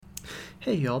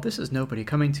Hey y'all, this is Nobody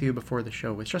coming to you before the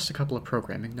show with just a couple of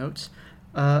programming notes.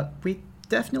 We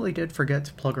definitely did forget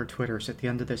to plug our Twitters at the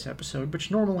end of this episode, which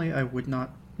normally I would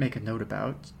not make a note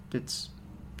about. It's,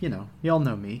 y'all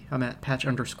know me. I'm at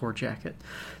patch_jacket.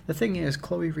 The thing is,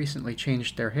 Chloe recently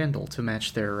changed their handle to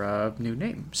match their new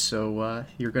name, so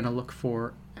you're gonna look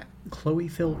for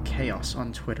Chloephil Chaos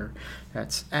on Twitter.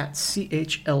 That's at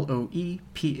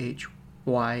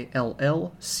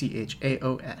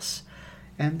CHLOEPHYLLCHAOS.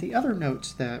 And the other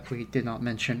note that we did not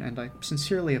mention, and I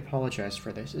sincerely apologize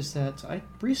for this, is that I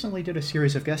recently did a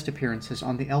series of guest appearances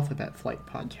on the Alphabet Flight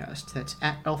podcast. That's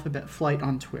at Alphabet Flight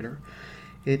on Twitter.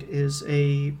 It is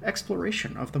a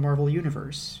exploration of the Marvel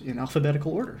Universe in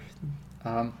alphabetical order.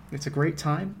 It's a great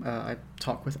time. I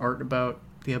talk with Art about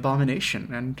the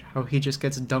Abomination and how he just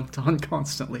gets dunked on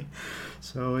constantly.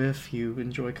 So if you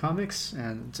enjoy comics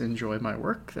and enjoy my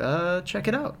work, check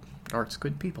it out. Art's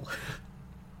good people.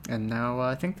 And now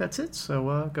I think that's it,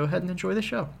 so go ahead and enjoy the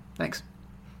show. Thanks.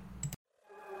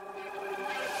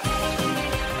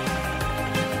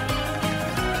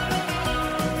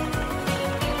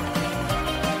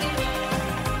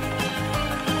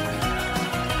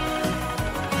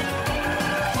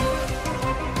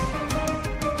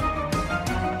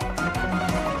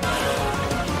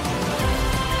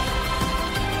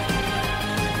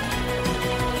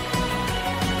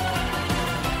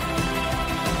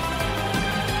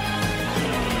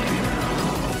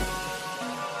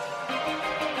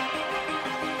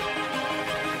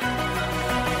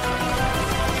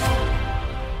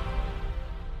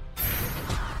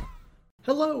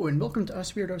 Hello, and welcome to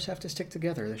Us Weirdos Have to Stick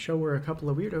Together, the show where a couple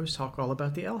of weirdos talk all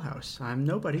about the L House. I'm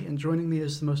Nobody, and joining me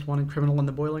is the most wanted criminal in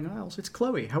the Boiling Isles. It's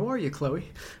Chloe. How are you, Chloe?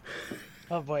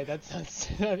 Oh boy, that sounds...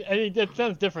 that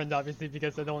sounds different, obviously,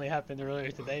 because it only happened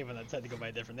earlier today when I decided to go by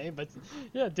a different name, but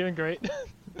yeah, doing great.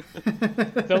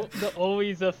 So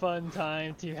always a fun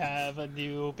time to have a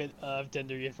new bit of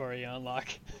gender euphoria unlock.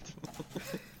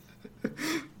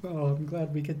 Oh, I'm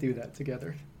glad we could do that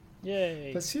together.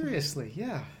 Yay. But seriously,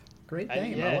 yeah. Great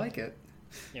name. I like it.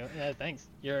 Yeah, thanks.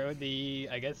 You're the,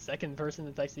 I guess, second person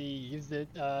that's actually used it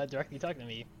directly talking to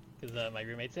me, because my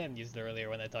roommate Sam used it earlier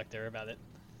when I talked to her about it.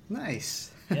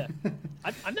 Nice. Yeah.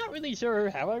 I'm not really sure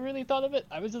how I really thought of it.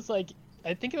 I was just like,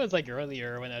 I think it was like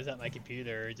earlier when I was at my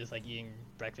computer, just like eating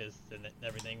breakfast and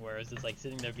everything, where I was just like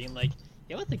sitting there being like,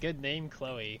 yeah, what's a good name,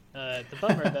 Chloe? It's a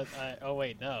bummer that oh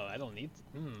wait, no, I don't need to.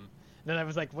 Then I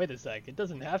was like, wait a sec, it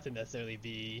doesn't have to necessarily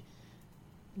be,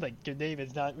 like, your name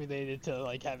is not related to,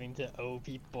 like, having to owe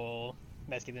people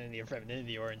masculinity or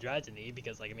femininity or androgyny,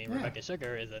 because, like, I mean, Rebecca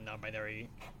Sugar is a non-binary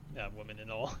woman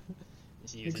and all.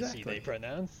 She uses she, they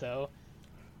pronouns, so,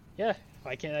 yeah,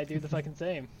 why can't I do the fucking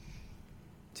same?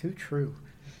 Too true.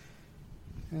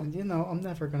 And, I'm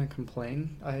never going to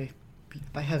complain. I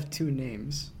have two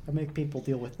names. I make people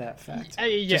deal with that fact.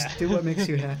 Yeah. Just do what makes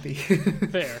you happy.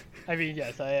 Fair. I mean,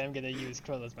 yes, I am going to use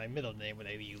Quill as my middle name when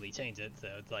I legally change it, so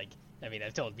it's like, I mean,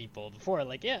 I've told people before,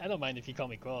 like, yeah, I don't mind if you call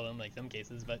me Quill in, like, some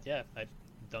cases, but yeah, I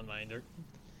don't mind. Or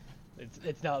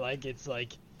it's not like it's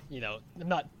like, I'm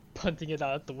not punting it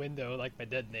out the window like my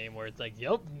dead name, where it's like,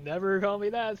 yep, never call me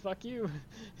that, fuck you.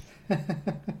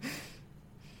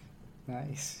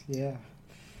 Nice, yeah.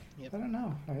 Yep. I don't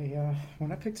know.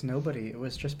 When I picked Nobody, it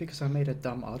was just because I made a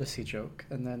dumb Odyssey joke,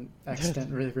 and then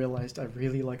accidentally realized I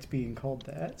really liked being called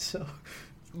that. So,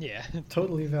 yeah,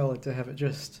 totally valid to have it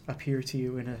just appear to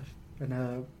you in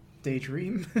a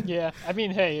daydream. Yeah, I mean,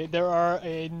 hey, there are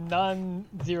a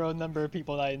non-zero number of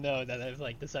people that I know that have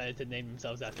like decided to name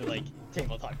themselves after like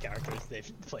tabletop characters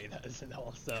they've played as and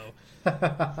all. So,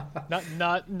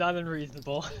 not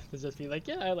unreasonable to just be like,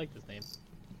 yeah, I like this name.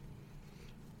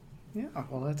 Yeah,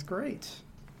 well, that's great.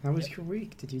 How was your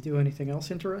week? Did you do anything else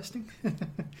interesting?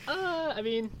 I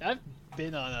mean, I've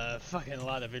been on a fucking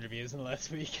lot of interviews in the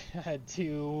last week. I had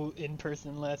 2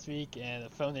 in-person last week and a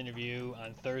phone interview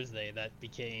on Thursday that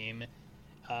became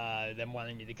them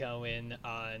wanting me to go in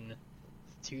on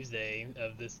Tuesday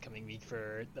of this coming week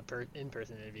for the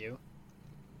in-person interview.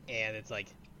 And it's like,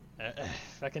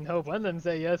 fucking hope one of them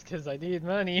say yes, because I need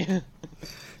money.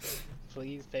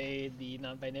 Please pay the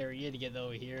non-binary idiot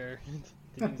over here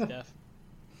to do stuff.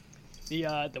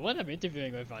 The one I'm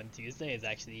interviewing with on Tuesday is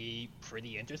actually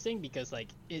pretty interesting because, like,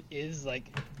 it is, like,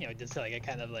 just like a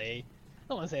kind of, like, I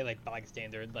don't want to say, like, bog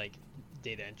standard, like,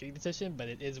 data entry position, but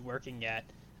it is working at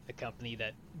a company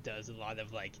that does a lot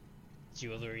of, like,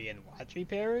 jewelry and watch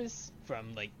repairs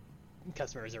from, like,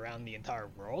 customers around the entire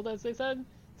world, as they said.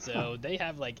 So they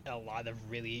have, like, a lot of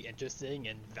really interesting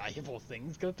and valuable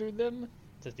things go through them,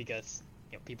 just because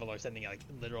people are sending like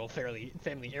literal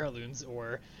family heirlooms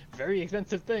or very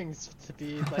expensive things to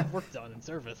be like worked on and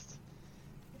serviced.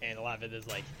 and a lot of it is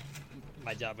like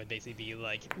my job would basically be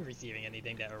like receiving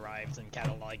anything that arrives and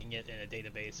cataloging it in a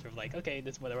database of like, okay,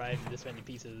 this is what arrived in this many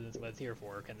pieces, this is what it's here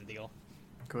for, kind of deal.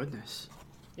 Goodness.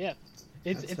 Yeah,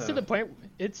 it's to the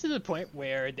point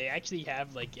where they actually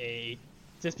have like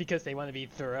just because they want to be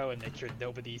thorough and make sure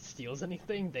nobody steals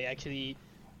anything, they actually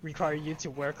require you to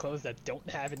wear clothes that don't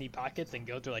have any pockets and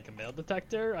go through like a metal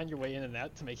detector on your way in and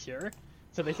out to make sure.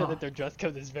 So they said that their dress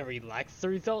code is very lax as a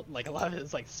result. Like a lot of it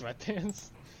is like sweatpants,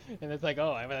 and it's like,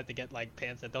 oh, I would have to get like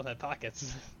pants that don't have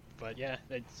pockets. But yeah,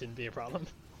 that shouldn't be a problem.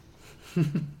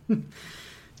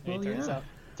 Well,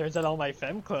 Turns out all my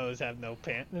femme clothes have no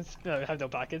have no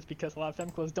pockets because a lot of femme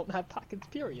clothes don't have pockets.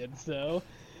 Period. So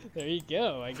there you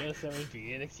go. I guess that would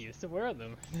be an excuse to wear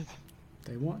them.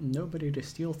 They want nobody to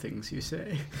steal things, you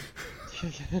say.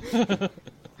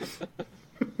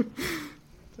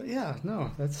 But yeah,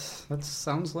 no, that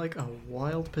sounds like a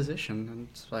wild position, and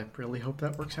I really hope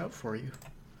that works out for you.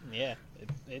 Yeah,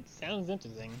 it sounds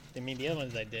interesting. I mean, the other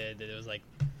ones I did, it was like,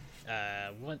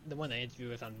 the one I interviewed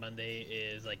with on Monday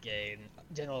is like a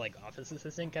general like office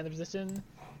assistant kind of position,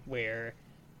 where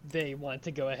they want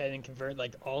to go ahead and convert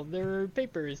like all their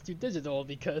papers to digital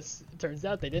because it turns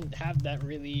out they didn't have that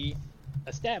really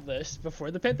established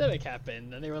before the pandemic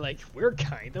happened, and they were like, we're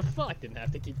kind of fucked and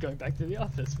have to keep going back to the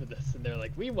office for this, and they're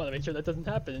like, we want to make sure that doesn't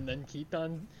happen and then keep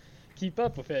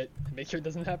up with it and make sure it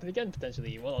doesn't happen again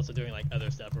potentially, while also doing like other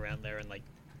stuff around there and like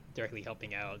directly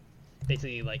helping out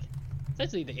basically like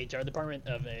essentially the HR department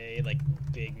of a like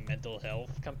big mental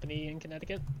health company in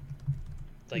Connecticut.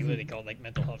 It's like literally called like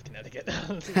Mental Health Connecticut.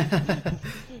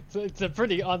 So it's a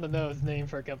pretty on the nose name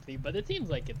for a company, but it seems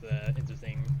like it's a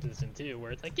interesting position too,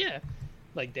 where it's like, yeah,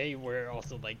 like they were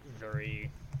also like very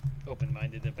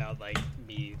open-minded about like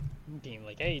me being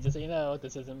like, hey, just so you know,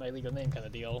 this isn't my legal name kind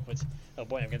of deal, which, oh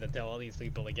boy, I'm gonna tell all these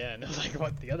people again like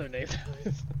what the other name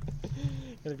is.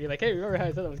 Gonna be like, hey, remember how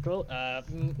I said that was cool?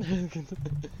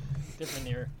 Different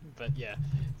here, but yeah,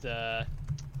 it's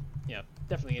yeah,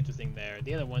 definitely interesting there.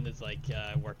 The other one is like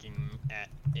working at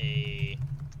a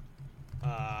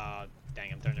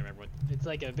dang, I'm trying to remember what it's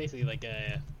like. Basically like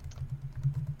a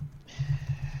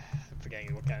I'm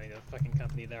forgetting what kind of fucking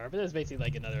company they are, but it's basically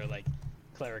like another like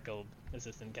clerical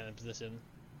assistant kind of position.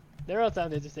 They're all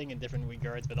sound interesting in different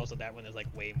regards, but also that one is like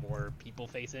way more people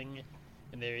facing.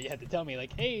 And there you had to tell me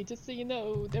like, hey, just so you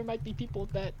know, there might be people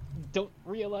that don't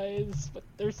realize what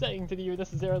they're saying to you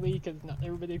necessarily, because not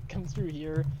everybody who comes through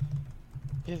here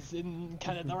is in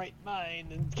kind of the right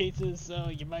mind in cases, so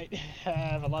you might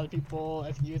have a lot of people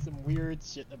asking you some weird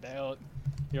shit about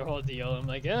your whole deal. I'm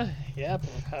like, yep,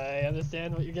 I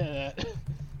understand what you're getting at.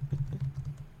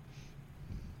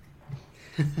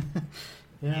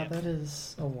 Yeah, that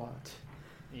is a lot.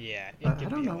 Yeah, I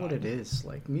don't know what it is.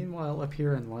 Like, meanwhile, up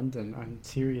here in London, I'm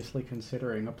seriously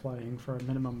considering applying for a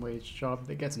minimum wage job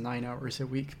that gets 9 hours a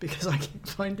week because I can't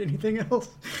find anything else.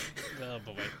 Oh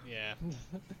boy, yeah.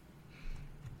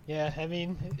 Yeah, I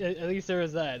mean, at least there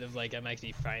was that of like, I'm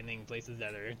actually finding places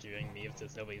that are interviewing me if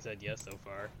just nobody said yes so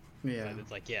far. Yeah. But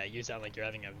it's like, yeah, you sound like you're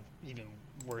having an even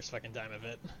worse fucking time of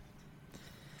it.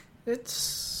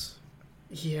 It's...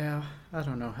 yeah, I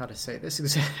don't know how to say this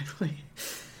exactly.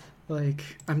 Like,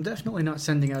 I'm definitely not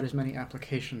sending out as many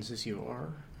applications as you are.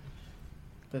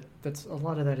 But a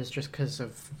lot of that is just because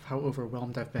of how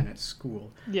overwhelmed I've been at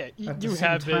school. Yeah, you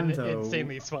have been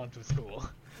insanely swamped with school.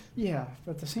 Yeah,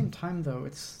 but at the same time, though,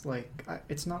 it's like,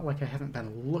 it's not like I haven't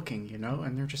been looking, you know?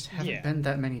 And there just haven't been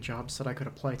that many jobs that I could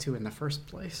apply to in the first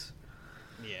place.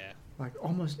 Yeah. Like,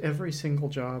 almost every single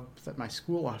job that my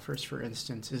school offers, for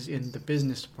instance, is in the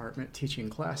business department teaching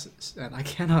classes. And I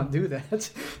cannot do that.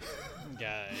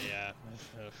 Yeah.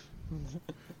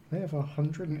 They have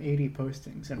 180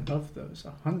 postings, and of those,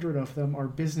 100 of them are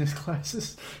business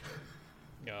classes.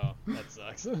 Oh, that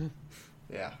sucks.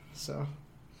 Yeah, so...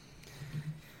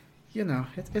 you know,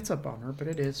 it's a bummer, but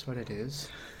it is what it is.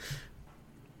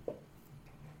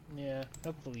 Yeah,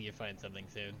 hopefully you find something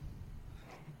soon.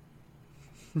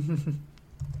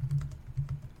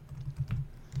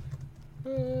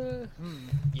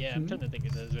 Yeah, I'm trying to think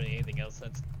if there's really anything else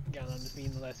that's gone on with me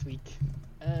in the last week.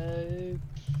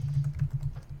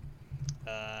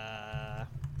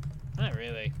 Not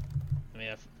really. I mean,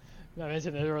 I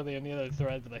mentioned it earlier in the other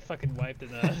thread, but I fucking wiped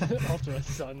an Ultra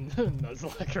Sun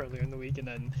Nuzlocke earlier in the week, and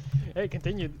then it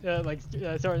continued,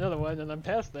 started another one, and I'm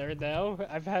past there now.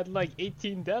 I've had like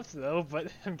 18 deaths though, but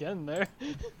I'm getting there.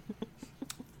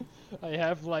 I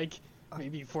have like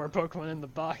maybe 4 Pokemon in the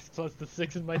box plus the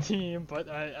 6 in my team, but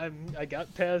I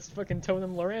got past fucking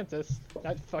Totem Lorantis,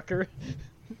 that fucker.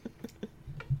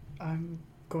 I'm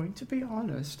going to be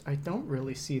honest, I don't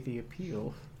really see the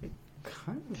appeal. It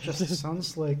kind of just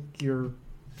sounds like you're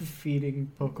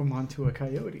feeding Pokemon to a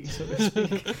coyote, so to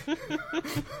speak.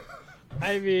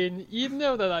 I mean, you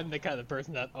know that I'm the kind of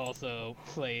person that also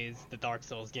plays the Dark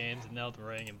Souls games and Elden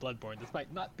Ring and Bloodborne,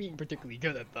 despite not being particularly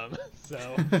good at them.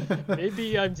 So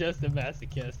maybe I'm just a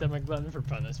masochist. I'm a glutton for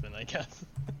punishment, I guess.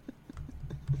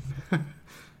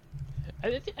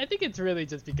 I think it's really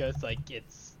just because like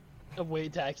it's a way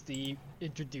to actually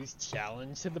introduce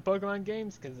challenge to the Pokemon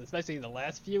games, because especially the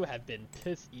last few have been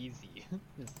piss easy.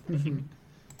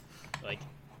 Like,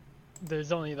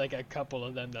 there's only like a couple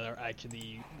of them that are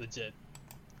actually legit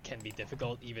can be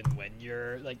difficult even when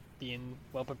you're like being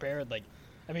well prepared. Like,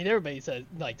 I mean, everybody says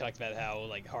like talks about how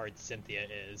like hard Cynthia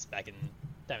is back in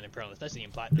Diamond and Pearl, especially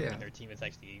in Platinum, when their team is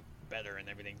actually better and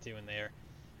everything too in there,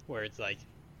 where it's like,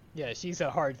 yeah, she's a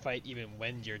hard fight even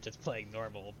when you're just playing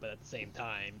normal, but at the same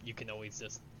time you can always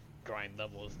just grind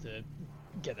levels to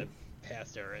get it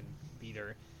past her and beat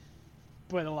her.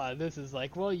 But a lot of this is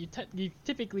like, well, you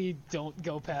typically don't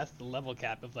go past the level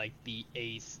cap of like the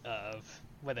ace of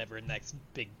whatever next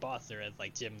big boss there is,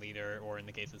 like gym leader, or in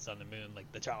the case of Sun and Moon,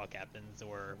 like the trial captains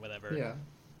or whatever. Yeah.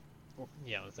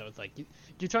 You know, so it's like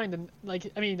you're trying to, like,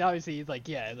 I mean, obviously, like,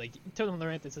 yeah, like Totem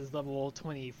Loranthus is level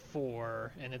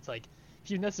 24, and it's like,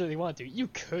 if you necessarily want to, you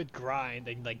could grind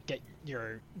and like get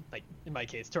your, like, in my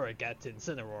case, Torragat to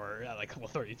Incineroar at like level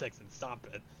 36 and stomp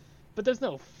it. But there's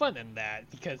no fun in that,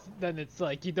 because then it's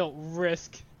like you don't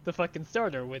risk the fucking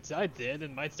starter, which I did,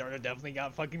 and my starter definitely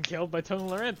got fucking killed by Totem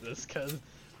Loranthus, because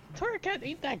Torracat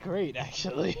ain't that great,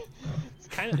 actually.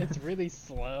 It's really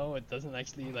slow. It doesn't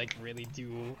actually like really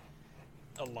do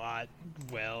a lot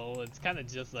well. It's kind of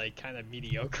just like kind of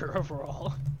mediocre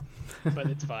overall. But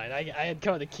it's fine. I had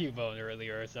caught a Cubone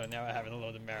earlier, so now I have an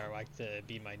Alolan Marowak to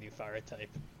be my new fire type.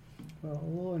 Well,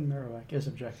 Alolan Marowak is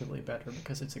objectively better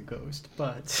because it's a ghost,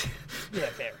 but... Yeah,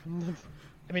 fair.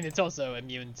 I mean, it's also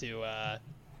immune to,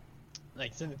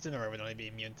 like, Incineroar would only be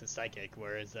immune to Psychic,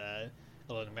 whereas,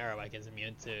 Alolan Marowak is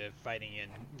immune to fighting in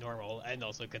normal, and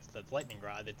also because that's Lightning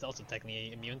Rod, it's also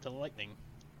technically immune to lightning.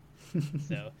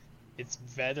 So, it's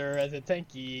better as a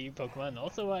tanky Pokemon.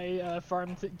 Also, I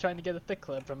farmed trying to get a Thick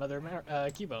Club from other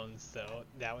Cubones, so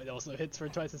now it also hits for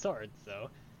twice as hard, so...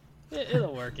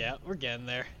 It'll work out. We're getting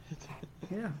there.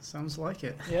 Yeah, sounds like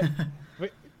it. Yeah.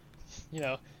 You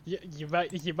know, you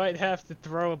might have to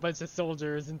throw a bunch of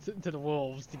soldiers into the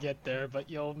wolves to get there, but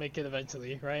you'll make it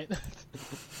eventually, right?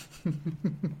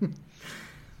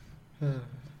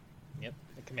 Yep.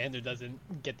 The commander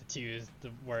doesn't get to choose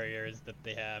the warriors that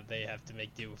they have. They have to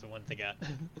make do with the ones they got.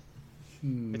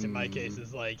 Which in my case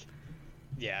is like,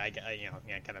 yeah,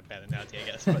 kind of bad analogy, I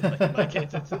guess. But like in my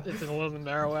case, it's an Alolan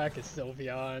Marowak, a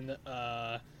Sylveon,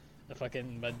 a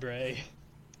fucking Mudbray,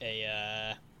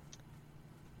 a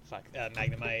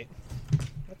Magnemite.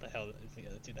 What the hell is the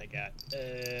other two that I got?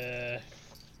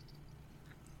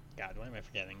 God, what am I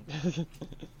forgetting?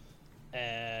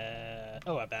 A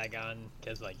Bagon,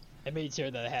 because like I made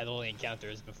sure that I had only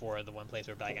encounters before the one place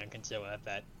where Bagon can show up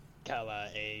at Kala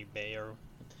A Bay, or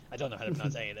I don't know how to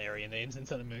pronounce any of the area names in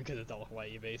Sun and Moon because it's all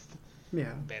Hawaii based.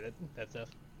 Yeah. Bad that stuff.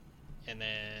 And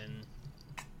then,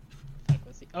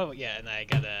 let's see. Oh yeah, and I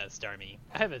got a Starmie.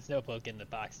 I have a Snowpoke in the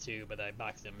box too, but I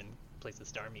boxed him and placed a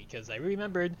Starmie because I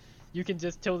remembered you can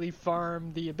just totally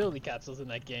farm the ability capsules in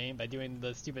that game by doing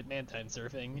the stupid Mantine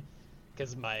surfing.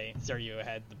 Because my Staryu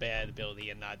had the bad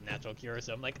ability and not natural cure,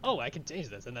 so I'm like, oh, I can change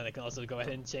this, and then I can also go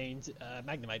ahead and change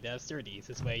Magnemite to have Sturdies.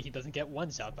 This way, he doesn't get one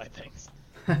shot by things.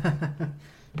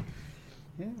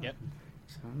 Yeah. Yep.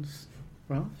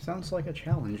 Sounds like a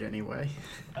challenge anyway.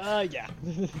 Yeah.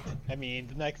 I mean,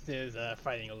 the next is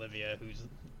fighting Olivia, whose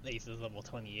ace is level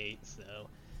 28. So,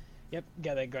 yep,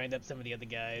 gotta grind up some of the other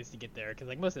guys to get there, because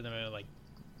like most of them are like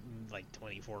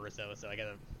 24 or so. So I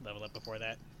gotta level up before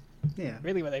that. Yeah.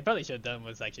 Really, what I probably should have done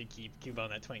was actually keep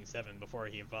Cubone at 27 before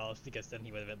he evolved, because then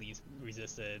he would have at least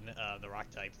resisted the rock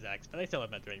type attacks. But I still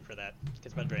have Mudbray for that,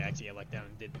 because Mudbray actually at Lockdown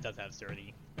does have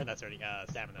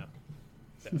stamina.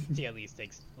 So he at least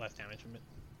takes less damage from it.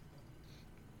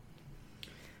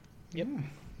 Yep.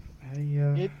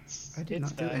 Yeah. I did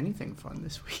not do anything fun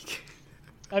this week.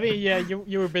 I mean, yeah,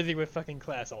 you were busy with fucking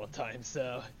class all the time,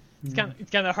 so it's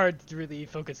kind of hard to really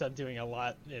focus on doing a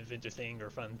lot of interesting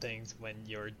or fun things when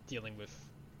you're dealing with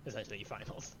essentially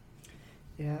finals.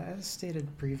 Yeah, as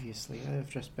stated previously, I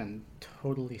have just been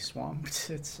totally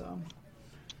swamped. It's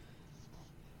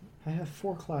I have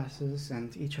 4 classes,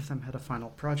 and each of them had a final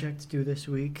project due this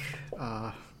week.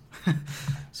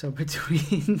 So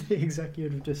between the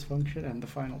executive dysfunction and the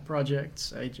final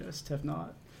projects, I just have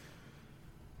not...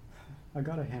 I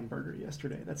got a hamburger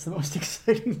yesterday. That's the most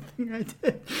exciting thing I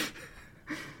did.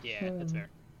 Yeah, that's fair.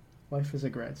 Life as a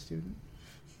grad student.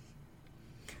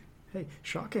 Hey,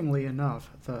 shockingly enough,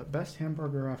 the best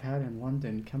hamburger I've had in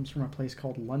London comes from a place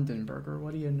called London Burger.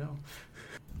 What do you know?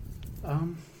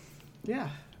 Yeah.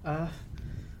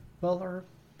 Well, our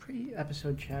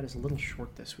pre-episode chat is a little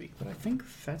short this week, but I think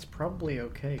that's probably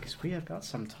okay because we have got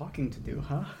some talking to do,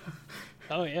 huh?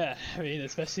 Oh yeah, I mean,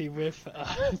 especially with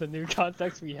the new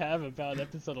context we have about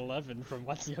episode 11 from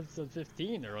watching episode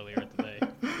 15 earlier today.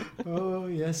 Oh,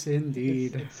 yes,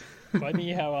 indeed. It's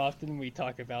funny how often we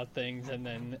talk about things and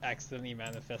then accidentally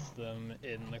manifest them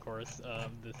in the course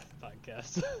of this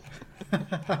podcast.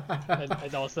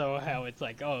 and also how it's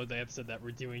like, oh, the episode that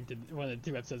we're doing, one of the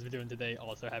two episodes we're doing today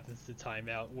also happens to time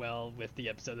out well with the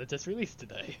episode that just released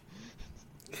today.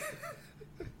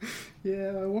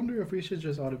 Yeah, I wonder if we should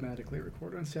just automatically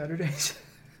record on Saturdays.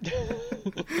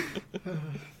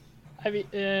 I mean,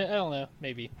 I don't know.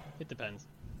 Maybe. It depends.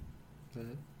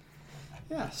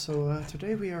 Yeah, so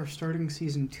today we are starting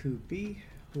Season 2B.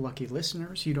 Lucky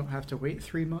listeners, you don't have to wait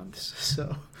 3 months,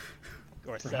 so...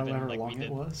 Or for 7, however like long we did.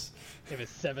 it was. It was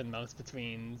 7 months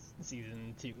between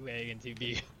Season 2A and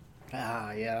 2B.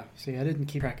 Ah, yeah. See, I didn't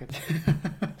keep track of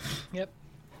it. Yep.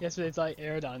 Yesterday's light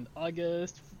aired on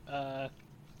August 14th.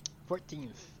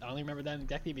 I only remember that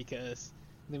exactly because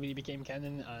Lumity became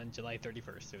canon on July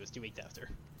 31st, so it was 2 weeks after.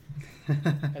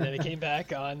 And then it came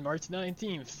back on March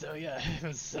 19th, so yeah, it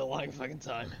was a long fucking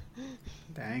time.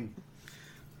 Dang.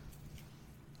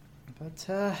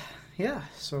 But, yeah,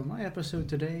 so my episode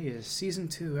today is Season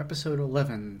 2, Episode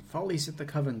 11, Follies at the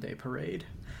Coven Day Parade.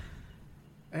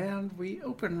 And we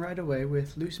open right away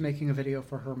with Luce making a video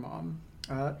for her mom.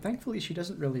 Thankfully, she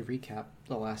doesn't really recap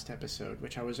the last episode,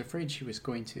 which I was afraid she was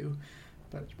going to.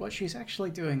 But what she's actually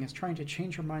doing is trying to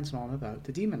change her mind's mom about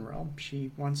the demon realm.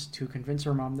 She wants to convince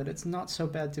her mom that it's not so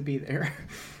bad to be there.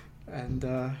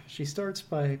 And she starts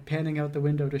by panning out the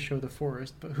window to show the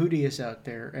forest, but Hootie is out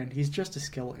there, and he's just a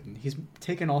skeleton. He's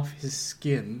taken off his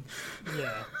skin.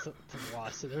 Yeah, to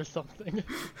wash it or something.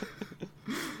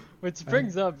 Which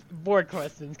brings up more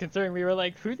questions, considering we were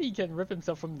like, Hootie can rip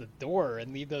himself from the door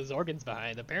and leave those organs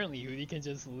behind. Apparently, Hootie can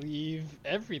just leave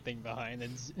everything behind,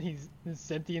 and his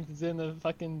sentience is in a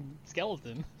fucking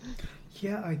skeleton.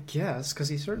 Yeah, I guess, because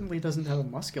he certainly doesn't have a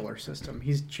muscular system.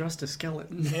 He's just a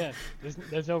skeleton. Yeah,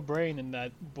 there's no brain in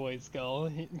that boy's skull,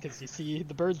 because you see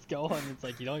the bird's skull, and it's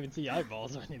like you don't even see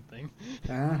eyeballs or anything.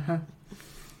 Uh-huh.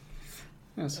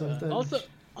 Yeah, so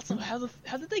Also, how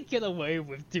did they get away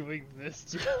with doing this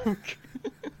joke?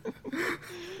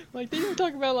 Like, they didn't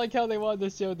talk about, like, how they wanted the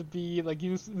show to be, like,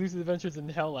 Lucy's Adventures in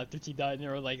Hell after she died, and they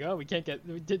were like, oh, we can't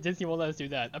Disney won't let us do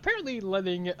that. Apparently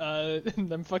letting,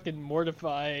 them fucking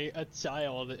mortify a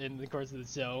child in the course of the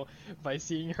show by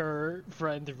seeing her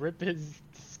friend rip his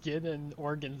skin and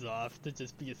organs off to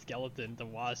just be a skeleton to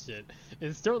wash it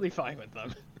is totally fine with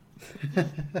them.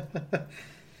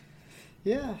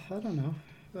 Yeah, I don't know.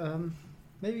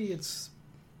 Maybe it's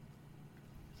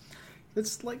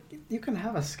like, you can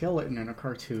have a skeleton in a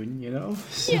cartoon, you know?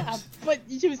 Yeah, but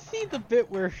you see the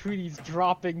bit where Hootie's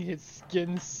dropping his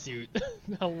skin suit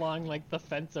along, like, the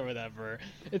fence or whatever.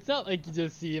 It's not like you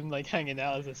just see him, like, hanging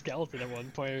out as a skeleton at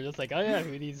one point, or just like, oh yeah,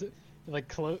 Hootie's, like,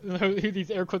 Hootie's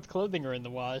air quotes clothing are in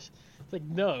the wash. It's like,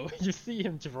 no, you see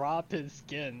him drop his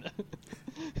skin.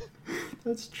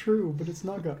 That's true, but it's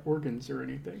not got organs or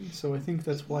anything, so I think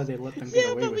that's why they let them get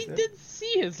away with it. Yeah, but we did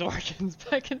see his organs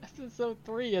back in episode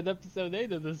 3 and episode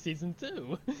 8 of the season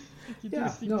 2. You do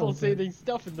see pulsating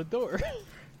stuff in the door.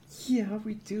 Yeah,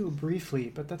 we do,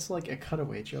 briefly, but that's like a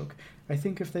cutaway joke. I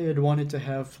think if they had wanted to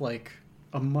have, like,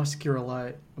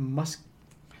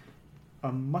 a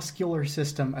muscular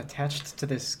system attached to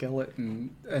this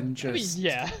skeleton and just... I mean,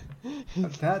 yeah.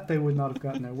 that they would not have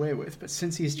gotten away with, but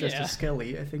since he's just a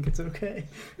skelly, I think it's okay.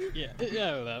 Yeah, I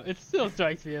don't know. It still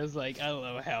strikes me as, like, I don't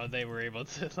know how they were able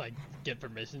to, like, get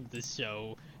permission to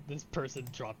show this person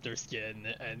drop their skin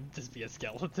and just be a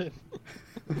skeleton.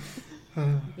 We've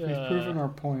proven our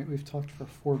point. We've talked for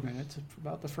 4 minutes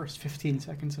about the first 15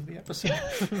 seconds of the episode.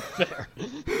 Fair.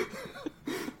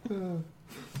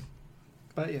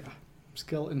 But yeah.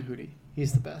 Skeleton Hootie.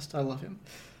 He's the best. I love him.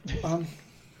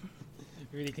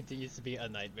 Really continues to be a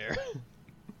nightmare.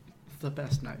 The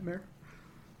best nightmare.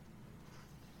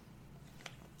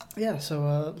 Yeah,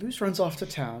 so Luce runs off to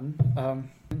town and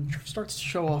starts to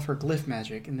show off her glyph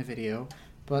magic in the video,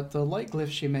 but the light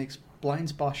glyph she makes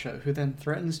blinds Basha, who then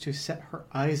threatens to set her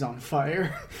eyes on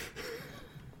fire.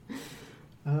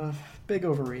 Big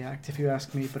overreact, if you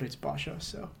ask me, but it's Basha,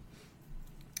 so...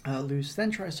 Luce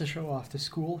then tries to show off the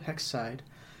school hex side,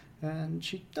 and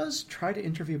she does try to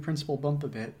interview Principal Bump a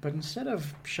bit, but instead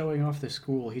of showing off the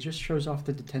school, he just shows off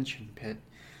the detention pit,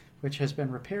 which has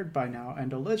been repaired by now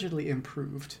and allegedly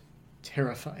improved.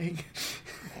 Terrifying.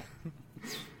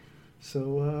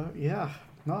 Yeah,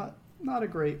 not a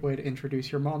great way to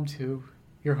introduce your mom to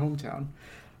your hometown.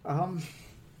 Um,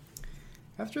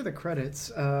 After the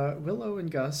credits, Willow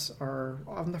and Gus are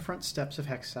on the front steps of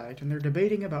Hexside, and they're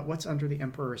debating about what's under the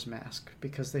Emperor's mask,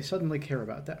 because they suddenly care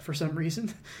about that for some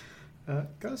reason.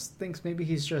 Gus thinks maybe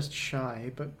he's just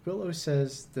shy, but Willow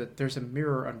says that there's a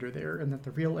mirror under there, and that the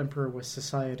real Emperor was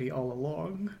society all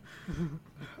along.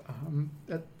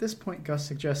 At this point, Gus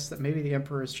suggests that maybe the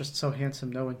Emperor is just so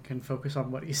handsome no one can focus on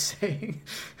what he's saying.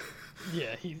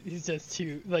 Yeah, he's just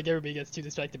too, like, everybody gets too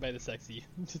distracted by the sexy.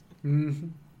 Mm-hmm.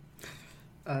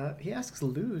 He asks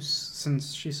Luce,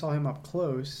 since she saw him up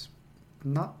close,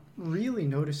 not really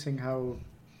noticing how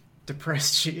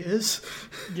depressed she is.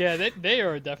 Yeah, they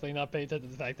are definitely not paying attention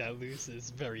to the fact that Luce is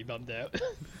very bummed out.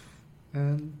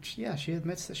 And yeah, she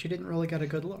admits that she didn't really get a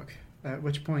good look. At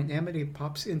which point, Amity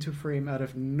pops into frame out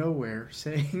of nowhere,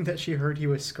 saying that she heard he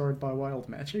was scarred by wild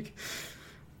magic.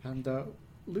 And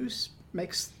Luce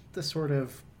makes the sort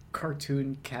of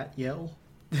cartoon cat yell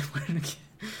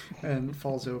and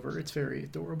falls over. It's very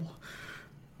adorable.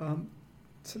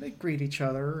 So they greet each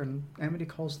other, and Amity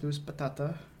calls Luce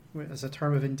Patata as a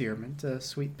term of endearment, a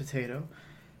sweet potato.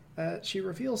 She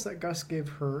reveals that Gus gave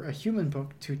her a human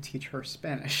book to teach her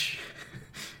Spanish.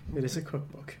 It is a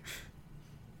cookbook.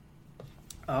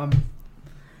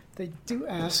 They do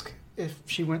ask if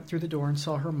she went through the door and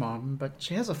saw her mom, but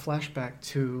she has a flashback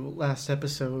to last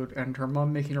episode and her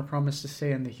mom making her promise to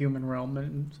stay in the human realm,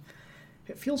 and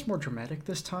it feels more dramatic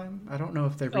this time. I don't know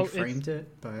if they reframed it,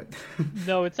 but...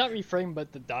 No, it's not reframed,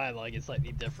 but the dialogue is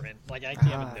slightly different. Like, I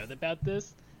actually haven't known about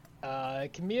this.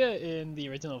 Camilla in the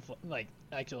original, like,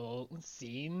 actual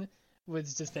scene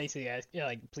was just basically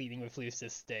pleading with Luce to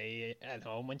stay at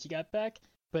home when she got back.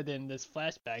 But in this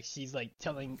flashback, she's like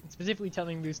specifically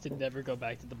telling Luce to never go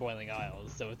back to the Boiling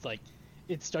Isles. So it's like,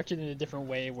 it's structured in a different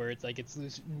way where it's like it's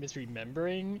Luce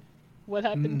misremembering what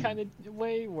happened kind of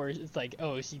way, where it's like,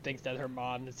 oh, she thinks that her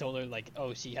mom has told her like,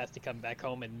 oh, she has to come back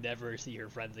home and never see her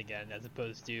friends again, as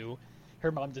opposed to her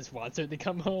mom just wants her to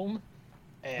come home,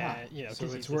 and because so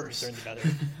she's just concerned about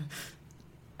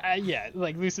her. Yeah,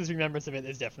 like Luce's remembrance of it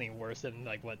is definitely worse than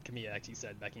like what Camilla actually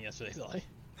said back in yesterday's live.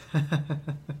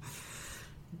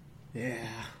 Yeah,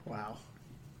 wow.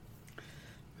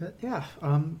 But yeah,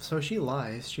 so she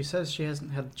lies. She says she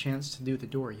hasn't had the chance to do the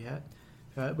door yet.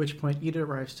 At which point, Ida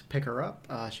arrives to pick her up.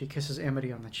 She kisses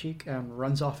Amity on the cheek and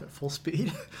runs off at full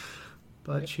speed.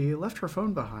 But she left her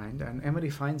phone behind, and Amity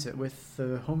finds it with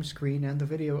the home screen and the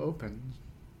video open. ...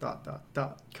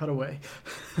 Cut away.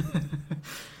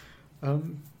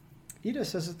 Ida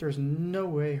says that there's no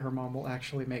way her mom will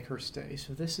actually make her stay,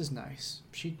 so this is nice.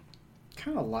 She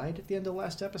kind of lied at the end of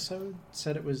last episode,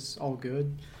 said it was all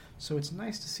good, so it's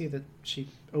nice to see that she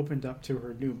opened up to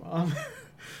her new mom.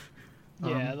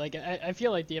 Yeah, like, I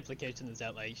feel like the implication is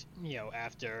that, like,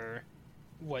 after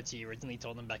what she originally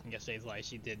told them back in yesterday's live,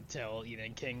 she did tell Ida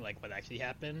and King, like, what actually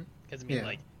happened. Because,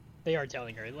 like, they are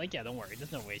telling her, like, yeah, don't worry,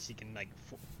 there's no way she can, like,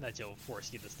 that she'll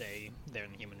force you to stay there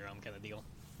in the human realm kind of deal.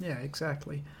 Yeah,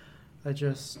 exactly.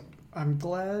 I'm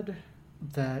glad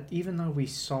that even though we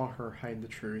saw her hide the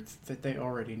truth, that they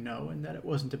already know, and that it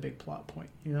wasn't a big plot point,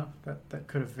 that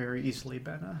could have very easily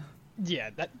been a...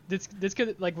 Yeah, this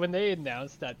could, like, when they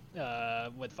announced that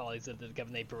what follows of the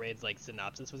Governor Parade's, like,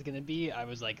 synopsis was gonna be, I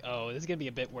was like, oh, this is gonna be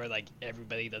a bit where, like,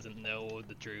 everybody doesn't know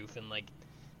the truth, and, like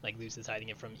Luce is hiding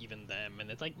it from even them,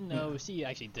 and it's like, no, she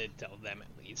actually did tell them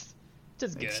at least.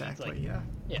 Just good. Exactly, it's like,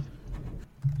 yeah.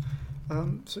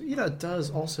 So Ida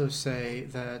does also say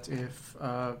that if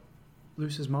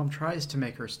Luce's mom tries to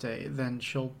make her stay, then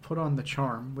she'll put on the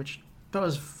charm, which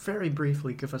does very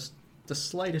briefly give us the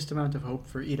slightest amount of hope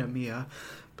for Ida Mia,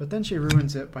 but then she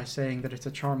ruins it by saying that it's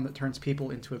a charm that turns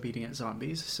people into obedient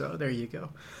zombies, so there you go.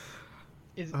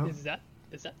 Is that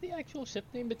the actual ship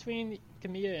name between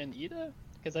Camilla and Ida?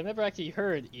 Because I've never actually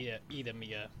heard Ida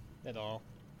Mia at all,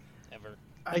 ever.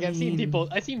 Like, I've seen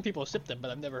people ship them,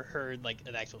 but I've never heard, like,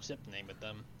 an actual ship name with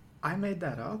them. I made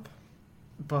that up,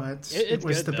 but it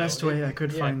was the best way I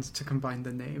could find to combine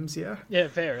the names, yeah. Yeah,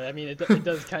 fair. I mean, it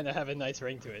does kind of have a nice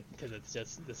ring to it, because it's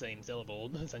just the same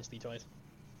syllable, essentially twice.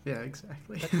 Yeah,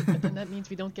 exactly. But then that means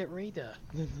we don't get Rada.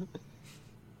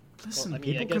 Listen,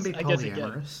 people can be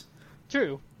polyamorous.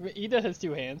 True. Ida has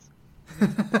two hands.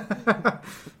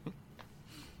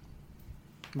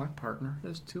 My partner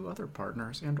has two other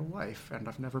partners and a wife, and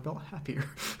I've never felt happier.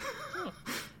 Oh,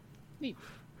 neat.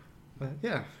 But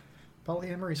yeah,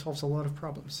 polyamory solves a lot of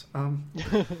problems.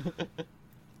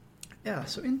 Yeah,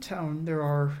 so in town there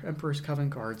are Emperor's Coven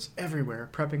guards everywhere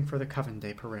prepping for the Coven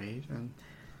Day parade, and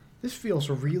This feels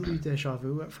really deja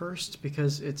vu at first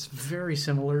because it's very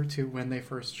similar to when they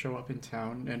first show up in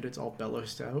town and it's all bellowed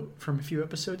out from a few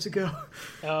episodes ago.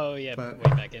 Oh, yeah, But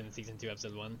way back in Season 2,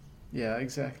 Episode 1. yeah,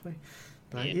 exactly.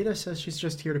 But Yeah. Ida says she's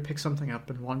just here to pick something up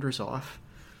and wanders off.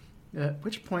 At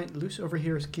which point, Luce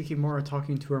overhears Kikimora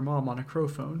talking to her mom on a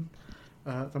crowphone.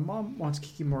 The mom wants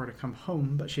Kikimora to come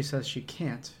home, but she says she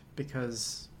can't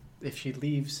because if she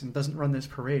leaves and doesn't run this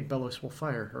parade, Belos will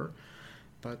fire her.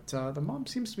 But the mom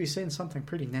seems to be saying something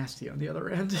pretty nasty on the other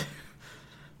end.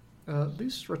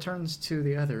 Luce returns to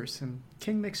the others, and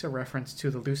King makes a reference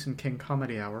to the Luce and King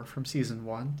Comedy Hour from Season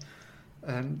 1.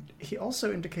 And he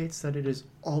also indicates that it is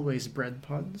always bread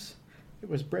puns. It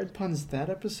was bread puns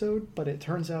that episode, but it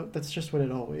turns out that's just what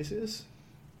it always is.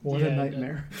 What a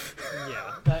nightmare.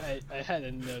 Yeah, I had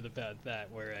a note about that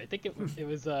where I think it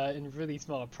was in Really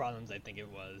Small Problems, I think it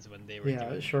was, when they were Yeah,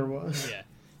 doing... it sure was.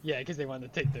 Yeah, because they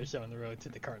wanted to take their show on the road to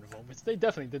the carnival, which they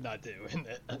definitely did not do in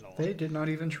it at all. They did not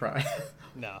even try.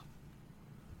 No.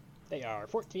 They are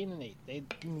 14 and 8. They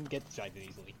can get distracted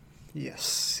easily.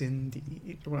 Yes,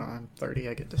 indeed. Well, I'm 30,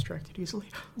 I get distracted easily.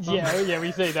 Yeah,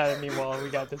 we say that, and meanwhile we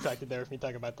got distracted there if we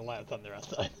talk about the Loud Thunder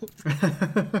outside.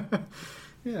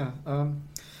 Yeah,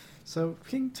 so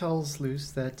King tells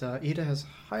Luce that Ida has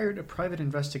hired a private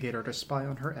investigator to spy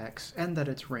on her ex, and that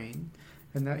it's Rain,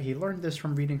 and that he learned this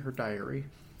from reading her diary.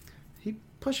 He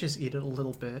pushes Ida a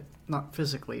little bit, not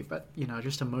physically, but,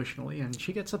 just emotionally, and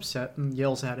she gets upset and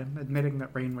yells at him, admitting that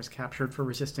Rain was captured for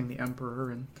resisting the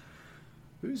Emperor, and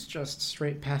Luce just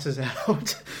straight passes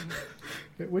out.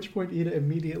 At which point Ida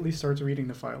immediately starts reading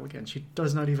the file again. She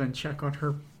does not even check on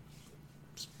her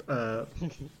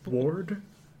ward,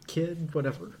 kid,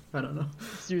 whatever. I don't know.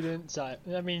 Student, child.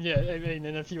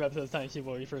 In a few episodes' time, she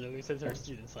will refer to Luce as her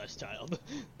student/child.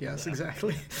 Yes, So.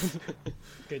 Exactly.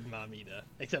 Good mom, Ida.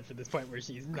 Except for this point where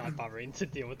she's not bothering to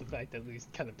deal with the fact that Luce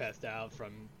kind of passed out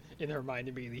from, in her mind,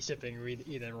 immediately shipping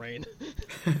Ida and Rain.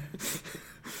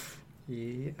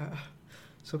 Yeah.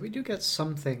 So we do get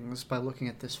some things by looking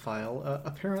at this file.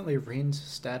 Apparently Rain's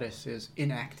status is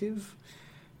inactive,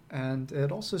 and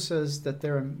it also says that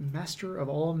they're a master of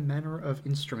all manner of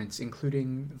instruments,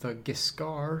 including the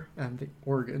Giskar and the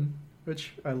organ,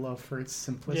 which I love for its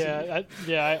simplicity.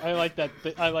 I like that.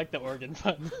 I like the organ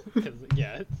fun because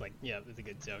it's a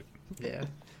good joke. Yeah.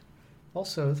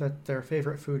 Also, that their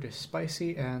favorite food is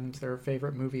spicy, and their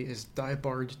favorite movie is Die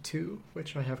Hard 2,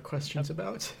 which I have questions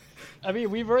about. I mean,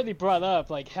 we've already brought up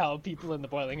how people in the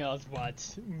Boiling House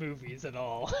watch movies at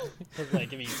all.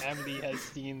 Because Amity has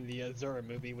seen the Azura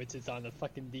movie, which is on the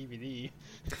fucking DVD.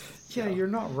 Yeah, you're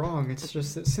not wrong. It's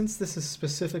just that since this is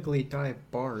specifically Die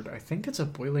Bard, I think it's a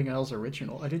Boiling Owls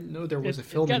original. I didn't know there was a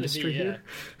film industry here.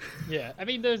 Yeah,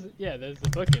 there's the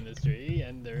book industry,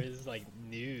 and there is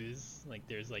news.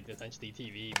 There's essentially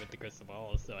TV with the crystal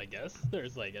ball. So I guess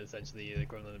there's essentially the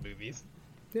equivalent of movies.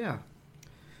 Yeah.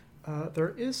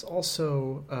 There is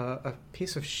also a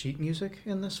piece of sheet music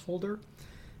in this folder,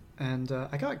 and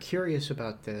I got curious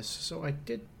about this, so I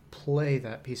did play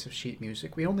that piece of sheet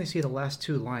music. We only see the last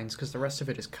 2 lines because the rest of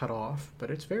it is cut off, but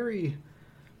it's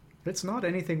not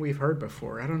anything we've heard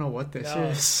before. I don't know what this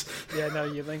is. Yeah, no,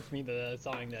 you linked me to the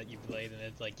song that you played, and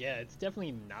it's it's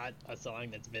definitely not a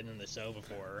song that's been in the show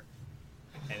before.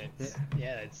 And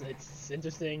it's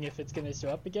interesting if it's going to show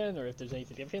up again, or if there's any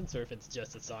significance, or if it's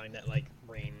just a song that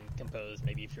Rain composed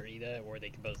maybe for Ida, or they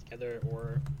composed together,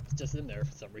 or it's just in there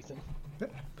for some reason.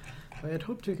 I had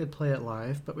hoped we could play it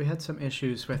live, but we had some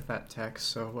issues with that text,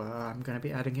 so I'm going to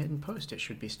be adding it in post. It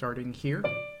should be starting here.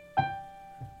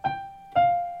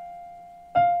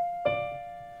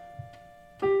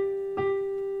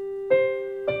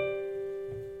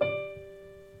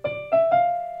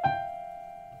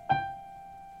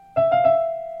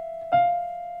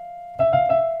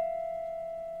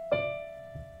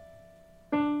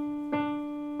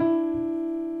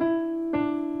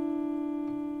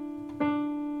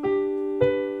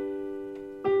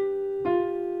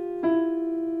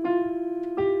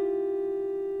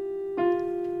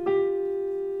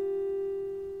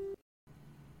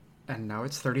 And now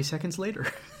it's 30 seconds later.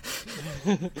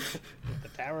 The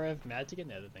power of magic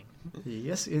and editing.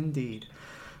 Yes, indeed.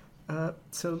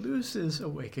 So Luce is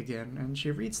awake again, and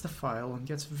she reads the file and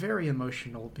gets very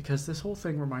emotional because this whole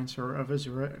thing reminds her of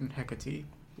Azura and Hecate.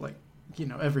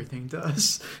 Everything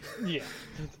does. Yeah.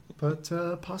 But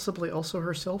possibly also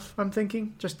herself, I'm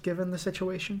thinking, just given the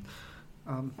situation.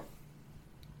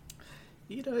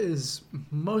 Ida is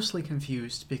mostly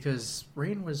confused because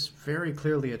Rain was very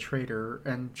clearly a traitor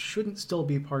and shouldn't still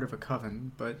be part of a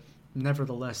coven, but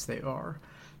nevertheless they are.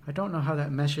 I don't know how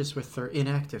that meshes with their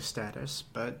inactive status,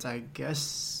 but I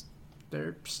guess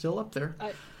they're still up there.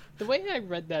 the way I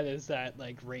read that is that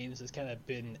like Rain's just kind of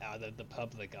been out of the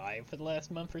public eye for the last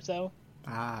month or so.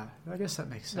 Ah, I guess that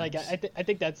makes sense. Like I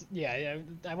think that's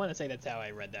I want to say that's how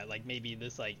I read that. Like maybe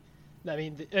this like, I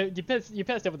mean you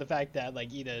passed over the fact that like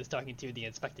Ida is talking to the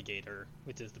Inspectigator,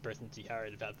 which is the person she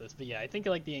hired about this. But yeah, I think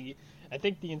the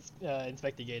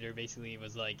Inspectigator basically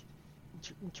was like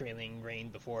trailing Rain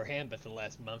beforehand, but for the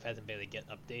last month hasn't been able to get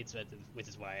updates, which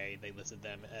is why they listed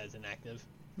them as inactive.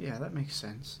 Yeah, that makes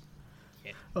sense.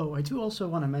 Yeah. Oh, I do also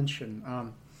want to mention,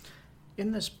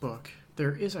 in this book,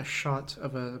 there is a shot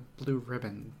of a blue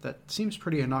ribbon that seems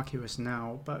pretty innocuous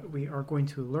now, but we are going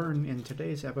to learn in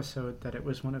today's episode that it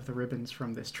was one of the ribbons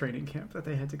from this training camp that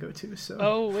they had to go to. So.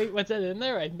 Oh wait, what's that in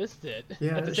there? I missed it.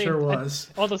 Yeah, it sure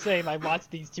was. All the same, I watched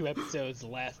these 2 episodes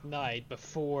last night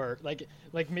before, like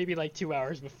maybe like 2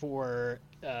 hours before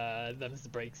Them's the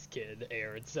Breaks Kid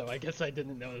aired. So I guess I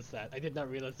didn't notice that. I did not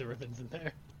realize the ribbons in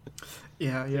there.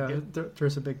 Yeah.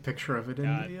 There's a big picture of it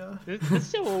in the.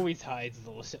 This show always hides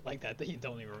little shit like that you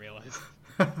don't even realize.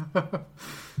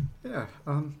 Yeah.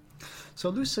 So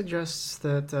Luce suggests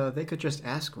that they could just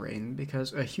ask Rain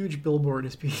because a huge billboard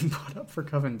is being put up for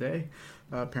Coven Day.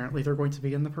 Apparently, they're going to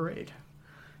be in the parade.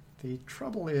 The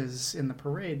trouble is, in the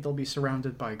parade, they'll be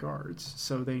surrounded by guards,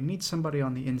 so they need somebody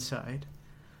on the inside.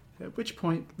 At which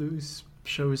point, Luce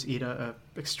shows Ida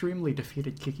a extremely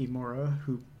defeated Kikimora,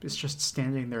 who is just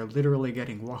standing there literally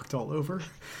getting walked all over.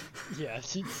 Yeah,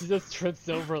 she just trips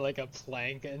over like a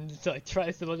plank and like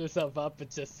tries to lift herself up,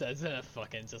 but just says,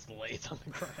 fucking just lays on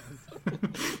the ground.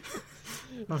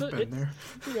 I've been there.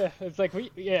 Yeah, it's like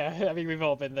I mean we've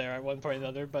all been there at one point or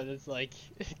another, but it's like,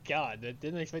 God, I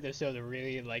didn't expect the show to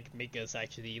really like make us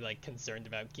actually like concerned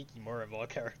about Kikimora of all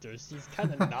characters. She's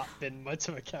kind of not been much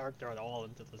of a character at all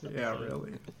until this episode. Yeah,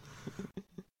 really.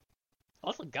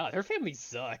 Also, God, her family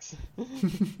sucks.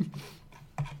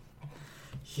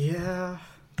 Yeah.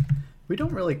 We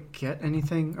don't really get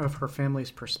anything of her family's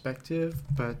perspective,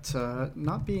 but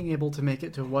not being able to make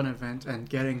it to one event and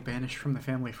getting banished from the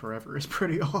family forever is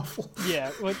pretty awful.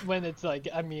 Yeah, when it's like,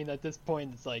 I mean, at this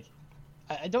point, it's like,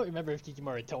 I don't remember if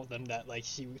Kikimora told them that, like,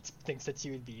 she thinks that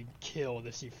she would be killed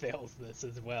if she fails this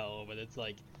as well, but it's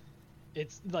like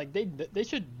they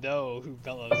should know who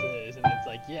Bellows is, and it's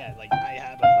like, yeah, like, I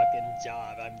have a fucking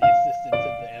job, I'm the assistant to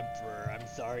the Emperor, I'm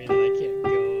sorry that I can't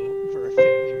go for a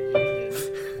family reunion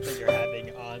that you're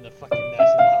having on a fucking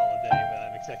national holiday when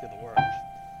I'm expected to work.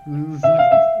 Mm-hmm.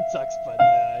 It sucks, but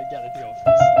I gotta go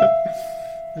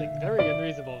first. Like, very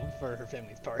unreasonable for her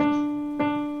family's part.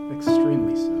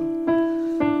 Extremely so.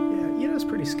 Yeah, Ida's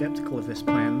pretty skeptical of this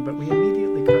plan, but we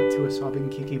immediately cut to a sobbing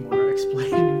Kikimora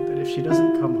explaining that if she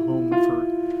doesn't come home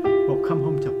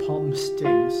to Palm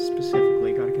Stings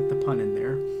specifically, gotta get the pun in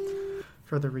there,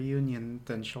 for the reunion,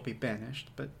 then she'll be banished,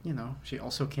 but, she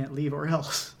also can't leave or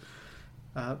else.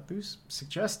 Luce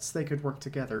suggests they could work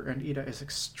together, and Ida is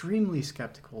extremely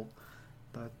skeptical,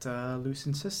 but Luce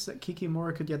insists that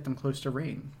Kikimora could get them close to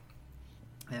Rain.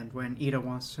 And when Ida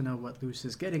wants to know what Luce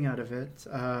is getting out of it,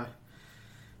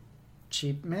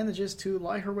 she manages to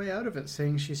lie her way out of it,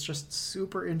 saying she's just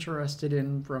super interested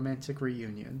in romantic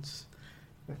reunions.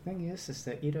 The thing is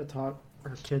that Ida taught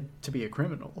her kid to be a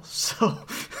criminal, so...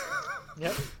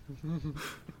 Yep.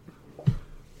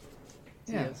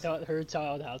 Yeah. She taught her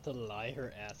child how to lie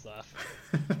her ass off.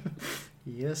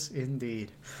 Yes,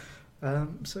 indeed.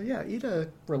 Ida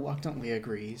reluctantly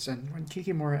agrees, and when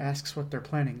Kikimora asks what they're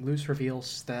planning, Luce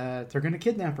reveals that they're going to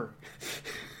kidnap her.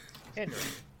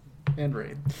 And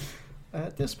Rain.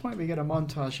 At this point, we get a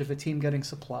montage of the team getting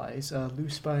supplies,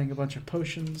 Luce buying a bunch of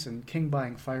potions, and King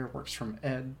buying fireworks from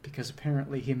Ed, because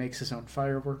apparently he makes his own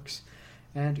fireworks,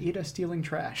 and Ida stealing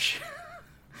trash.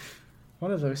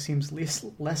 One of those seems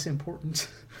less important.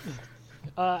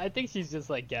 I think she's just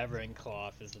like gathering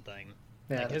cloth is the thing.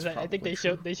 Yeah, because I think they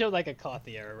showed like a cloth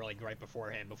there like right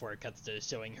beforehand before it cuts to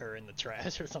showing her in the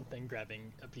trash or something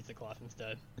grabbing a piece of cloth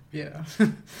instead. Yeah.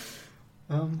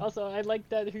 Also, I like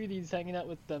that Hootie's hanging out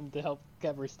with them to help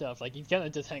gather stuff. Like, he's kind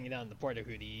of just hanging out in the Porta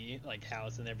Hootie like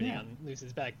house and everything on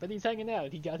Luce's back, but he's hanging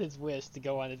out. He got his wish to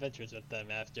go on adventures with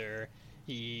them after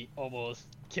he almost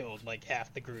killed like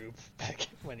half the group back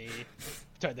when he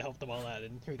tried to help them all out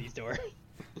in Hootie's door.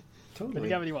 Totally. But he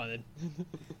got what he wanted.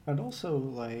 And also,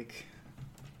 like,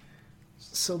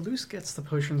 so Luce gets the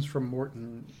potions from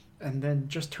Morton and then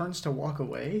just turns to walk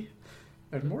away,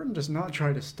 and Morton does not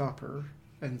try to stop her,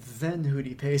 and then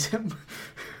Hootie pays him.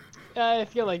 I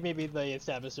feel like maybe they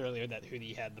established earlier that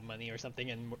Hootie had the money or something,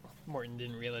 and Morton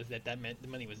didn't realize that meant the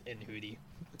money was in Hootie.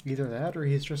 Either that, or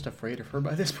he's just afraid of her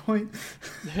by this point.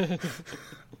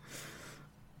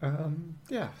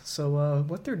 So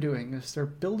what they're doing is they're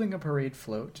building a parade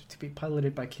float to be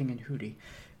piloted by King and Hootie,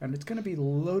 and it's going to be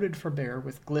loaded for bear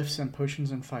with glyphs and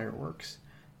potions and fireworks.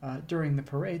 During the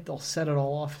parade, they'll set it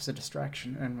all off as a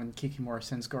distraction, and when Kikimora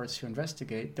sends guards to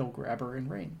investigate, they'll grab her and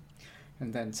Rain.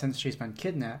 And then, since she's been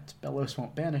kidnapped, Belos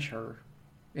won't banish her,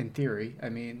 in theory. I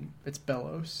mean, it's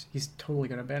Belos. He's totally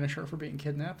going to banish her for being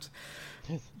kidnapped.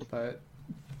 But,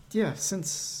 yeah,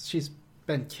 since she's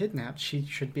been kidnapped, she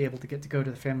should be able to get to go to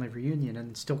the family reunion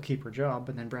and still keep her job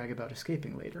and then brag about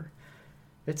escaping later.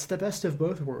 It's the best of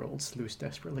both worlds, Luce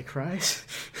desperately cries.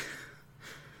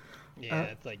 Yeah,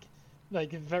 it's like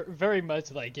very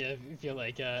much like I feel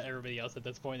like everybody else at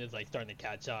this point is like starting to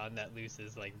catch on that Luce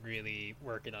is like really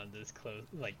working on this close,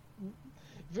 like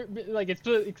it's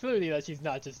clearly that she's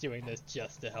not just doing this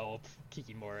just to help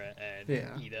Kikimora and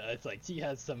Ida. It's like she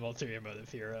has some ulterior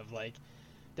motive here of like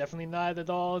definitely not at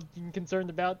all concerned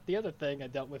about the other thing I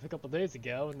dealt with a couple days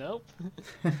ago. Nope.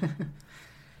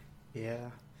 Yeah,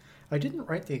 I didn't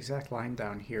write the exact line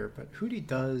down here, but Hootie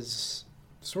does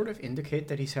sort of indicate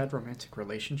that he's had romantic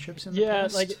relationships in the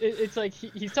past. Yeah, like it's like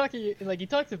he's talking, like he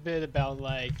talks a bit about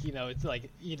like, you know, it's like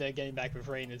Ida getting back with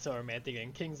Rain is so romantic,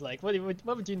 and King's like, what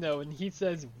would you know? And he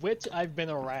says, which I've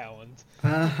been around,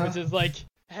 which is like,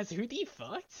 has Hootie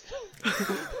fucked?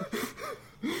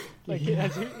 Like, yeah.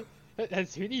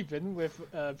 Has Hootie been with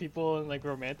people in like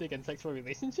romantic and sexual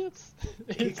relationships?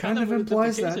 He kind of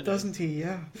implies that, doesn't he?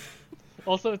 Yeah.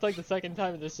 Also, it's like the second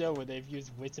time in the show where they've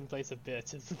used witch in place of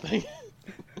bitch. It's the thing.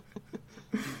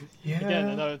 Yeah. Again,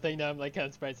 another thing that I'm like kind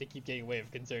of surprised they keep getting away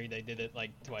with, considering they did it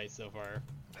like twice so far.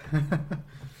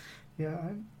 Yeah,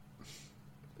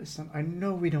 listen, I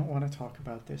know we don't want to talk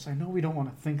about this. I know we don't want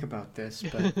to think about this,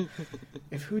 but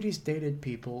if Hootie's dated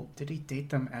people, did he date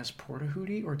them as Porta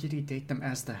Hootie, or did he date them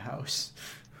as the house?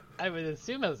 I would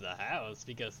assume as the house,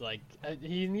 because like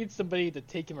he needs somebody to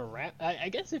take him around. I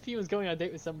guess if he was going on a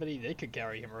date with somebody, they could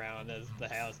carry him around as the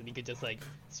house, and he could just like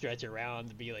stretch around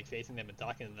and be like facing them and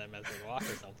talking to them as they walk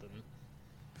or something.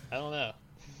 I don't know.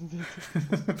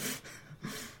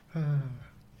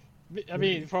 I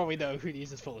mean, for all we know, Hootie's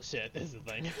just full of shit. Is the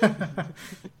thing.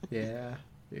 Yeah.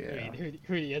 I mean,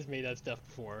 Hootie has made that stuff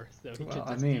before, so he well,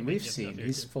 I mean, we've seen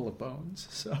he's full of bones,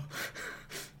 so.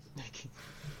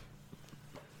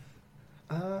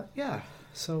 Yeah,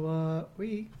 so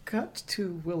we cut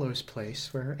to Willow's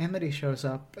place where Amity shows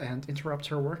up and interrupts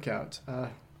her workout.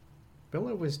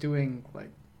 Willow was doing like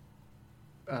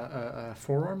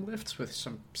forearm lifts with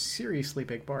some seriously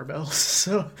big barbells.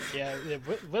 So yeah,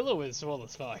 Willow is swole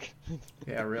as fuck.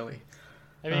 Yeah, really.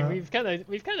 I mean, we've kind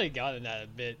of gotten that a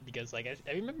bit because like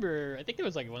I remember, I think there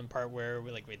was like one part where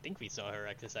we think we saw her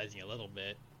exercising a little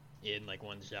bit in like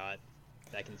one shot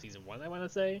back in season 1, I want to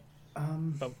say.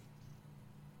 But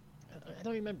I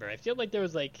don't remember. I feel like there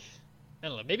was like, I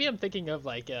don't know, maybe I'm thinking of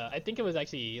like I think it was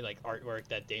actually like artwork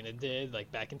that Dana did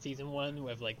like back in season 1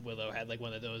 with like Willow had like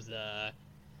one of those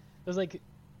like,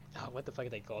 oh, what the fuck are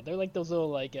they called? They're like those little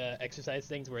like exercise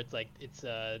things where it's like it's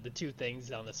the two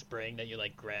things on the spring that you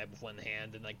like grab with one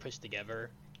hand and like push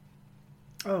together.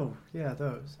 Oh yeah,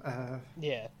 those.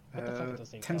 Yeah. What the fuck are those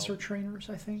things tensor called? trainers,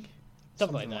 I think.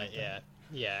 Something like that. Yeah.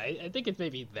 Yeah, I think it's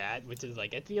maybe that, which is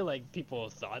like I feel like people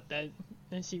thought that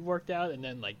she worked out, and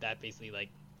then like that basically like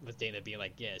was Dana being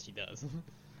like, yeah, she does.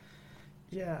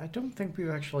 Yeah, I don't think we've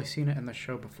actually seen it in the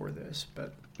show before this,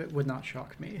 but it would not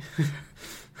shock me.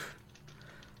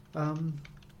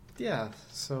 Yeah,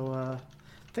 so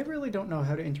they really don't know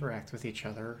how to interact with each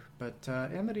other, but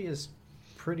Amity is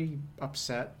pretty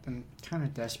upset and kind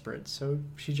of desperate, so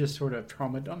she just sort of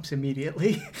trauma dumps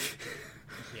immediately.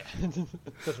 Yeah,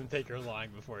 doesn't take her long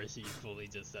before she fully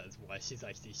just says why she's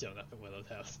actually shown up at Willow's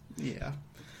house. Yeah.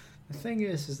 The thing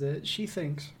is that she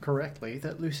thinks, correctly,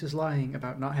 that Luce is lying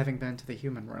about not having been to the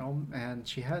human realm, and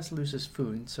she has Luce's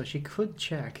phone, so she could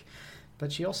check,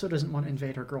 but she also doesn't want to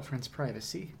invade her girlfriend's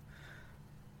privacy.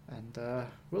 And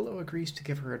Willow agrees to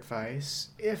give her advice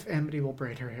if Amity will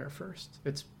braid her hair first.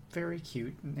 It's very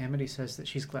cute, and Amity says that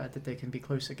she's glad that they can be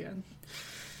close again.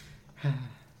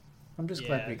 I'm just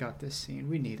glad we got this scene.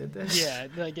 We needed this. Yeah,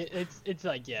 like it's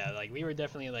like, yeah, like we were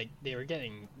definitely like they were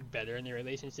getting better in their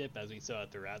relationship as we saw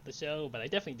throughout the show, but I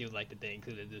definitely do like that they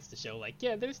included this to show like,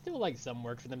 yeah, there's still like some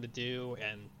work for them to do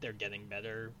and they're getting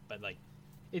better, but like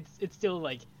it's still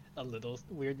like a little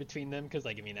weird between them because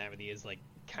like I mean Amity is like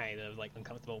kind of like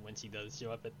uncomfortable when she does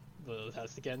show up at Willow's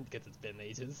house again because it's been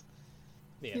ages.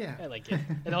 Yeah. I like it.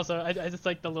 And also I just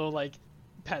like the little like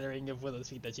pattering of Willow's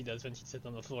feet that she does when she sits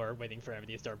on the floor waiting for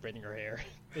Amity to start braiding her hair.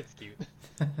 It's cute.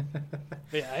 But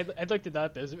yeah, I looked it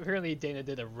up. Apparently Dana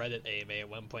did a Reddit AMA at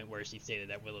one point where she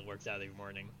stated that Willow works out every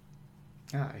morning.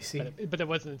 Ah, I see. But it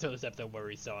wasn't until this episode where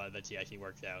we saw that she actually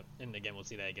works out. And again, we'll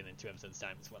see that again in 2 episodes'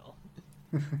 time as well.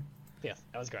 Yes,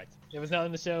 that was correct. It was not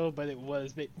on the show, but it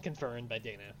was confirmed by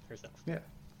Dana herself. Yeah.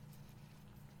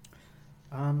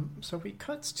 So we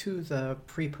cut to the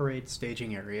pre-parade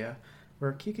staging area,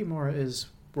 where Kikimura is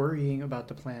worrying about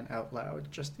the plan out loud,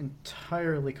 just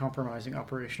entirely compromising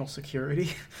operational security.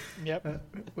 Yep. At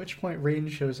which point Rain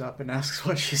shows up and asks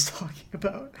what she's talking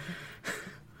about.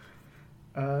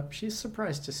 She's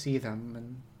surprised to see them,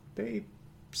 and they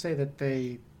say that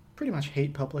they pretty much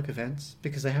hate public events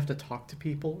because they have to talk to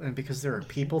people and because there are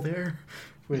people there,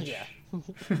 which... Yeah.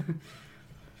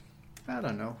 I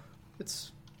don't know.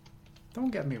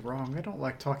 Don't get me wrong, I don't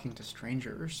like talking to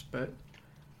strangers, but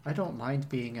I don't mind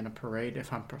being in a parade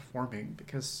if I'm performing,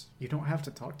 because you don't have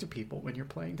to talk to people when you're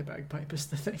playing the bagpipe is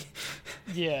the thing.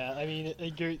 Yeah, I mean,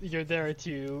 you're there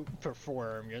to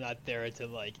perform. You're not there to,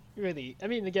 like, really... I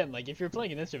mean, again, like, if you're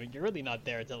playing an instrument, you're really not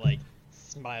there to, like,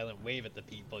 smile and wave at the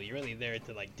people. You're really there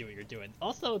to, like, do what you're doing.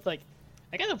 Also, it's like,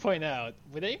 I gotta point out,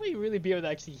 would anybody really be able to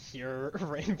actually hear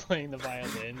Rain playing the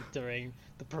violin during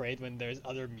the parade when there's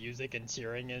other music and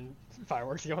cheering and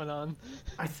fireworks going on?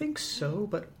 I think so,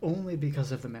 but only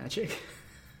because of the magic.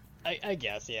 I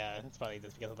guess, yeah. It's probably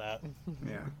just because of that.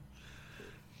 Yeah.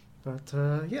 But,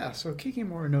 yeah, so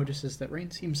Kikimura notices that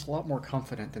Rain seems a lot more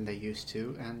confident than they used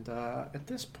to, and at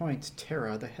this point,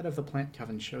 Terra, the head of the plant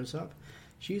coven, shows up.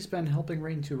 She's been helping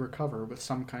Rain to recover with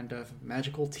some kind of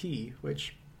magical tea,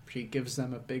 which she gives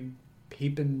them a big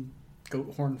heaping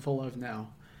goat horn full of now.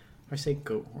 I say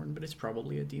goat horn, but it's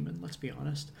probably a demon, let's be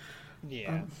honest.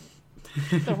 Yeah.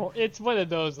 It's one of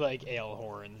those, like, ale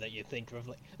horns that you think of,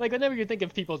 like whenever you think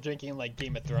of people drinking, like,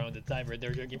 Game of Thrones, it's either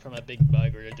they're drinking from a big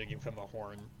bug or they're drinking from a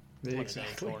horn. It's Exactly.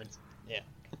 one of those horns. Yeah.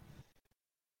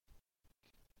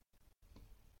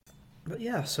 But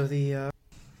yeah, so the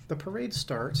parade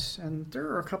starts, and there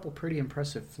are a couple pretty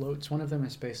impressive floats. One of them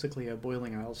is basically a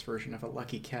Boiling Isles version of a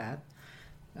lucky cat.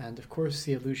 And of course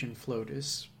the illusion float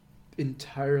is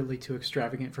entirely too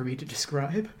extravagant for me to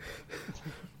describe.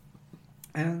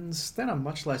 And then a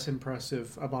much less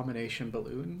impressive Abomination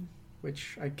balloon,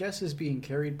 which I guess is being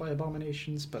carried by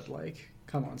Abominations, but, like,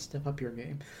 come on, step up your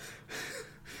game.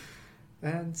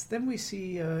 And then we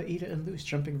see Ida and Luce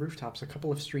jumping rooftops a couple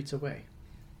of streets away.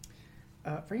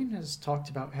 Rain has talked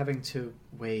about having to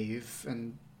wave,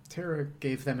 and Terra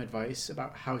gave them advice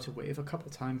about how to wave a couple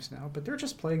times now, but they're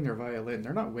just playing their violin.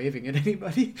 They're not waving at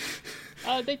anybody.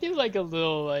 They do, like, a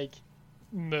little, like,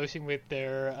 motion with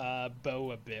their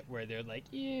bow a bit, where they're, like,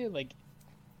 yeah, like,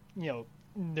 you know,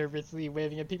 nervously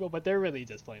waving at people, but they're really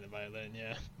just playing the violin,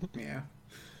 yeah. Yeah.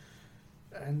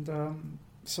 And,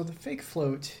 so the fake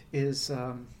float is,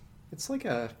 it's like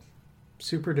a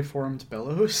super deformed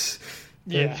bellows.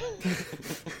 Yeah.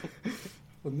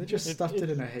 And they just stuffed it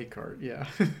in a hay cart, yeah.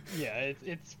 Yeah,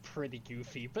 it's pretty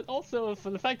goofy, but also for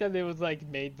the fact that it was, like,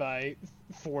 made by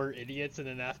 4 idiots in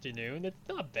an afternoon, it's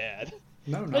not bad.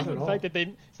 No, not at all.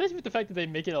 Especially with the fact that they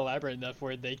make it elaborate enough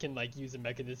where they can, like, use a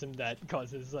mechanism that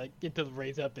causes, like, it to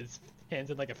raise up his hands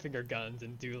in, like, a finger guns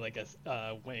and do, like,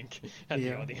 a wink at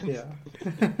the audience.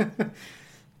 Yeah.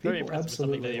 People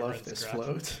absolutely love this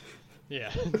float.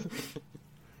 Yeah.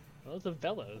 Well, it's a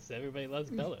bellows. Everybody loves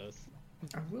bellows.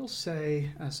 I will say,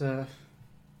 as a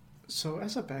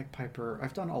bagpiper,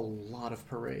 I've done a lot of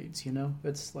parades, you know?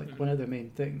 It's like one of the main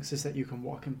things is that you can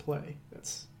walk and play.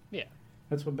 That's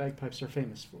what bagpipes are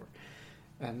famous for.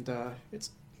 And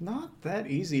it's not that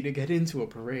easy to get into a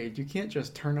parade. You can't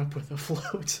just turn up with a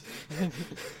float.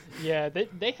 Yeah,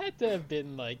 they had to have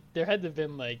been, like, there had to have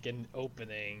been, like, an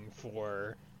opening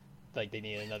for, like, they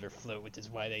needed another float, which is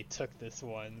why they took this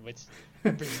one, which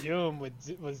I presume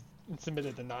was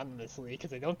submitted anonymously,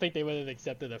 because I don't think they would have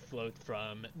accepted a float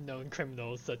from known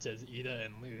criminals such as Ida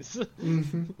and Luce.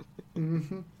 Mm-hmm.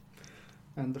 Mm-hmm.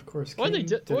 And of course, or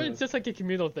it's just like a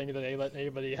communal thing that they let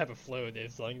anybody have a float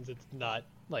as long as it's not,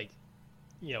 like,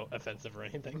 you know, offensive or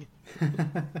anything.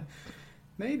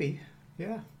 Maybe,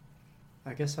 yeah.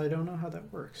 I guess I don't know how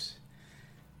that works.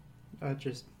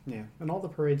 And all the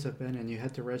parades I've been in, you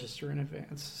had to register in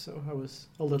advance, so I was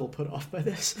a little put off by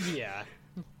this. Yeah.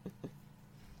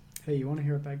 Hey, you want to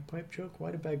hear a bagpipe joke?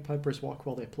 Why do bagpipers walk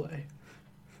while they play?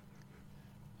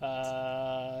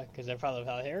 Because they're probably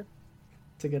without hair?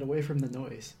 To get away from the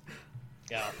noise.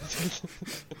 Yeah.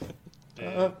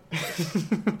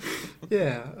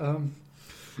 Yeah.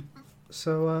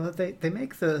 So they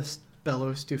make the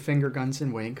bellows do finger guns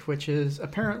and wink, which is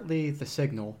apparently the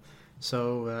signal.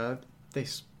 So they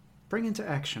bring into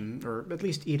action, or at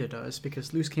least Ida does,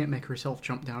 because Luz can't make herself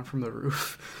jump down from the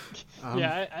roof.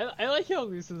 I like how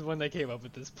Luz is the one that came up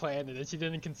with this plan, and that she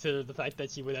didn't consider the fact that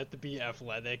she would have to be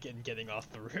athletic and getting off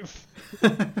the roof.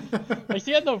 Like,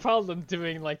 she had no problem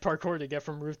doing, like, parkour to get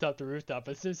from rooftop to rooftop,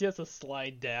 but since she has to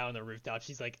slide down a rooftop,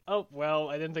 she's like, oh, well,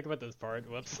 I didn't think about this part,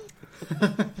 whoops.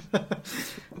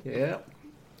 Yeah.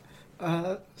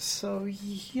 So,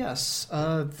 yes,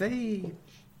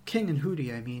 King and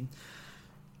Hootie, I mean,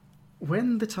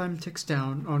 when the time ticks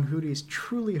down on Hootie's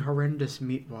truly horrendous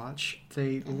meat watch,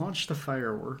 they launch the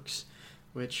fireworks,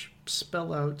 which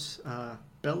spell out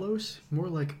bellows, more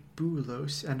like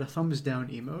boolos, and a thumbs down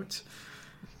emote.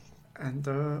 And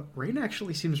Rain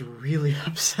actually seems really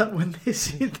upset when they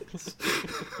see this.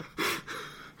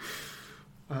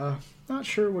 Not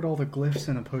sure what all the glyphs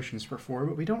and the potions were for,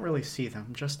 but we don't really see them,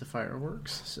 just the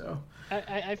fireworks, so...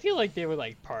 I feel like they were,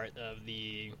 like, part of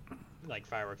the, like,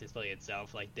 firework display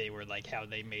itself. Like, they were, like, how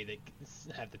they made it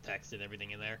have the text and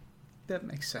everything in there. That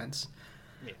makes sense.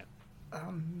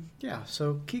 Yeah.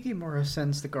 So Kikimora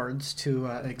sends the guards to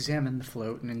examine the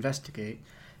float and investigate,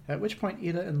 at which point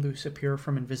Ida and Luz appear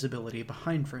from invisibility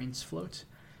behind Rain's float.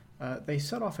 They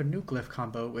set off a new glyph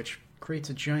combo, which creates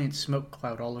a giant smoke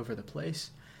cloud all over the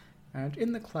place. And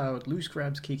in the cloud, Luz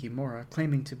grabs Kikimora,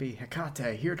 claiming to be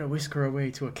Hecate, here to whisk her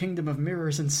away to a kingdom of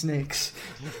mirrors and snakes.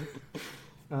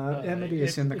 Amity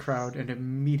is in the crowd and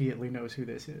immediately knows who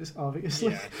this is,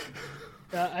 obviously.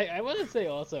 Yeah. I want to say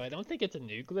also, I don't think it's a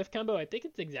new glyph combo. I think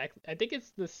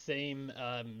it's the same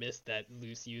mist that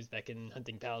Luz used back in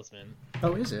Hunting Talisman.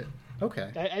 Oh, is it?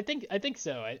 Okay. I think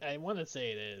so. I want to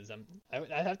say it is.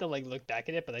 I have to like look back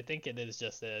at it, but I think it is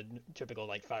just a typical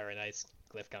like fire and ice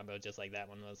glyph combo, just like that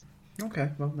one was. Okay,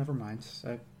 well, never mind.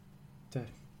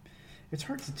 It's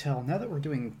hard to tell. Now that we're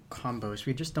doing combos,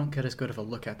 we just don't get as good of a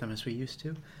look at them as we used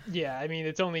to. Yeah, I mean,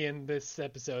 it's only in this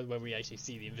episode where we actually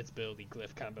see the invisibility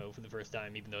glyph combo for the first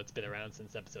time, even though it's been around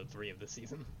since episode 3 of the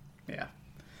season. Yeah.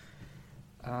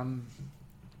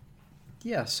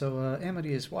 So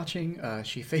Amity is watching.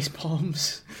 She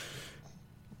facepalms.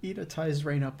 Ida ties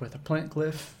Rain up with a plant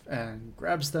glyph and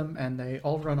grabs them, and they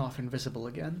all run off invisible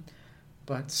again.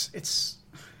 But it's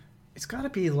got to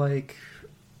be like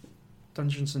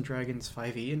Dungeons and Dragons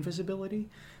 5e invisibility,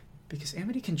 because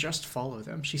Amity can just follow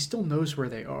them. She still knows where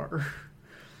they are.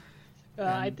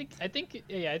 I think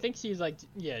she's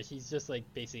just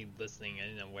like basically listening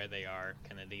and know where they are,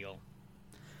 kind of deal.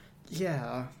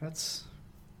 Yeah,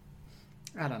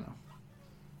 I don't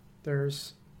know.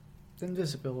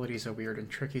 Invisibility is a weird and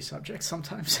tricky subject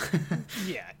sometimes.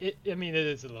 Yeah, it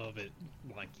is a little bit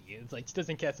wonky. It's like she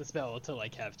doesn't cast a spell to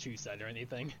like have true sight or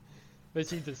anything. But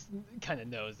she just kind of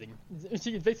knows.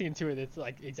 She can basically intuit it's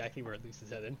like exactly where Luz is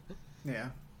headed. Yeah.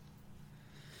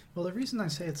 Well, the reason I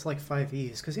say it's like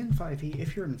 5e is because in 5e,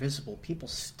 if you're invisible, people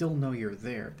still know you're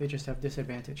there. They just have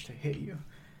disadvantage to hit you.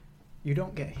 You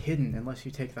don't get hidden unless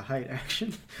you take the hide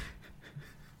action.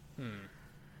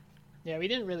 Yeah, we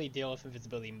didn't really deal with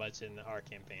invisibility much in our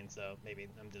campaign, so maybe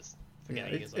I'm just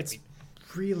forgetting. Yeah, it's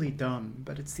really dumb,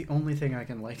 but it's the only thing I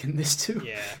can liken this to.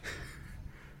 Yeah.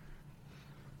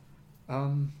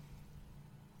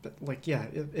 But like, yeah,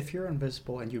 if you're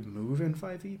invisible and you move in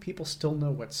 5e, people still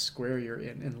know what square you're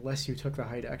in unless you took the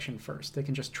hide action first. They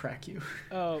can just track you.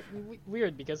 Oh,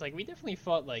 weird, because like we definitely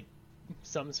fought like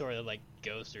some sort of like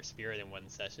ghost or spirit in one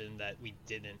session that we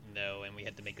didn't know, and we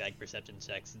had to make like perception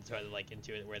checks and try to like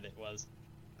intuit where that was.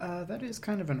 That is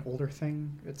kind of an older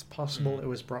thing. It's possible it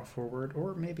was brought forward,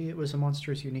 or maybe it was a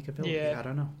monster's unique ability. Yeah, I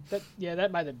don't know.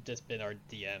 That might have just been our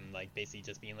DM, like basically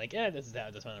just being like, this is how I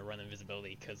just want to run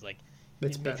invisibility, because like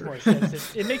it's it better. Makes more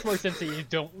sense. It makes more sense that you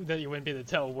wouldn't be able to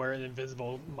tell where an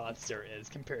invisible monster is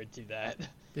compared to that.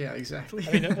 Yeah, exactly.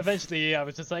 I mean, eventually I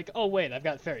was just like, oh wait, I've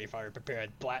got fairy fire prepared.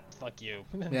 Blat, fuck you.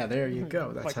 Yeah, there you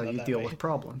go. That's how you deal with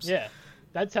problems. Yeah.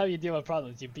 That's how you deal with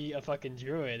problems. You be a fucking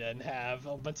druid and have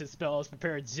a bunch of spells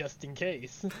prepared just in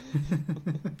case.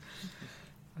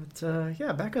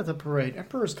 But, back at the parade,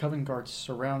 Emperor's Coven guards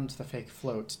surround the fake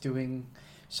float, doing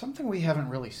something we haven't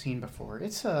really seen before.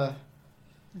 It's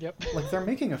Yep. Like, they're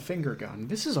making a finger gun.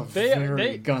 This is a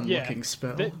very gun-looking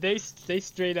spell. They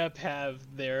straight up have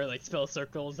their, like, spell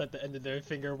circles at the end of their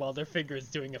finger while their finger is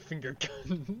doing a finger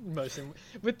gun motion.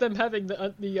 With them having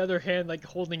the other hand, like,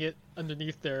 holding it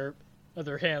underneath their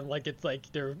other hand like it's like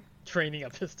they're training a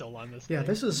pistol on this thing.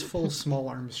 This is full small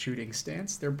arms shooting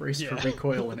stance. They're braced for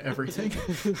recoil and everything.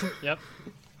 Yep.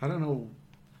 I don't know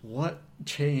what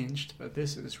changed, but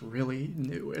this is really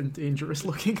new and dangerous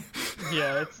looking.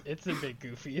 Yeah, it's a bit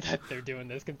goofy that they're doing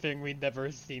this, considering we've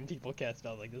never seen people cast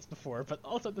spells like this before, but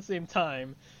also at the same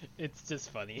time, it's just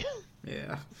funny.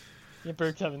 Yeah.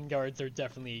 Emperor Coven guards are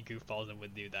definitely goofballs and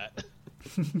would do that.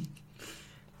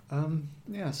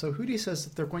 Yeah, so Hootie says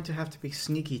that they're going to have to be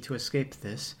sneaky to escape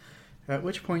this, at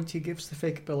which point he gives the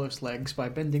fake Belos legs by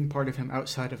bending part of him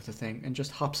outside of the thing and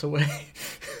just hops away.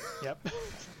 Yep.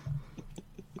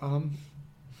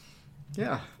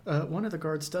 Yeah, one of the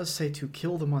guards does say to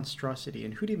kill the monstrosity,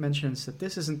 and Hootie mentions that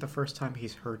this isn't the first time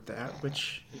he's heard that,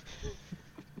 which...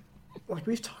 Like,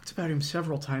 we've talked about him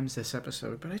several times this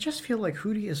episode, but I just feel like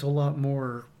Hootie is a lot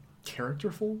more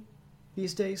characterful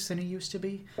these days than he used to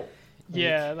be.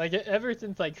 Yeah, like ever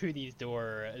since like Hootie's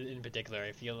door in particular,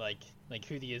 I feel like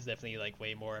Hootie is definitely like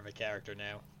way more of a character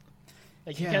now.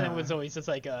 Like he kind of was always just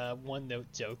like a one-note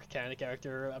joke kind of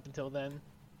character up until then.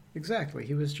 Exactly,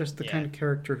 he was just the kind of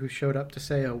character who showed up to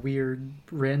say a weird,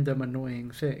 random,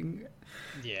 annoying thing.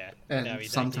 Yeah, and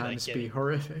sometimes be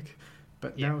horrific.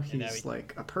 But now he's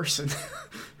like a person.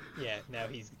 Yeah, now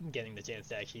he's getting the chance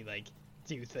to actually like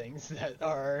do things that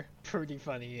are pretty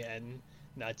funny and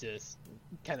not just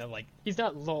kind of like, he's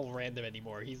not lol random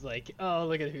anymore. He's like, oh,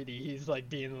 look at Hootie. He's like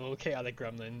being a little chaotic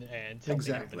gremlin and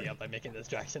helping everybody out by making a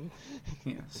distraction.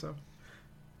 Yeah, so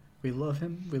we love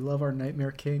him. We love our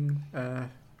Nightmare King.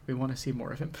 We want to see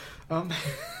more of him.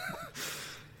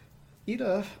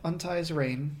 Ida unties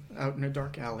Rain out in a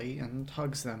dark alley and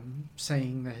hugs them,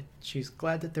 saying that she's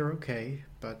glad that they're okay,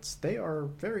 but they are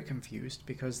very confused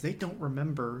because they don't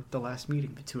remember the last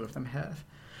meeting the two of them have.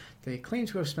 They claim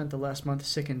to have spent the last month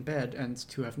sick in bed and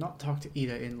to have not talked to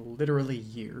Ida in literally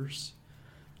years.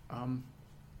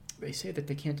 They say that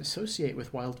they can't associate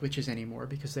with wild witches anymore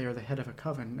because they are the head of a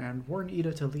coven and warn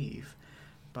Ida to leave,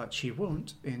 but she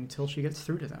won't until she gets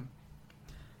through to them.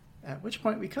 At which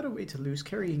point we cut away to Luz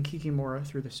carrying Kikimora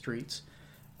through the streets.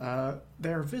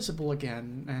 They're visible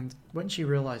again, and when she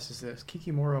realizes this,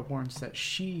 Kikimora warns that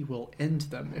she will end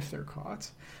them if they're caught.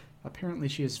 Apparently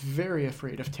she is very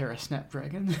afraid of Terra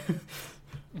Snapdragon.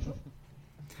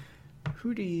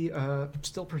 Hootie,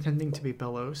 still pretending to be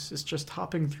Belos, is just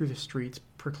hopping through the streets,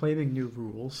 proclaiming new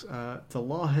rules. The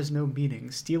law has no meaning.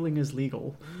 Stealing is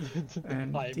legal.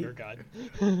 And I am your god.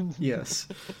 Yes.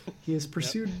 He is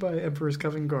pursued by Emperor's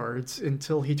Coven guards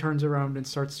until he turns around and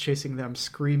starts chasing them,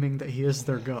 screaming that he is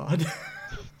their god.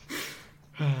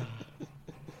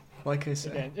 Like I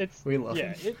said, again, we love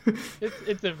him.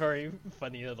 It's a very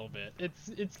funny little bit.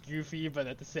 It's goofy, but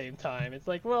at the same time, it's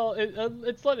like, well,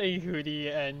 it's letting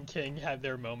Hootie and King have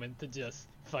their moment to just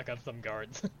fuck up some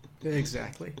guards.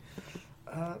 Exactly.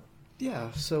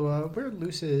 So where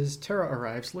Luce is, Terra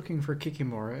arrives looking for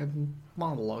Kikimora and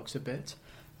monologues a bit.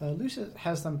 Luce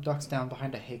has them ducked down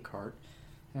behind a hay cart,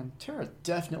 and Terra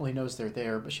definitely knows they're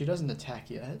there, but she doesn't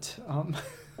attack yet.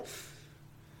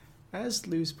 As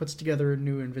Luz puts together a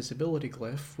new invisibility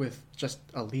glyph with just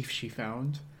a leaf she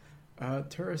found,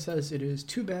 Terra says it is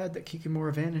too bad that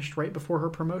Kikimora vanished right before her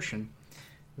promotion,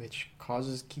 which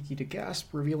causes Kiki to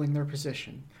gasp, revealing their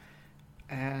position.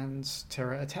 And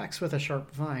Terra attacks with a sharp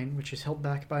vine, which is held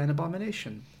back by an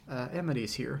abomination.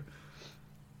 Amity's here.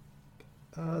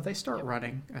 They start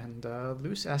running, and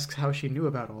Luz asks how she knew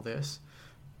about all this.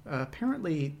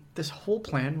 Apparently, this whole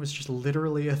plan was just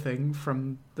literally a thing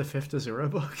from the 5th Azura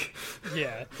book.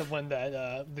 Yeah, the one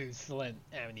that Luz lent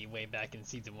Amity way back in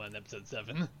Season 1, Episode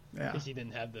 7. Yeah. Because she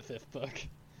didn't have the 5th book.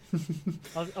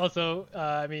 Also,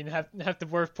 have to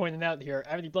worth pointing out here,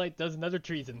 Amity Blight does another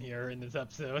treason here in this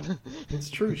episode.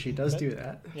 It's true, she does do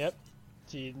that. Yep.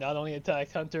 She not only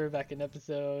attacked Hunter back in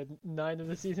Episode 9 of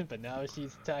the season, but now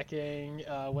she's attacking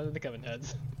one of the Coven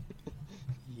heads.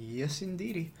 Yes,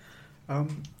 indeedy.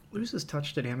 Luz is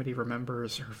touched that Amity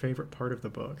remembers her favorite part of the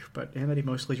book, but Amity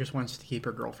mostly just wants to keep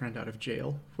her girlfriend out of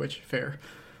jail, which, fair.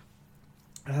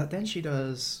 Then she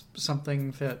does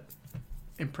something that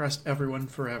impressed everyone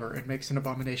forever and makes an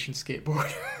abomination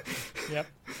skateboard. Yep.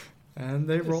 And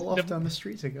they roll off down the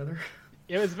street together.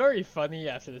 It was very funny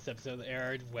after this episode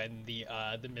aired when the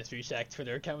Mystery Shack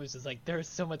Twitter account was just like, there's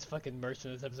so much fucking merch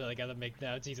in this episode I gotta make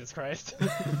now, Jesus Christ.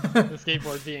 The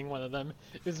skateboard being one of them.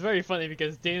 It was very funny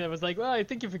because Dana was like, well, I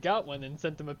think you forgot one, and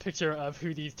sent them a picture of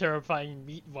Hootie's terrifying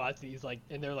meat watch,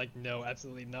 and they're like, no,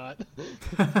 absolutely not.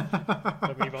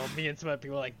 But me and some other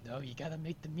people were like, no, you gotta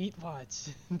make the meat watch.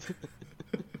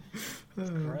 It's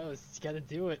gross, you gotta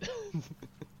do it.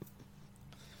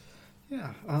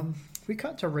 Yeah, we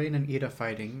cut to Rain and Ida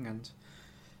fighting, and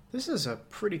this is a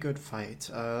pretty good fight.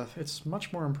 It's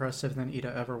much more impressive than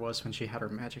Ida ever was when she had her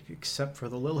magic, except for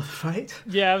the Lilith fight.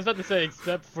 Yeah, I was about to say,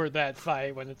 except for that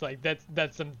fight, when it's like,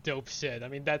 that's some dope shit. I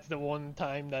mean, that's the one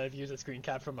time that I've used a screen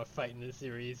cap from a fight in this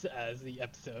series as the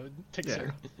episode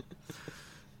picture.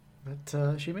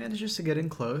 But she manages to get in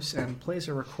close and plays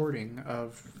a recording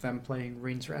of them playing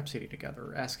Rain's Rhapsody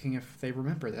together, asking if they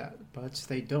remember that, but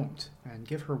they don't, and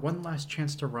give her one last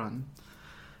chance to run.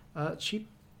 She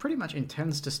pretty much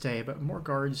intends to stay, but more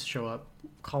guards show up,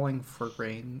 calling for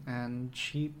Rain, and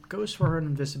she goes for an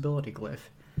invisibility glyph,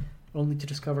 only to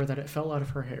discover that it fell out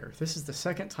of her hair. This is the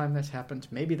second time that's happened.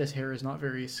 Maybe this hair is not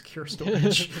very secure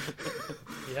storage.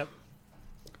 Yep.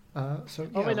 So,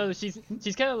 Oh yeah. wait, no, she's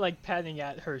kind of like patting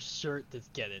at her shirt to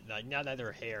get it, like not at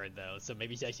her hair though. So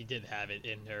maybe she actually did have it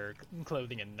in her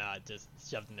clothing and not just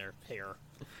shoved in her hair.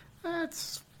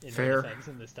 That's In fair. her defense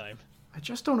in this time. I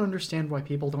just don't understand why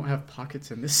people don't have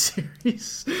pockets in this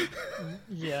series.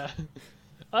 Yeah.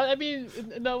 I mean,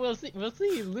 no, we'll see. We'll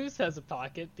see. Luce has a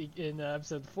pocket in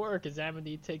episode 4 because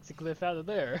Amity takes a glyph out of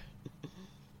there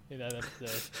in that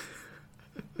episode.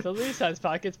 So Luce has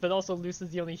pockets, but also Luce is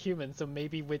the only human. So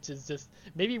maybe witches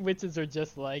are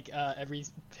just like every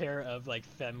pair of like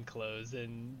femme clothes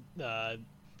in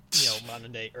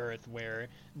modern day Earth where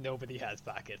nobody has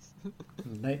pockets.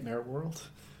 Nightmare world.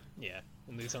 Yeah,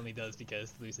 and Luce only does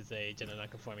because Luce is a gender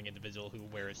non-conforming individual who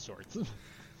wears shorts.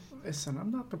 Listen,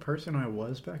 I'm not the person I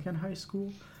was back in high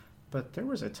school, but there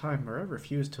was a time where I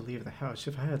refused to leave the house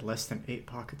if I had less than 8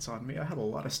 pockets on me. I had a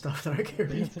lot of stuff that I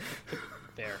carried.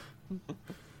 Fair.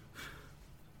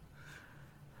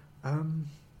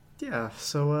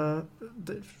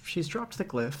 She's dropped the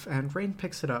glyph, and Rain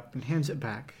picks it up and hands it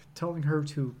back, telling her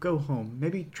to go home,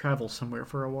 maybe travel somewhere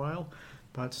for a while,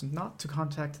 but not to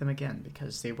contact them again,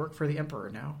 because they work for the Emperor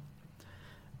now.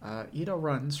 Ito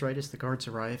runs right as the guards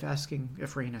arrive, asking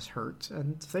if Rain is hurt,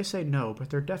 and they say no, but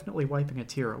they're definitely wiping a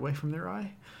tear away from their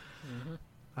eye. Mm-hmm.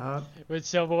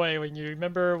 Which, oh boy, when you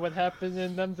remember what happened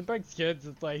in Them the Bugs Kids,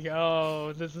 it's like,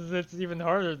 oh, it's even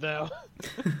harder now.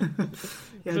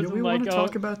 yeah, do we want to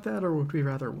talk about that, or would we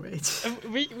rather wait?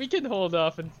 We can hold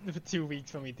off for 2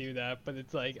 weeks when we do that, but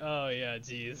it's like, oh yeah,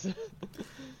 jeez.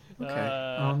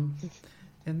 Okay.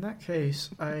 In that case,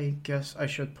 I guess I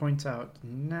should point out,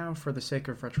 now for the sake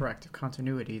of retroactive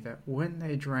continuity, that when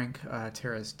they drank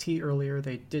Tara's tea earlier,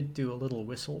 they did do a little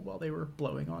whistle while they were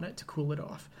blowing on it to cool it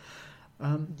off.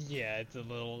 Yeah, it's a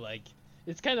little like,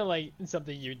 it's kind of like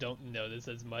something you don't notice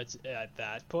as much at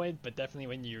that point, but definitely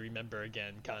when you remember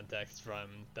again context from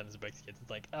Them the Bugs Kids, it's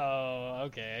like, oh,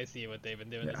 okay, I see what they've been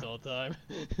doing this whole time.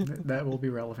 That will be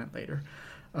relevant later.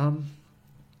 Rain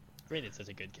is such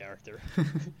a good character.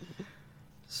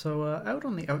 So, out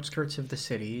on the outskirts of the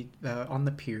city, on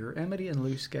the pier, Amity and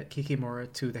Luce get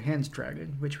Kikimora to the Hands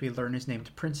Dragon, which we learn is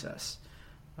named Princess.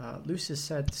 Luce is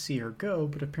sad to see her go,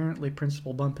 but apparently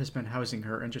Principal Bump has been housing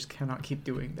her and just cannot keep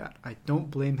doing that. I don't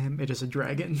blame him, it is a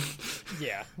dragon.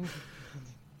 Yeah.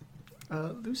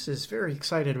 Luce is very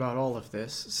excited about all of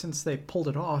this. Since they pulled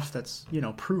it off, that's,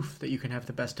 proof that you can have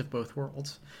the best of both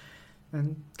worlds.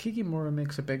 And Kikimora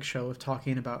makes a big show of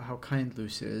talking about how kind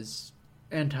Luce is,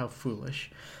 and how foolish,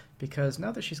 because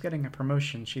now that she's getting a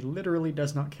promotion, she literally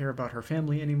does not care about her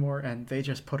family anymore, and they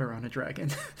just put her on a dragon.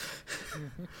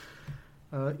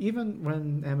 Even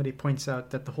when Amity points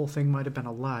out that the whole thing might have been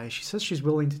a lie, she says she's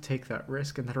willing to take that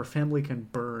risk, and that her family can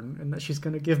burn, and that she's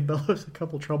going to give Bellows a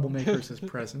couple troublemakers as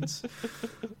presents.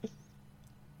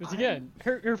 Which again,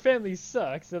 her family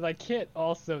sucks, and I can't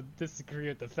also disagree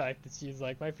with the fact that she's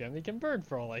like, my family can burn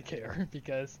for all I care,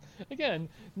 because, again,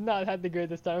 not had the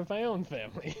greatest time with my own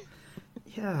family.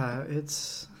 Yeah,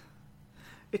 it's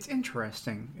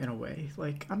interesting in a way.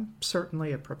 Like, I'm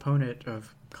certainly a proponent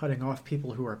of cutting off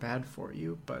people who are bad for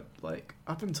you, but, like,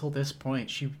 up until this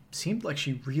point, she seemed like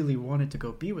she really wanted to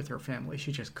go be with her family.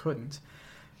 She just couldn't.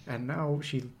 And now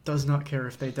she does not care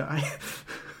if they die.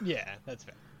 Yeah, that's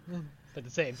fair. But at the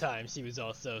same time, she was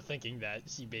also thinking that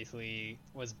she basically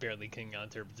was barely clinging on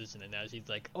to her position, and now she's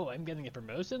like, oh, I'm getting a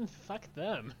promotion? Fuck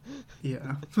them.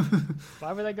 Yeah.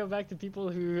 Why would I go back to people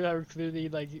who are clearly,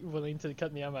 like, willing to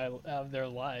cut me out of their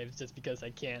lives just because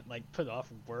I can't, like, put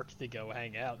off work to go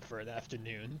hang out for an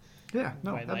afternoon? Yeah,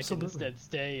 no, when absolutely. I can instead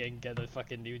stay and get a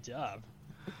fucking new job.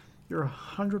 You're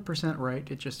 100%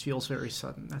 right. It just feels very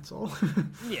sudden, that's all.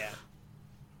 Yeah.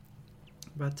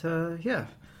 But, yeah.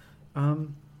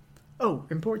 Oh,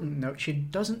 important note, she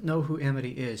doesn't know who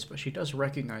Amity is, but she does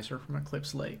recognize her from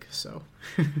Eclipse Lake, so...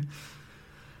 yeah,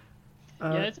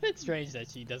 it's a bit strange that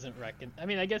she doesn't I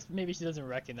mean, I guess maybe she doesn't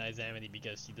recognize Amity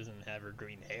because she doesn't have her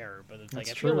green hair, but it's like,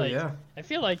 I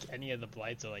feel like any of the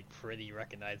Blights are, like, pretty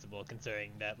recognizable,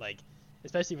 considering that, like,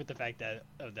 especially with the fact that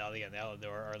Odalia and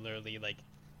Alador are literally, like,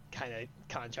 kind of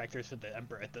contractors for the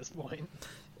Emperor at this point.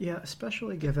 Yeah,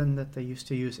 especially given that they used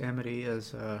to use Amity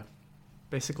as,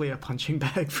 basically a punching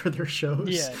bag for their shows.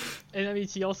 Yeah, and I mean,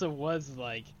 she also was,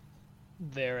 like,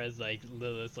 there as like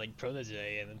Lilith's like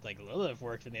protege, and it's like Lilith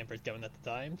worked in the Emperor's Government at the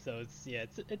time, so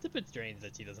it's a bit strange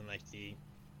that she doesn't actually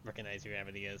recognize who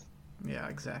Amity is. Yeah,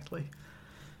 exactly.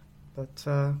 But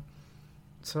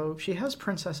so she has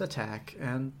Princess attack,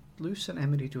 and Luce and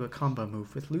Amity do a combo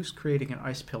move, with Luce creating an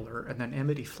ice pillar, and then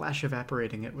Amity flash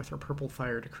evaporating it with her purple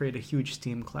fire to create a huge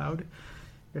steam cloud.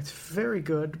 It's very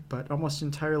good, but almost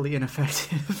entirely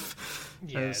ineffective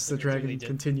as the dragon really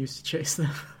continues to chase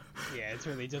them. Yeah, it's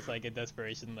really just like a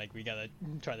desperation, like, we gotta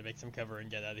try to make some cover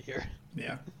and get out of here.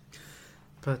 Yeah.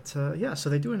 But, so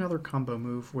they do another combo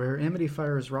move where Amity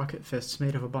fires rocket fists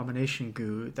made of abomination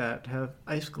goo that have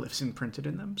ice glyphs imprinted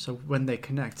in them, so when they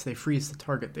connect, they freeze the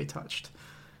target they touched.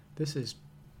 This is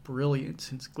brilliant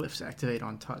since glyphs activate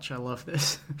on touch. I love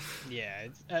this. Yeah,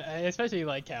 I especially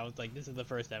like how it's like this is the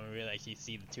first time we really actually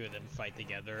see the two of them fight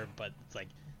together, but it's like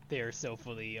they are so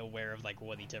fully aware of like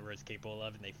what each other is capable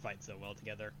of, and they fight so well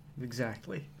together.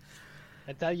 Exactly.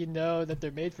 That's how you know that they're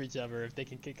made for each other, if they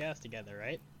can kick ass together,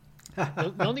 right?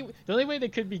 the only way they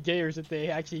could be gay is if they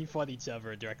actually fought each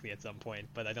other directly at some point,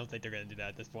 but I don't think they're going to do that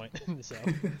at this point in the show.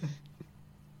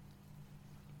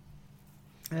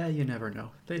 You never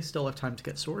know. They still have time to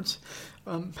get swords.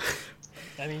 I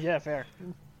mean, yeah, fair.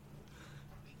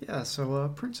 Yeah,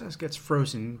 so Princess gets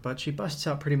frozen, but she busts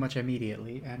out pretty much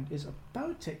immediately and is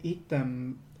about to eat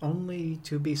them, only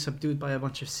to be subdued by a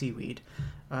bunch of seaweed.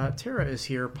 Terra is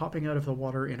here, popping out of the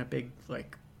water in a big,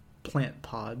 like, plant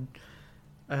pod.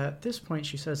 At this point,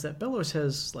 she says that Bellows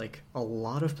has, like, a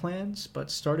lot of plans, but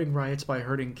starting riots by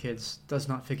hurting kids does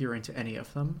not figure into any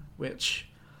of them, which...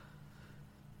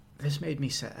 This made me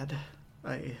sad.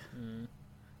 There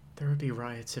would be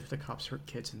riots if the cops hurt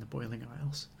kids in the Boiling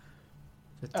Isles.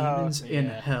 The demons in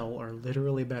hell are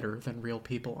literally better than real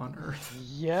people on Earth.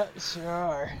 Yep,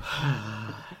 sure.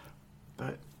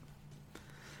 But,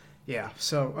 yeah,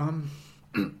 so,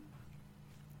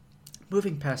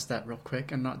 moving past that real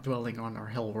quick and not dwelling on our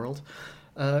hell world,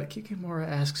 Kikimora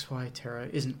asks why Terra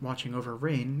isn't watching over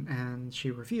Rain, and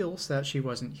she reveals that she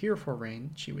wasn't here for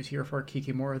Rain, she was here for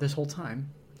Kikimora this whole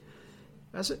time.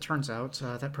 As it turns out,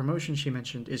 that promotion she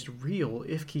mentioned is real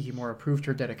if Kikimora proved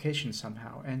her dedication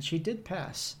somehow, and she did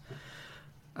pass.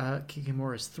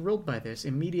 Kikimora is thrilled by this,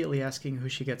 immediately asking who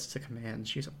she gets to command.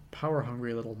 She's a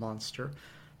power-hungry little monster,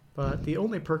 but the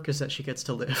only perk is that she gets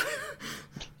to live.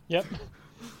 Yep.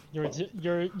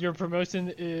 Your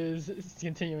promotion is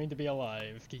continuing to be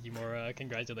alive, Kikimora.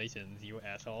 Congratulations, you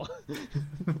asshole.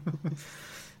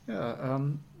 Yeah,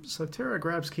 so Terra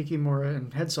grabs Kikimora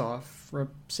and heads off,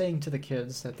 saying to the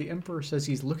kids that the Emperor says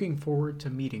he's looking forward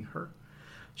to meeting her.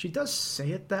 She does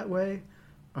say it that way,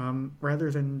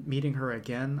 rather than meeting her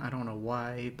again. I don't know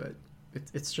why, but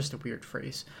it's just a weird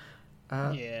phrase.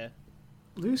 Yeah.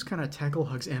 Luce kind of tackle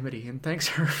hugs Amity and thanks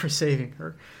her for saving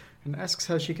her, and asks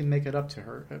how she can make it up to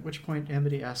her, at which point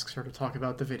Amity asks her to talk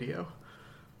about the video.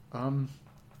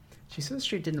 She says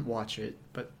she didn't watch it,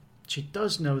 but she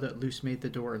does know that Luce made the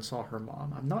door and saw her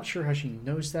mom. I'm not sure how she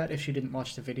knows that if she didn't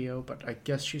watch the video, but I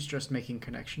guess she's just making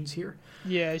connections here.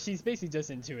 Yeah, she's basically just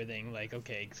intuiting, like,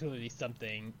 okay, clearly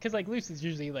something... Because, like, Luce is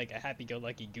usually, like, a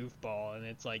happy-go-lucky goofball, and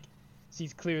it's, like,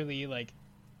 she's clearly, like,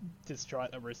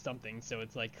 distraught over something, so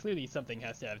it's, like, clearly something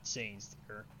has to have changed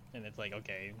here. And it's, like,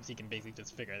 okay, she can basically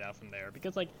just figure it out from there.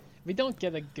 Because, like, we don't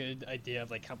get a good idea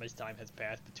of, like, how much time has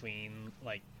passed between,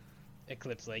 like,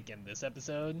 Eclipse Lake and this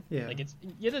episode. Yeah. Like, it's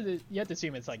you have to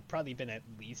assume it's like probably been at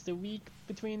least a week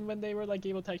between when they were like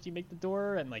able to actually make the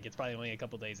door, and like it's probably only a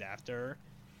couple days after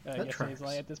yesterday's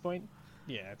light at this point.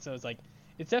 Yeah, so it's like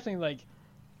it's definitely like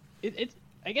it's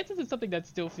I guess this is something that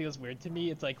still feels weird to me.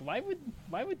 It's like why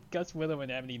would Gus, Willow,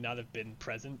 and Amity not have been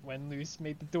present when Luce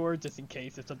made the door, just in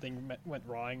case if something went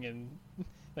wrong and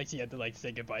like she had to like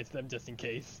say goodbye to them just in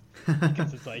case,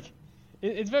 because it's like.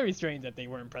 It's very strange that they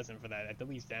weren't present for that, at the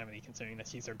least Amity, considering that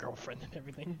she's her girlfriend and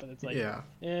everything. But it's like,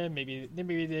 maybe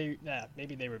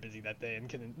they were busy that day and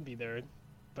couldn't be there.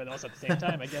 But also at the same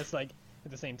time, I guess, like,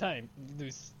 at the same time,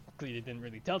 Luce clearly didn't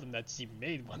really tell them that she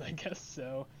made one, I guess.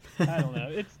 So, I don't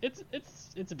know.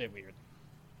 It's a bit weird.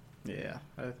 Yeah.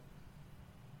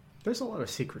 There's a lot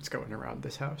of secrets going around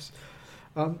this house.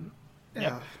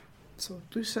 Yep. So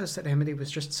Luce says that Amity was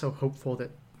just so hopeful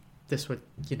that this would,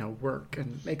 work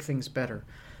and make things better,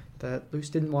 that Luce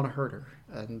didn't want to hurt her,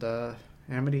 and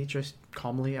Amity just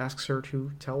calmly asks her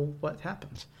to tell what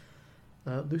happened.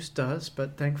 Luce does,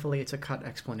 but thankfully it's a cut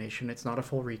explanation. It's not a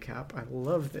full recap. I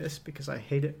love this because I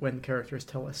hate it when characters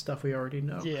tell us stuff we already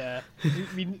know. Yeah,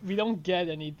 we don't get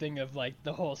anything of like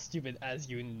the whole stupid as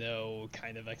you know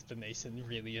kind of explanation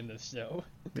really in this show.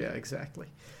 Yeah, exactly.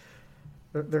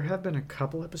 There have been a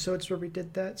couple episodes where we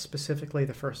did that, specifically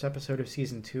the first episode of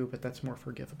Season 2, but that's more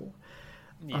forgivable.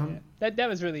 Yeah, that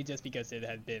was really just because it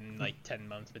had been like 10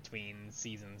 months between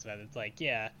seasons. But it's like,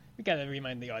 yeah, we gotta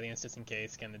remind the audience just in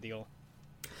case, kind of deal.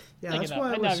 Yeah, Like, that's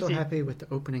why I was so happy with the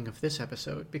opening of this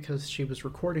episode, because she was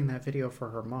recording that video for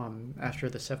her mom after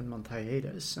the 7-month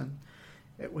hiatus, and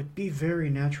it would be very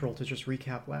natural to just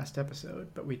recap last episode,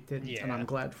 but we didn't, and I'm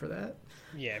glad for that.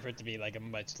 Yeah, for it to be like a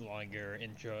much longer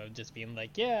intro of just being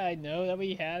like, yeah, I know that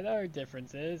we had our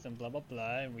differences and blah blah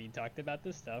blah, and we talked about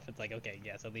this stuff. It's like, okay,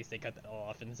 yes, at least they cut that all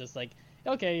off, and it's just like,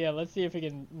 okay, yeah, let's see if we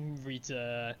can reach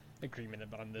a agreement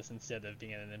on this instead of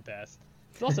being at an impasse.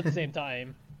 But also at the same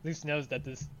time, Luce knows that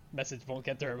this message won't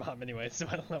get to her mom anyway, so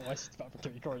I don't know why she's bothering to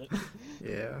record it.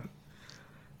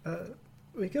 Yeah.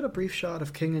 We get a brief shot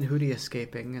of King and Hootie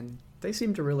escaping, and they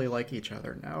seem to really like each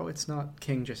other now. It's not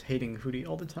King just hating Hootie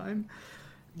all the time.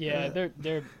 Yeah,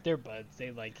 they're buds.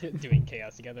 They like doing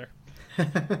chaos together.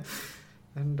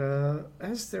 And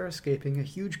as they're escaping, a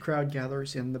huge crowd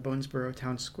gathers in the Bonesboro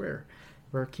town square,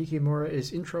 where Kikimura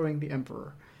is introing the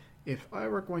Emperor. If I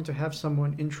were going to have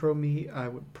someone intro me, I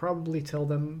would probably tell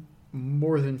them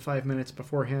more than 5 minutes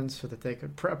beforehand so that they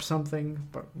could prep something,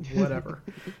 but whatever.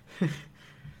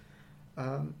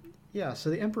 Yeah,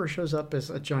 so the Emperor shows up as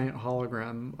a giant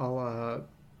hologram, a la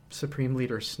Supreme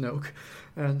Leader Snoke,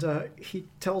 and he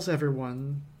tells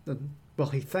everyone, well,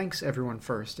 he thanks everyone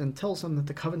first, and tells them that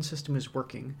the Coven system is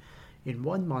working. In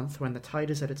 1 month, when the tide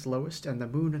is at its lowest and the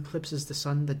moon eclipses the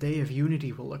sun, the Day of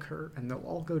Unity will occur, and they'll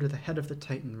all go to the head of the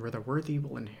Titan, where the worthy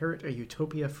will inherit a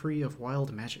utopia free of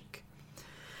wild magic.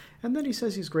 And then he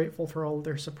says he's grateful for all of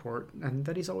their support, and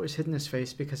that he's always hidden his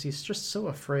face because he's just so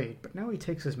afraid, but now he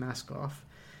takes his mask off.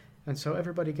 And so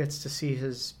everybody gets to see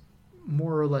his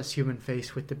more or less human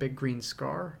face with the big green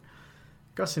scar.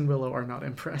 Gus and Willow are not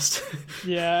impressed.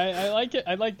 Yeah, I like it.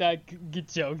 I like that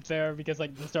joke there because,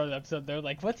 like, the start of the episode, they're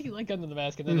like, "What's he like under the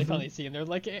mask?" And then they finally see him. They're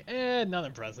like, not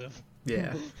impressive."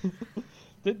 Yeah.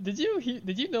 Did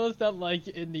you notice that, like,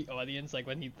 in the audience, like,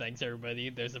 when he thanks everybody,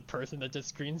 there's a person that just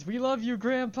screams, "We love you,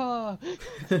 Grandpa!"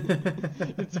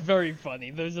 It's very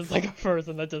funny. There's just, like, a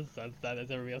person that just says that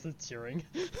as everybody else is cheering.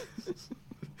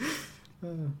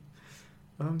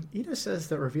 Ida says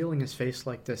that revealing his face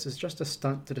like this is just a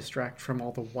stunt to distract from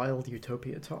all the wild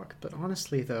utopia talk, but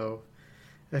honestly, though,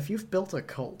 if you've built a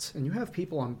cult, and you have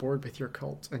people on board with your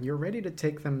cult, and you're ready to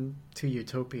take them to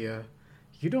utopia,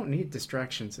 you don't need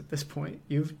distractions at this point.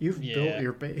 You've built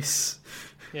your base.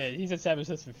 Yeah, he's established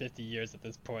this for 50 years at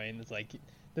this point. It's like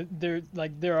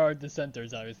there are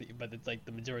dissenters, obviously, but it's like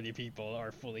the majority of people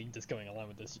are fully just going along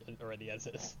with this already as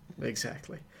is.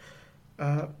 Exactly.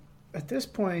 At this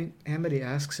point, Amity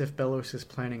asks if Belos is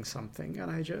planning something, and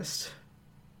I just...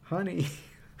 Honey,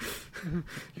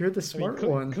 you're the smart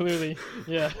one. Clearly,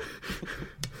 yeah.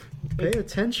 Pay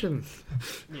attention.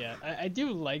 Yeah, I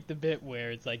do like the bit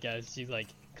where it's like, as she's like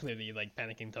clearly like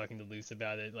panicking, talking to Luce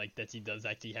about it, like that she does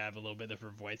actually have a little bit of her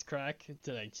voice crack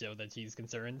to like show that she's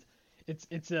concerned.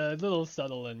 It's a little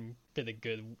subtle and bit of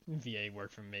good VA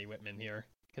work from Mae Whitman here.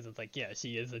 Because it's like, yeah,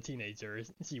 she is a teenager.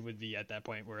 She would be at that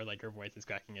point where, like, her voice is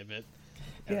cracking a bit.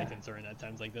 And concerned at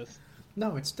times like this.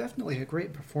 No, it's definitely a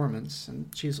great performance. And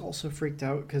she's also freaked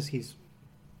out because he's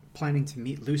planning to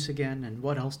meet Luce again. And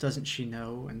what else doesn't she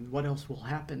know? And what else will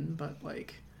happen? But,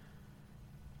 like,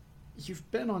 you've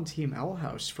been on Team Owl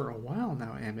House for a while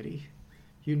now, Amity.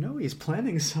 You know he's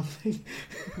planning something.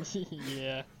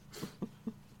 Yeah.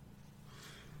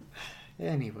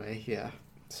 Anyway, yeah.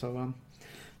 So,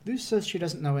 Luce says she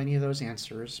doesn't know any of those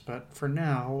answers, but for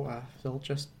now, they'll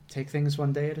just take things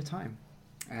one day at a time.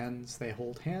 And they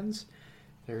hold hands,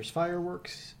 there's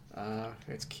fireworks,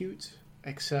 it's cute,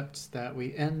 except that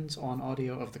we end on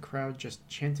audio of the crowd just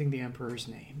chanting the Emperor's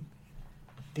name.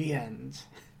 The end.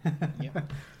 Yeah.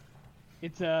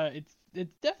 It's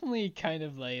definitely kind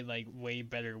of like way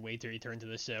better way to return to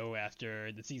the show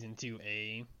after the season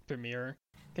 2A premiere.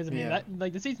 Because, I mean, that,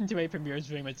 like, the Season 2A premiere is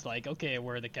very much like, okay,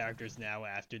 where are the characters now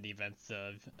after the events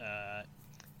of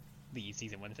the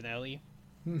Season 1 finale?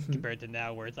 Compared to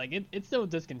now, where it's like, it's still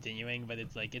discontinuing, but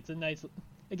it's like, it's a nice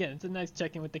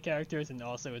check-in with the characters, and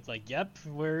also it's like, yep,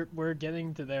 we're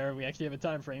getting to there. We actually have a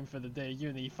time frame for the Day of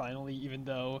Unity, finally, even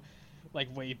though,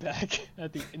 like, way back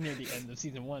at near the end of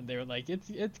Season 1, they were like,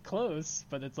 it's close,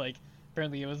 but it's like,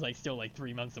 apparently it was like still like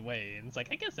 3 months away, and it's like,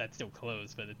 I guess that's still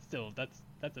close, but it's still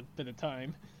that's a bit of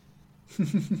time.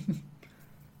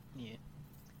 Yeah.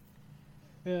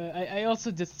 I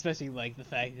also just especially like the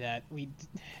fact that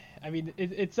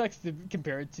it sucks to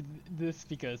compare it to this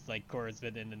because like Korra's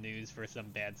been in the news for some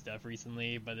bad stuff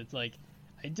recently, but it's like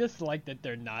I just like that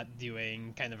they're not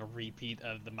doing kind of a repeat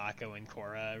of the Mako and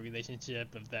Korra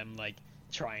relationship of them like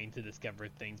trying to discover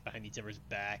things behind each other's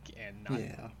back and not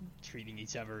treating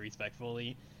each other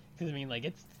respectfully. Because I mean, like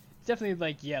it's definitely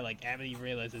like like Amity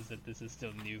realizes that this is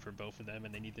still new for both of them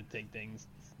and they need to take things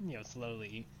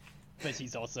slowly, but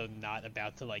she's also not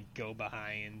about to like go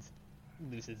behind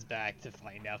Luce's back to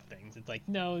find out things. It's like,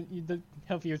 no, the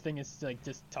healthier thing is to like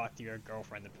just talk to your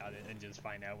girlfriend about it and just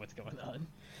find out what's going on.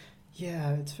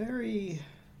 Yeah, it's very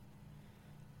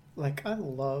like I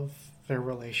love their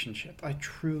relationship. I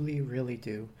truly, really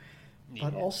do. Yeah.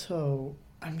 But also,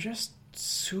 I'm just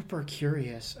super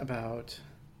curious about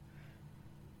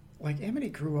like Amity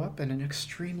grew up in an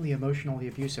extremely emotionally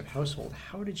abusive household.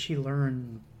 How did she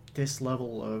learn this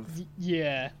level of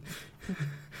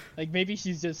like maybe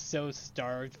she's just so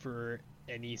starved for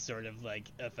any sort of like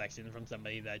affection from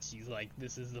somebody that she's like,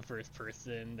 this is the first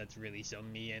person that's really shown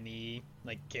me any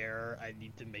like care. I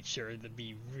need to make sure to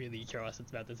be really cautious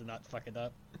about this and not fuck it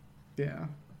up. Yeah.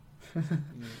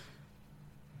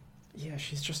 Yeah,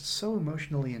 she's just so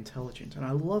emotionally intelligent, and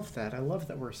I love that. I love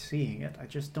that we're seeing it. I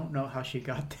just don't know how she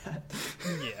got that.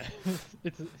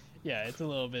 It's a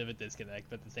little bit of a disconnect,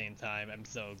 but at the same time, I'm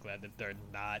so glad that they're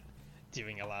not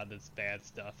doing a lot of this bad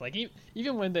stuff. Like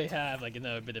even when they have like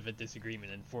another bit of a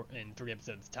disagreement in 3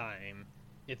 episodes time,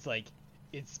 it's like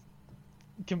it's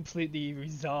completely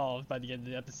resolved by the end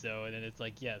of the episode, and it's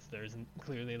like, yes, there's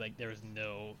clearly like there's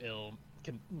no ill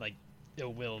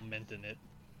will meant in it.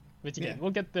 Which again, we'll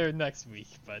get there next week,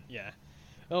 but yeah.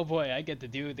 Oh boy, I get to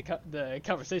do the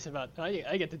conversation about.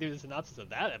 I get to do the synopsis of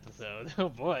that episode. Oh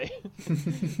boy,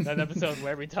 that episode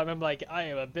where every time I'm like, I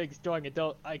am a big, strong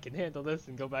adult, I can handle this,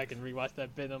 and go back and rewatch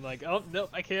that bit. I'm like, oh no,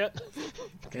 I can't.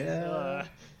 Yeah.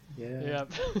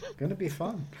 Gonna be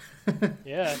fun.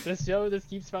 Yeah, this show just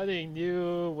keeps finding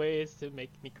new ways to make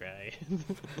me cry.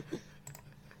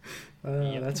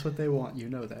 That's what they want, you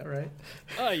know that, right?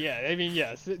 Oh yeah, I mean,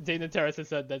 yes. Dana Terrace has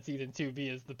said that season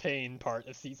 2B is the pain part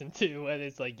of season 2, and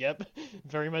it's like, yep,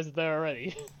 very much there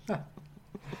already.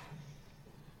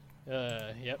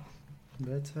 Yep.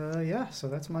 But so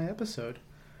that's my episode.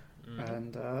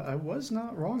 And I was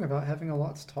not wrong about having a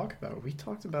lot to talk about. We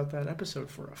talked about that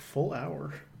episode for a full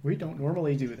hour. We don't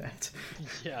normally do that.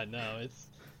 Yeah, no, it's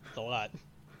a lot.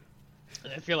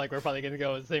 And I feel like we're probably going to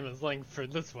go the same as length for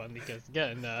this one because,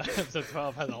 again, episode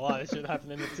 12 has a lot of shit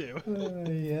happening in it, too.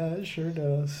 Yeah, it sure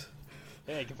does.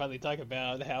 Yeah, I can finally talk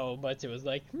about how much it was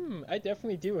like, I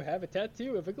definitely do have a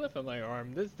tattoo of a glyph on my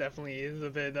arm. This definitely is a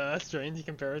bit strange in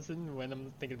comparison when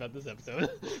I'm thinking about this episode.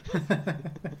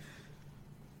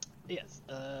 Yes,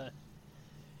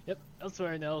 yep,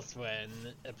 Elsewhere and Elsewhen,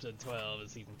 episode 12 of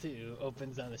season 2,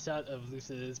 opens on a shot of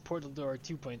Luce's Portal Door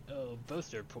 2.0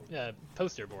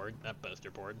 poster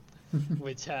board,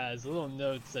 which has little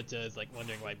notes such as, like,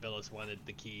 wondering why Billis wanted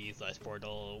the key /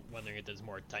 portal, wondering if there's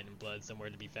more Titan blood somewhere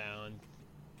to be found.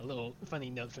 A little funny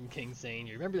note from King saying,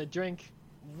 you remember to drink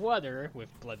water, with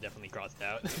blood definitely crossed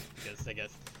out, because I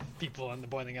guess people on the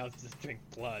boiling house just drink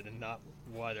blood and not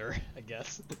water, I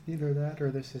guess. Either that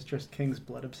or this is just King's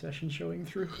blood obsession showing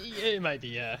through. It might be,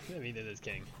 yeah. I mean, it is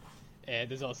King. And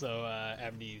there's also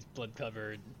Amity's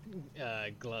blood-covered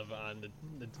glove on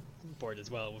the board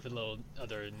as well, with a little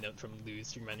other note from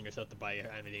Luz reminding herself to buy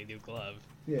Amity a new glove.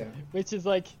 Yeah. Which is,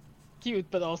 like, cute,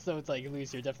 but also it's like,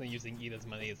 Luz, you're definitely using Ida's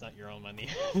money, it's not your own money.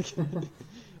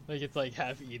 Like, it's like,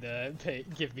 have Ida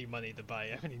give me money to buy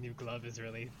Amity a new glove is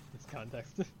really its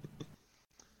context.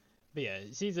 But yeah,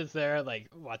 she's just there, like,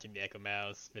 watching the Echo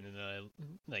Mouse, spinning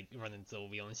running Soul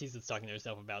Wheel, and she's just talking to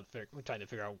herself about trying to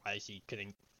figure out why she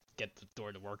couldn't get the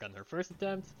door to work on her first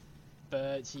attempt.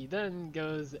 But she then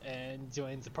goes and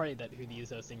joins a party that Hootie is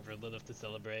hosting for Lilith to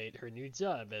celebrate her new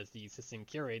job as the assistant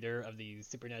curator of the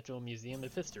Supernatural Museum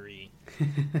of History,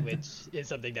 which is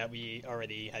something that we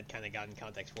already had kind of gotten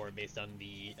context for based on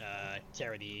the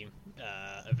charity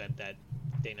event that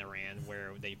Dana ran,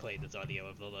 where they played this audio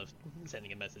of Lilith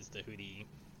sending a message to Hootie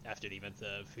after the events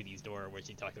of Hootie's Door, where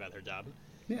she talked about her job.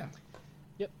 Yeah.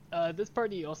 Yep. This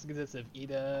party also consists of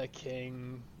Ida,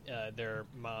 King, their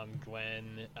mom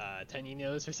Gwen, Tiny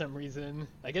Nose for some reason.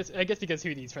 I guess because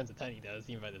Hootie's friends with Tiny Nose,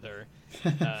 he invited her.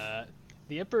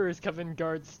 The Emperor's Coven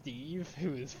guard Steve,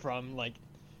 who is from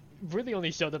really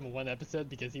only showed up in one episode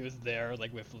because he was there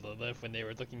with Lilith when they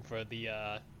were looking for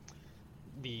the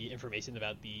information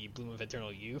about the Bloom of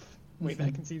Eternal Youth way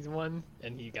back in season 1,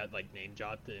 and he got name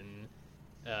dropped in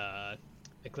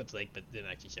Eclipse Lake, but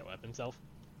didn't actually show up himself.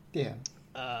 Yeah.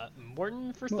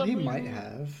 Morton for some reason. reason. Well, he might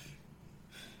have.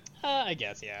 I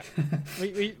guess, yeah.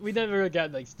 we never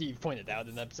got Steve pointed out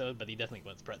in the episode, but he definitely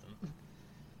was present.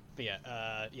 But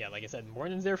yeah, like I said,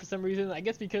 Morton's there for some reason. I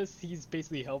guess because he's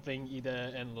basically helping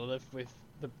Ida and Lilith with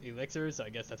the elixir, so I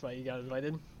guess that's why he got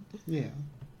invited. Yeah.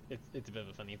 it's a bit of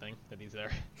a funny thing that he's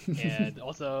there. And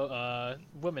also,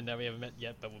 woman that we haven't met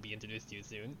yet, but will be introduced to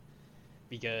soon,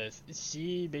 because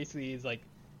she basically is like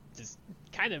just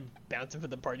kind of bouncing for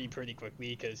the party pretty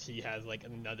quickly because she has like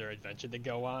another adventure to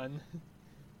go on.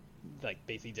 Like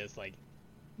basically just like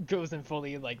goes and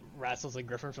fully like wrestles a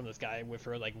griffin from the sky with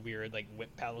her like weird like whip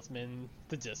talisman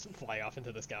to just fly off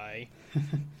into the sky.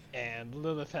 And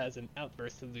Lilith has an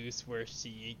outburst to Luce where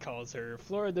she calls her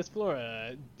Flora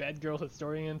Disflora, bad girl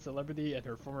historian, celebrity, and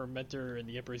her former mentor in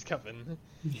the Emperor's Coven.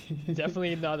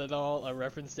 Definitely not at all a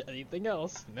reference to anything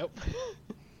else. Nope.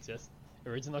 Just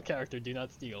original character, do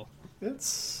not steal.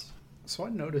 So I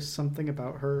noticed something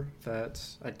about her that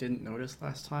I didn't notice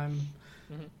last time.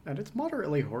 And it's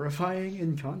moderately horrifying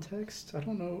in context. I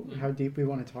don't know how deep we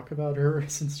want to talk about her,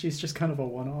 since she's just kind of a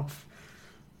one-off.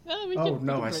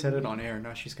 I said it on air.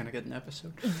 Now she's going to get an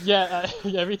episode. Yeah,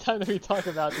 every time that we talk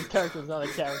about this character's not a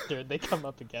character, they come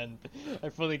up again. I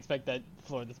fully expect that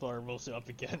Flora the Explorer will show up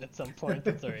again at some point,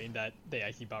 considering that they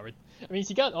actually bothered. I mean,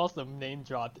 she got also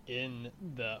name-dropped in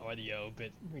the audio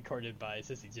bit recorded by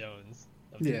Sissy Jones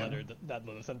of the letter that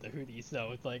Lilith sent to Hootie,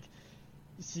 so it's like,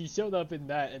 she showed up in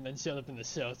that and then showed up in the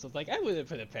show, so it's like, I wouldn't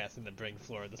put it past him to bring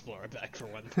Flora the Explorer back for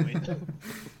one point.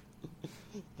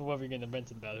 But what were you going to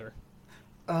mention about her?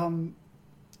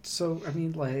 So, I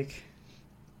mean, like,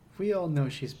 we all know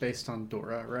she's based on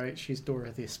Dora, right? She's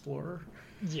Dora the Explorer.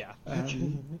 Yeah.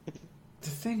 The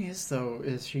thing is, though,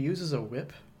 is she uses a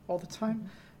whip all the time,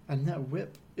 and that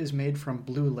whip is made from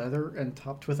blue leather and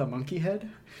topped with a monkey head.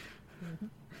 Mm-hmm.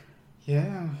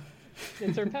 Yeah.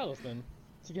 It's her talisman.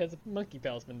 She has a monkey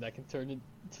talisman that can turn into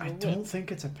a whip. I don't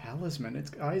think it's a talisman.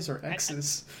 Its eyes are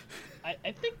X's. I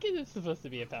think it is supposed to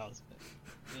be a talisman.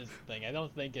 Is the thing. I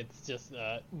don't think it's just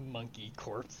a monkey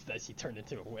corpse that she turned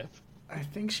into a whip. I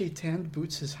think she tanned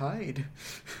Boots' hide.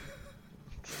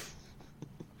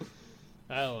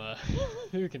 I don't know.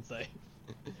 Who can say?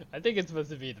 I think it's supposed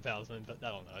to be the talisman, but I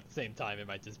don't know. At the same time, it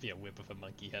might just be a whip with a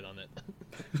monkey head on it.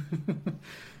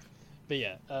 But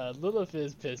yeah, Lilith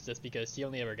is pissed just because she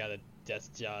only ever got a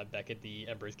desk job back at the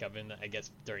Emperor's Coven, I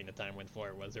guess during the time when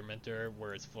Flora was her mentor,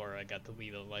 whereas Flora got to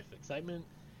lead a life of excitement.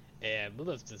 And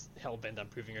Lilith's just hell-bent on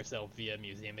proving herself via a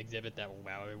museum exhibit that will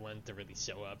wow everyone to really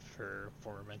show up her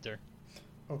former mentor.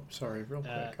 Oh, sorry, real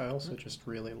quick. I also just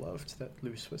really loved that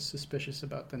Luce was suspicious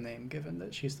about the name, given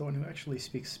that she's the one who actually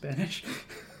speaks Spanish.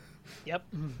 Yep.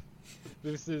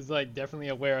 Luce is, like, definitely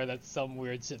aware that some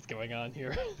weird shit's going on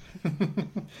here.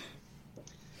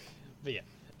 But yeah,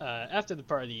 after the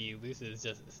party, Luce is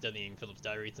just studying Philip's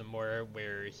diary some more,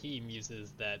 where he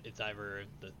muses that it's either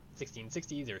the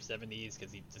 1660s or 70s,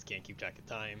 because he just can't keep track of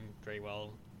time very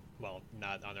well,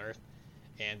 not on Earth,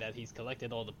 and that he's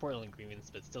collected all the portal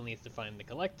agreements, but still needs to find the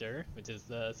collector, which is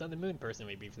the Sun and Moon person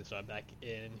we briefly saw back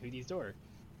in Hootie's door.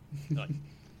 Like,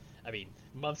 I mean,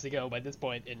 months ago by this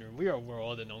point in real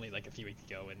world, and only like a few weeks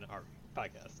ago in our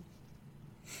podcast.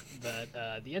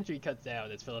 But the entry cuts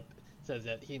out as Philip says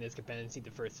that he and his companions need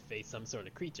to first face some sort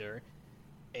of creature,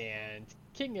 and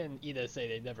King and Ida say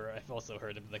they never have also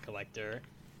heard of the collector.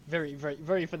 Very, very,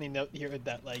 very funny note here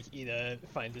that, like, Ida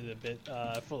finds it a bit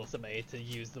fulsome to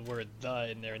use the word "the"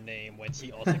 in their name when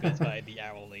she also goes by the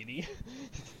Owl Lady.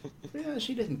 Yeah,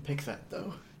 she didn't pick that,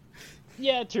 though.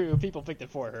 Yeah, true, people picked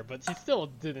it for her, but she still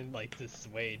didn't, like,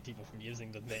 dissuade people from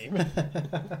using the name.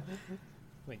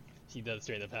 Like, she does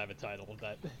straight up have a title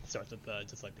that starts with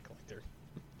just like the collector.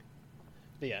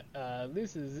 But yeah,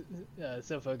 Luce is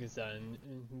so focused on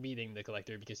meeting the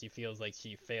collector because she feels like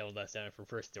she failed last time at her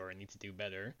first door and needs to do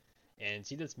better. And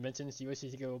she just mentions she wishes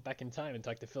she could go back in time and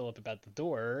talk to Philip about the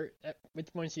door, at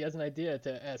which point she has an idea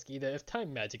to ask Ida if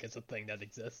time magic is a thing that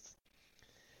exists.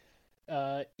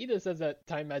 Ida says that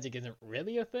time magic isn't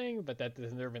really a thing, but that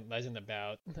there's an urban legend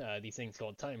about these things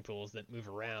called time pools that move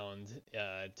around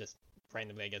just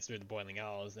randomly, I guess, through the Boiling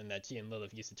Isles, and that she and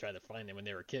Lilith used to try to find them when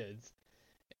they were kids.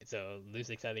 So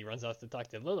Luce excitedly runs off to talk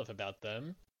to Lilith about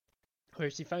them, where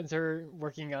she finds her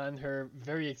working on her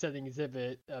very exciting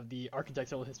exhibit of the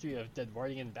architectural history of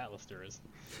Deadwardian balusters.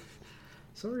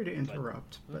 Sorry to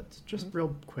interrupt, but just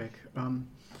real quick.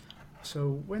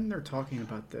 So when they're talking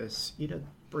about this, Ida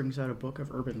brings out a book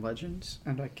of urban legends,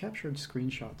 and I captured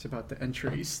screenshots about the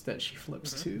entries that she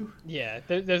flips to. Yeah,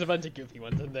 there's a bunch of goofy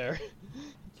ones in there.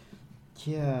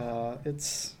 Yeah,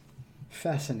 it's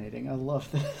fascinating. I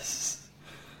love this.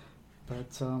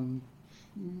 But I'm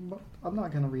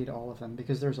not going to read all of them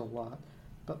because there's a lot.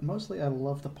 But mostly I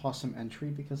love the possum entry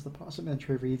because the possum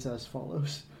entry reads as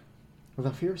follows.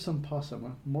 The fearsome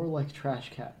possum, more like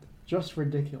trash cat. Just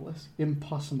ridiculous.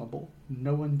 Impossible.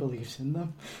 No one believes in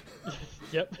them.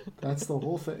 Yep. That's the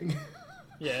whole thing.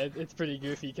 Yeah, it's pretty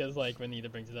goofy because like when Nita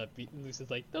brings it up, Luce is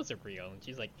like, "Those are real," and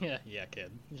she's like, "Yeah, yeah,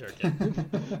 kid, sure, kid."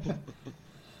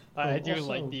 I do also,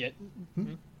 like the.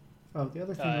 hmm? Oh, the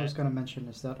other thing I was going to mention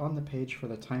is that on the page for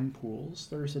the time pools,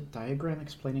 there's a diagram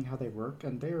explaining how they work,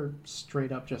 and they are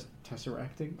straight up just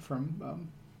tesseracting from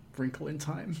Wrinkle in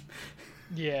Time.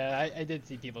 Yeah, I did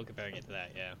see people comparing it to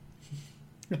that. Yeah.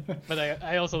 But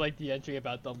I also like the entry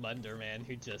about the lender man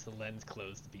who just lends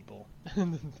clothes to people.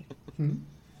 Hmm?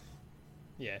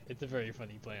 Yeah, it's a very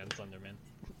funny play on Slenderman.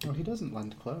 Oh, he doesn't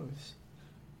lend clothes.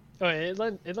 Oh, it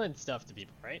lends stuff to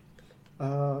people, right?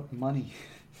 Money.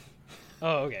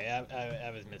 Oh, okay.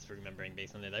 I was misremembering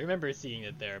based on it. I remember seeing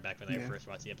it there back when I Yeah. first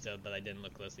watched the episode, but I didn't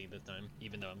look closely this time,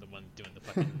 even though I'm the one doing the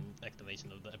fucking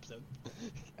explanation of the episode.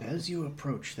 As you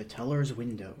approach the teller's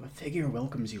window, a figure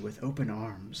welcomes you with open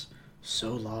arms.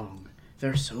 So long.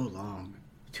 They're so long.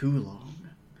 Too long.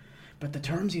 But the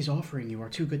terms he's offering you are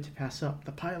too good to pass up.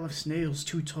 The pile of snails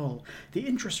too tall. The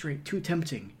interest rate too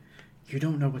tempting. You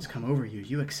don't know what's come over you.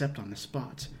 You accept on the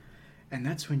spot. And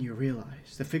that's when you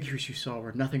realize the figures you saw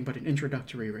were nothing but an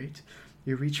introductory rate.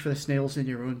 You reach for the snails in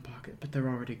your own pocket, but they're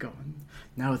already gone.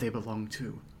 Now they belong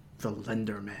to the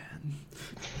lender man.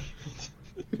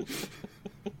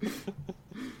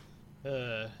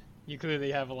 You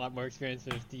clearly have a lot more experience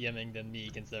with DMing than me,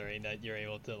 considering that you're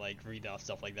able to like read off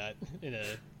stuff like that in a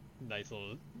nice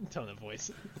little tone of voice.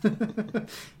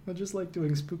 I just like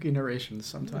doing spooky narrations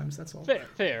sometimes, that's all.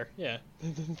 Fair, yeah.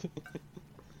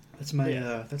 That's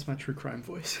my true crime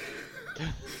voice.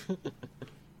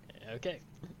 Okay.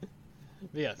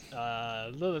 But yes,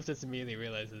 Lilith just immediately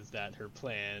realizes that her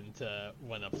plan to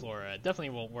one-up Flora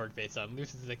definitely won't work based on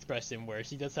Lucy's expression, where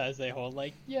she just has a whole,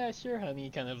 like, yeah, sure, honey,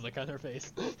 kind of look on her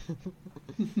face.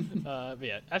 But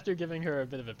yeah, after giving her a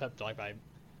bit of a pep talk by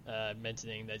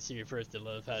mentioning that she refers to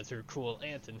Lilith as her cool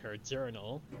aunt in her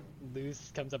journal,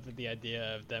 Luce comes up with the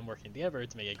idea of them working together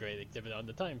to make a great exhibit on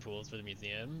the time pools for the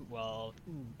museum, while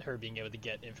her being able to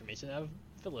get information out of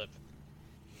Philip.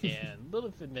 And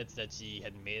Lilith admits that she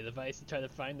had made a device to try to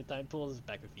find the time pools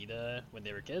back with Vita when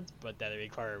they were kids, but that it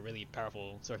required a really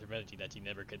powerful source of energy that she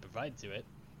never could provide to it.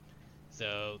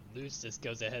 So Luce just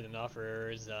goes ahead and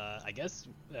offers, I guess,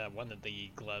 one of the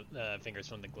fingers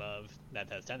from the glove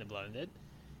that has tendon blood in it,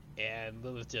 and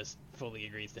Lilith just fully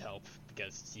agrees to help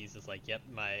because she's just like, yep,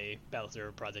 my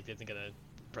Battlestar project isn't gonna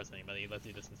impress anybody, let's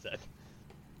do this instead.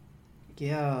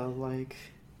 Yeah, like,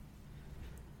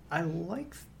 I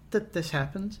like that this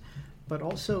happens, but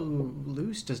also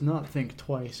Luce does not think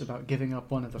twice about giving up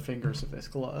one of the fingers of this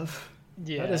glove.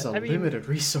 Yeah, that is a limited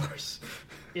resource.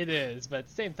 It is, but at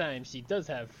the same time, she does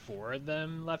have 4 of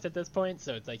them left at this point,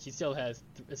 so it's like she still has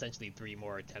essentially 3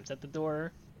 more attempts at the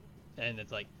door, and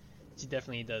it's like she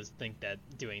definitely does think that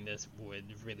doing this would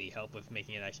really help with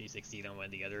making it actually succeed on one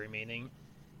of the other remaining.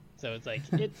 So it's like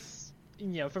it's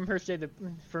from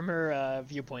her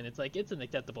viewpoint, it's like it's an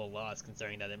acceptable loss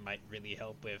considering that it might really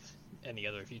help with any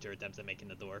other future attempts at making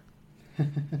the door.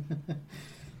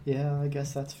 Yeah, I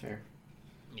guess that's fair.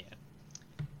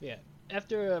 Yeah.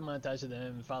 After a montage of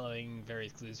them following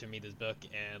various clues from Mita's book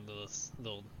and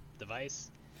little device,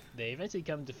 they eventually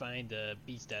come to find a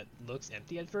beach that looks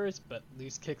empty at first, but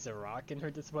Luce kicks a rock in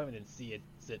her disappointment and see it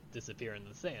disappear in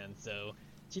the sand. So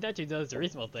she actually does the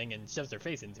reasonable thing and shoves her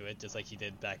face into it, just like she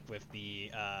did back with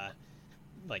the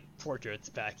portraits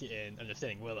back in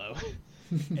Understanding Willow.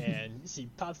 And she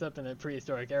pops up in a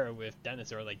prehistoric era with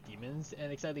dinosaur-like demons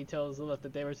and excitedly tells Lilith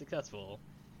that they were successful.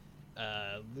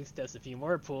 Luce tests a few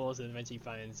more pools and eventually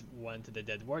finds one to the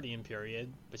Deadwardian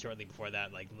period, but shortly before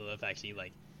that, Lilith actually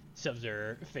shoves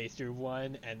her face through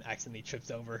one and accidentally trips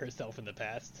over herself in the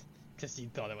past because she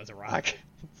thought it was a rock.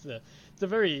 It's a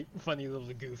very funny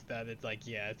little goof that it's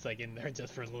in there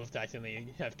just for Lilith to accidentally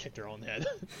have kicked her own head.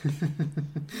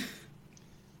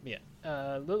 Yeah,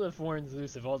 Lilith warns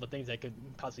Luce of all the things that could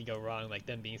possibly go wrong, like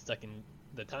them being stuck in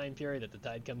the time period that the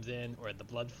tide comes in, or the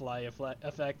blood fly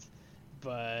effect.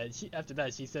 But after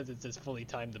that, she says it's just fully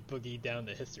timed to boogie down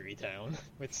to History Town,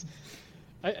 which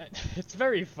it's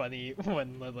very funny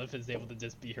when Lilith is able to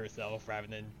just be herself rather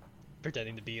than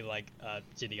pretending to be a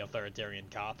shitty authoritarian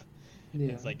cop.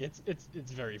 Yeah.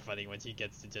 It's very funny when she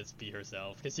gets to just be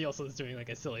herself, because she also is doing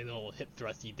a silly little hip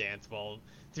thrusty dance while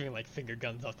doing finger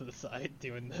guns off to the side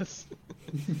doing this.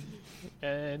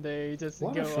 And they just a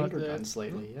lot of finger guns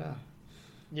lately, yeah.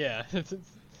 Yeah.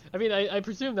 I mean, I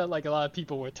presume that a lot of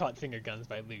people were taught finger guns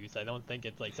by Luce. I don't think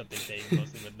it's something they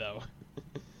mostly would know.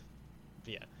 But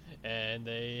yeah, and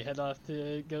they head off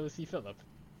to go see Philip.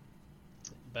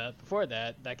 But before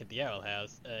that, back at the Owl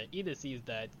House, Edith sees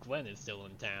that Gwen is still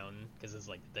in town because it's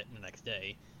the next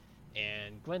day,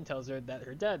 And Gwen tells her that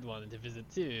her dad wanted to visit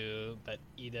too, but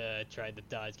Ida tried to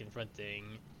dodge confronting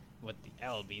what the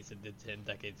owl beast had did to him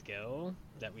decades ago,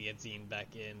 that we had seen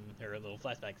back in her little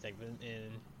flashback segment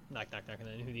in Knock Knock Knocking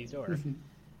on Who's Door.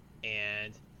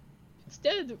 And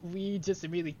instead, we just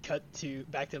immediately cut to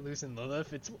back to Luce and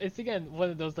Lilith. It's again one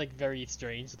of those like very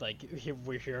strange, like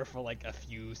we're here for like a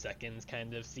few seconds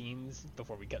kind of scenes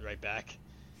before we cut right back.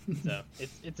 So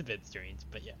it's a bit strange,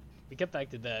 but yeah. We cut back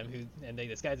to them, and they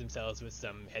disguise themselves with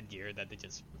some headgear that they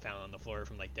just found on the floor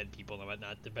from like dead people and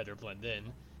whatnot to better blend in.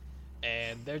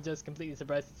 And they're just completely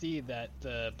surprised to see that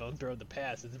the Bonesboro of the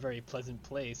past is a very pleasant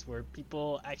place where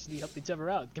people actually help each other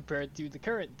out compared to the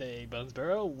current day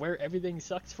Bonesboro, where everything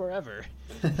sucks forever.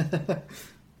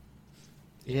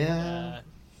 Yeah.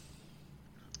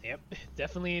 Yep,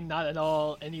 definitely not at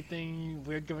all anything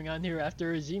weird going on here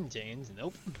after regime change.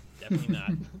 Nope, definitely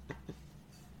not.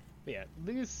 But yeah,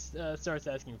 Luce starts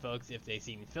asking folks if they've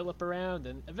seen Philip around,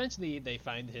 and eventually they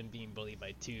find him being bullied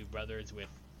by two brothers with,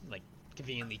 like,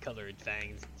 conveniently colored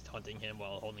fangs taunting him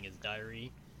while holding his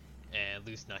diary. And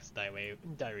Luce knocks the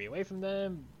diary away from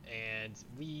them, and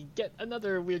we get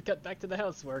another weird cut back to the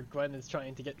house where Gwen is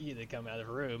trying to get Ida to come out of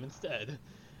her room instead.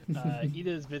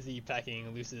 Ida's busy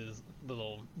packing Luce's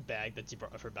little bag that she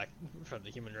brought with her back from the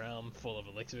human realm full of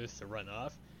elixirs to run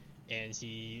off. And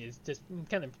she is just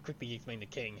kind of quickly explaining to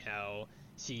King how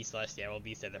she/the Owl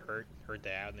Beast had hurt her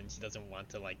dad, and she doesn't want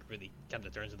to like really come to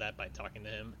terms with that by talking to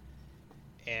him.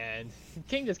 And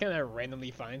King just kind of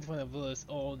randomly finds one of Lilith's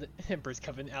old Emperor's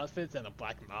Coven outfits and a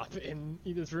black mop in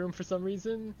Ida's room for some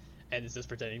reason, and is just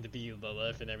pretending to be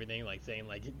Lilith and everything, like saying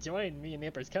like, join me in the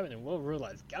Emperor's Coven and we'll rule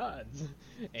as gods.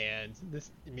 And this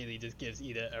immediately just gives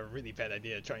Ida a really bad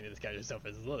idea trying to disguise herself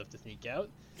as Lilith to sneak out.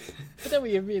 But then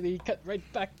we immediately cut right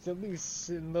back to Luce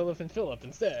and Lilith and Philip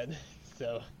instead.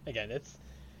 So again, it's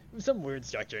some weird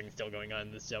structuring still going on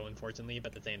in this show, unfortunately,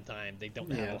 but at the same time, they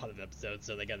don't have a lot of episodes,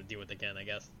 so they gotta do what they can, I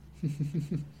guess.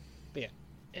 But yeah.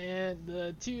 And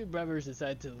the two brothers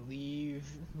decide to leave,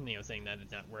 saying that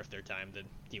it's not worth their time to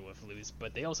deal with Luce,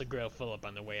 but they also grill Philip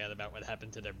on the way out about what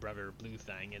happened to their brother Blue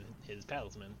Fang and his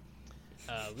talisman.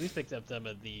 Luce picks up some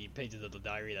of the pages of the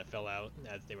diary that fell out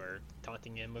as they were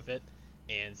taunting him with it,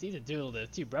 and sees a duel of the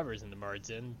two brothers in the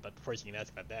margin, but before she can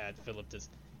ask about that, Philip just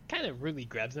kind of really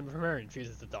grabs them from her and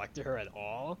refuses to talk to her at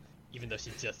all, even though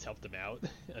she just helped him out,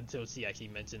 until she actually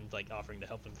mentions like offering to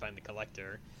help him find the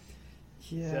collector.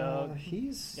 Yeah, so,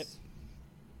 he's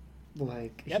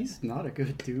he's not a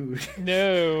good dude.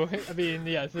 No, I mean,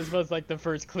 yes, this was like the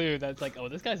first clue that's like, oh,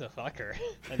 this guy's a fucker,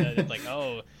 and then it's like,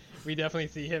 oh, we definitely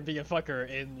see him be a fucker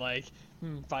in like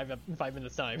 5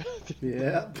 minutes time.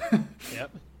 Yep.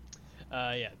 Yep.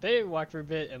 Yeah, they walk for a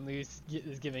bit, and Luce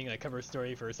is giving a cover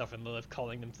story for herself and Lilith,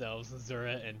 calling themselves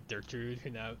Zura and Gertrude,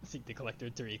 who now seek the collector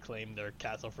to reclaim their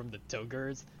castle from the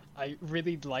Togers. I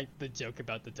really liked the joke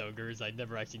about the Togers. I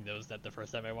never actually noticed that the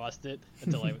first time I watched it,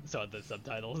 until I saw the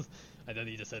subtitles. I thought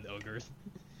he just said ogres.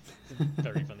 It's a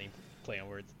very funny play on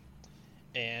words.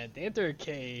 And they enter a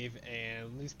cave,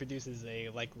 and Luce produces a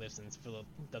like glyph since Philip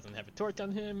doesn't have a torch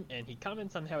on him, and he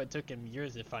comments on how it took him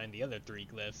years to find the other 3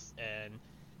 glyphs, and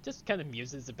just kind of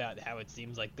muses about how it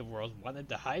seems like the world wanted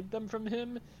to hide them from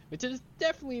him, which is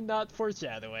definitely not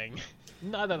foreshadowing.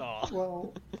 Not at all.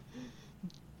 Well,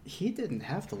 he didn't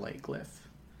have the light glyph.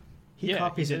 He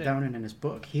copies it down in his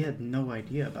book. He had no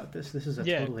idea about this. This is a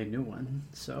totally new one.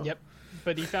 So. Yep.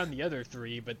 But he found the other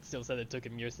 3, but still said it took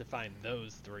him years to find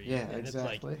those 3. Yeah, and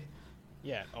exactly. It's like,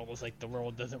 yeah, almost like the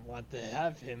world doesn't want to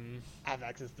have him have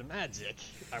access to magic.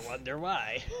 I wonder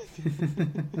why.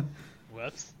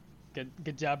 Whoops.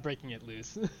 Good job breaking it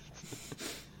loose.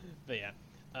 But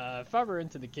yeah. Farther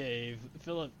into the cave,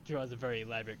 Philip draws a very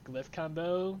elaborate glyph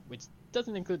combo, which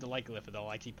doesn't include the light glyph at all.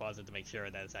 I actually paused it to make sure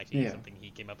that it's actually something he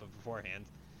came up with beforehand.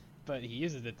 But he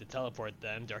uses it to teleport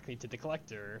them directly to the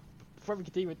collector. Before we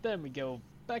continue with them, we go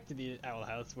back to the Owl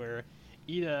House, where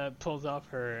Ida pulls off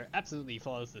her absolutely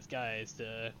flawless disguise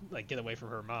to like get away from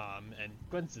her mom, and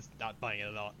Gwen's just not buying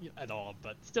it at all,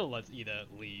 but still lets Ida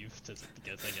leave just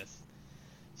because I guess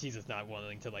she's just not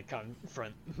wanting to like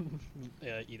confront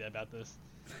Ida about this.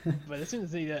 But as soon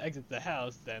as Ida exits the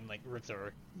house, then like rips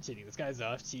her shitty disguise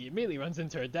off, she immediately runs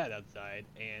into her dad outside,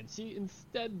 and she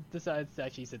instead decides to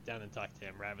actually sit down and talk to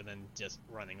him rather than just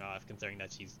running off, considering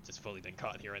that she's just fully been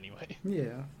caught here anyway.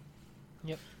 Yeah.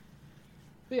 Yep.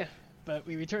 But yeah, but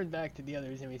we return back to the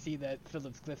others, and we see that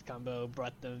Philip's glyph combo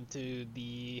brought them to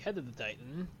the head of the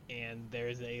Titan, and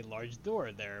there's a large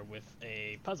door there with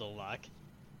a puzzle lock,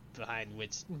 behind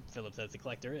which Philip says the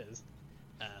collector is.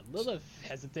 Lilith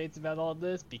hesitates about all of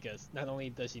this because not only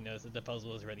does she notice that the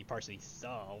puzzle is already partially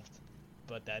solved,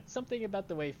 but that something about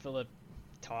the way Philip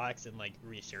talks and like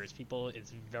reassures people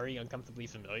is very uncomfortably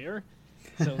familiar.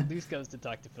 So Luce goes to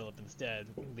talk to Philip instead,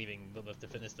 leaving Lilith to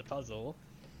finish the puzzle.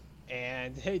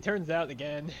 And hey, turns out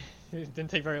again, it didn't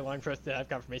take very long for us to have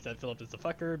confirmation that Philip is a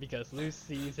fucker, because Luce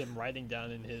sees him writing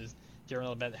down in his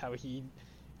journal about how he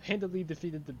handily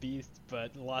defeated the beast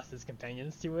but lost his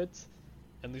companions to it.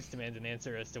 And Luce demands an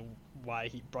answer as to why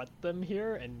he brought them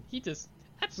here, and he just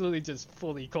absolutely just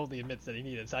fully coldly admits that he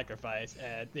needed sacrifice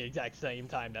at the exact same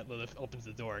time that Lilith opens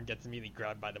the door and gets immediately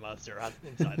grabbed by the monster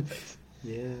inside the face.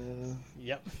 Yeah.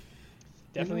 Yep.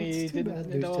 Definitely it's too bad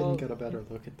Luce didn't get a better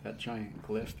look at that giant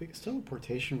glyph, because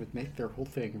teleportation would make their whole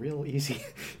thing real easy.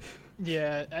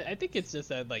 Yeah, I think it's just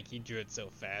that like he drew it so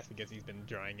fast because he's been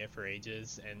drawing it for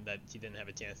ages, and that he didn't have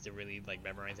a chance to really like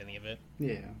memorize any of it.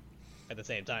 Yeah. At the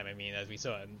same time, I mean, as we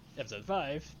saw in episode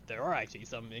 5, there are actually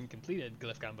some incompleted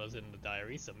glyph combos in the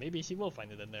diary, so maybe she will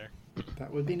find it in there.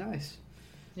 That would be nice.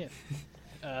 Yeah.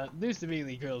 Luce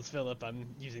immediately grills Philip on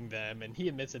using them, and he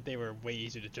admits that they were way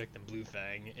easier to trick than Blue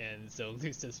Fang, and so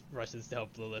Luce just rushes to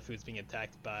help Lilith, who's being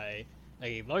attacked by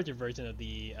a larger version of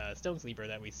the Stone Sleeper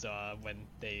that we saw when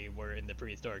they were in the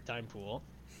prehistoric time pool.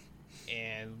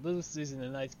 And Luce uses a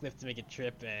nice glyph to make it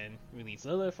trip and release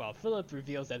Lilith, while Philip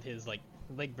reveals that his like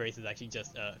leg brace is actually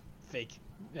just a fake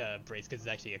brace, because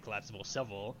it's actually a collapsible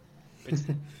shovel. Which,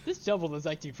 this shovel is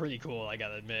actually pretty cool, I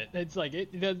gotta admit. It's like,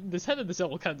 this head of the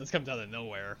shovel kind of just comes out of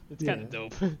nowhere. It's kind of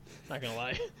dope, not gonna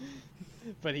lie.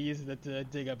 But he uses it to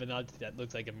dig up an object that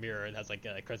looks like a mirror and has like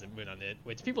a crescent moon on it,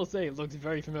 which people say looks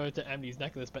very familiar to Amni's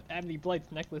necklace, but Amni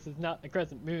Blight's necklace is not a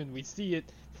crescent moon. We see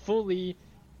it fully,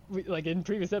 like in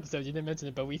previous episodes, you didn't mention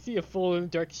it, but we see a full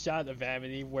direct shot of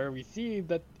Amni where we see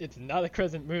that it's not a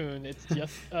crescent moon, it's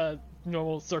just a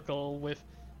normal circle with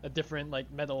a different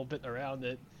like metal bit around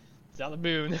it. It's not a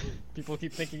moon. People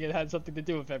keep thinking it had something to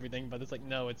do with everything, but it's like,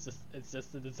 no, it's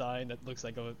just a design that looks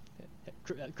like a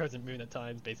crescent moon at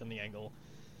times based on the angle.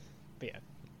 But yeah,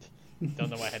 don't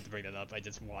know why I had to bring that up. I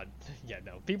just want,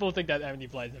 no. People think that Amni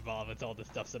Blythe's involved with all this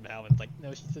stuff somehow, and it's like,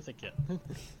 no, she's just a kid.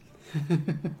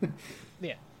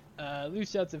 Yeah. Luce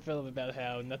shouts at Philip about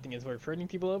how nothing is worth hurting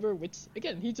people over, which,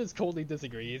 again, he just coldly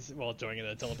disagrees while joining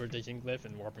a teleportation glyph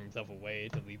and warping himself away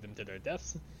to lead them to their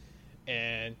deaths.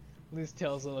 And Luce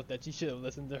tells Lilith that she should have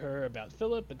listened to her about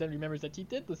Philip, but then remembers that she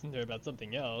did listen to her about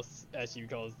something else, as she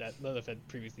recalls that Lilith had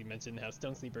previously mentioned how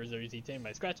stone sleepers are usually tamed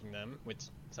by scratching them, which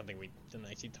is something we didn't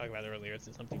actually talk about earlier. It's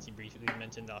something she briefly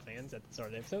mentioned offhand at the start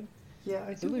of the episode. Yeah,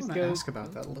 I do want to ask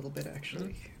about that a little bit,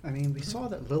 actually. I mean, we saw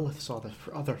that Lilith saw the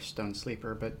other stone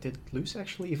sleeper, but did Luce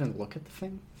actually even look at the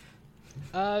thing?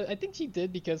 I think she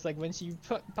did, because like when she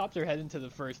pops her head into the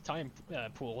first time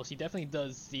pool, she definitely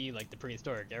does see like the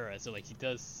prehistoric era. So like she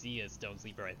does see a stone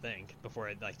sleeper, I think, before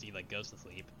it actually like goes to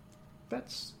sleep.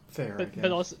 That's fair.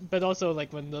 But also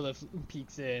like when Lilith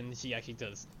peeks in, she actually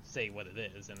does say what it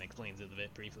is and explains it a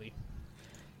bit briefly.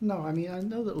 No, I mean, I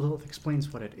know that Lilith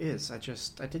explains what it is. I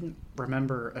didn't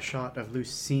remember a shot of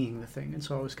Luce seeing the thing, and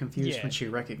so I was confused when she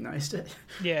recognized it.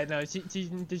 Yeah, no, she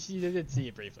did see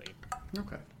it briefly.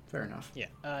 Okay. Fair enough.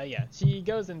 Yeah, she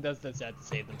goes and does this to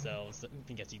save themselves,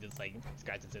 because she just like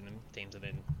scratches it and tames it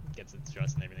and gets its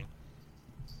trust and everything.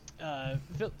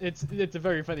 It's a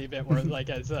very funny bit where like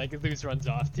as like Luce runs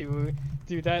off to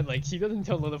do that, like she doesn't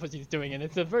tell Lilith what she's doing, and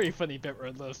it's a very funny bit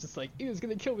where Lilith's just like, Eda's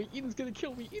gonna kill me, Eda's gonna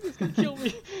kill me, Eda's gonna kill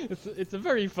me. It's a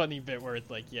very funny bit where it's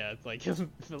like, yeah, it's like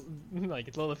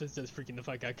like Lilith is just freaking the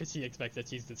fuck out because she expects that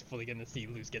she's just fully gonna see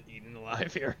Luce get eaten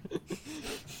alive here.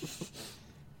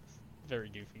 Very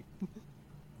goofy.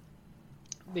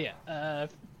 But yeah,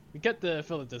 we got the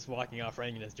Philip just walking off,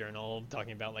 writing in his journal,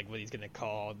 talking about like what he's gonna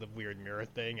call the weird mirror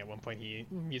thing. At one point, he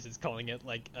uses calling it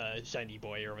like shiny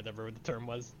boy or whatever the term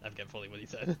was. I forget fully what he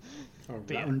said. Oh,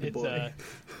 round boy.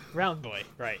 Round boy,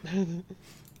 right?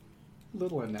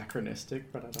 Little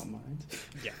anachronistic, but I don't mind.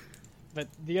 Yeah. But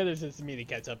the others just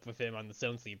immediately catch up with him on the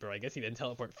Stone Sleeper. I guess he didn't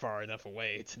teleport far enough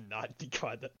away to not be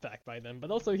caught back by them,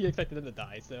 but also he expected them to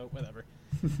die, so whatever.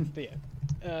 But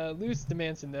yeah, Luce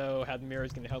demands to know how the mirror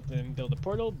is going to help him build a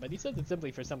portal, but he says it's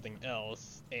simply for something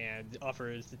else, and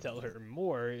offers to tell her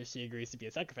more if she agrees to be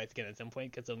a sacrifice again at some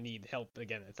point, because they'll need help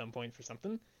again at some point for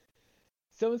something.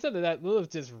 So instead of that, Lilith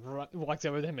just walks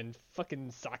over to him and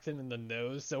fucking socks him in the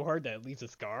nose so hard that it leaves a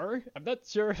scar. I'm not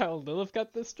sure how Lilith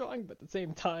got this strong, but at the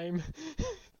same time,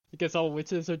 I guess all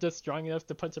witches are just strong enough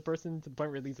to punch a person to the point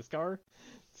where it leaves a scar.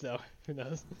 So, who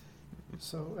knows?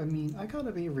 So, I mean, I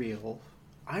gotta be real.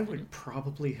 I would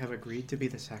probably have agreed to be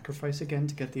the sacrifice again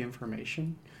to get the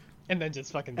information. And then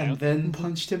just fucking bounce. And then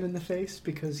punched him in the face,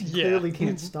 because he clearly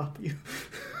can't stop you.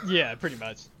 Yeah, pretty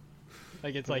much.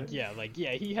 Like, it's like, yeah,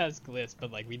 he has glyphs,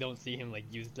 but, like, we don't see him, like,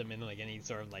 use them in, like, any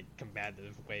sort of, like,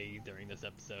 combative way during this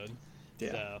episode.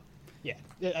 Yeah. So, yeah,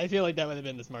 I feel like that would have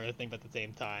been the smarter thing, but at the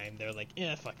same time, they're like,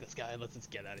 yeah, fuck this guy, let's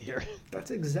just get out of here.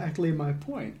 That's exactly my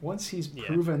point. Once he's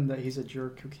proven that he's a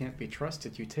jerk who can't be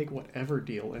trusted, you take whatever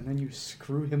deal, and then you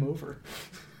screw him over.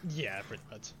 Yeah, pretty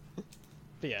much.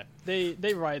 But yeah,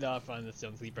 they ride off on the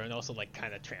Stone Sleeper and also, like,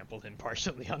 kind of trample him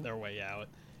partially on their way out.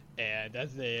 And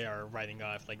as they are riding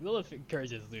off, like, Lilith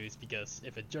encourages Luz because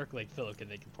if a jerk like Philip can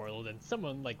make a portal, then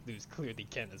someone like Luz clearly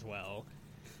can as well.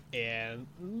 And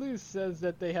Luz says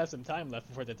that they have some time left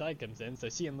before the tide comes in, so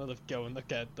she and Lilith go and look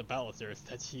at the balusters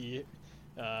that she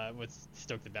was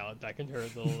stoked about back in her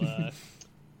little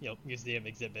museum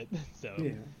exhibit. So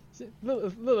yeah.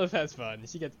 Lilith has fun.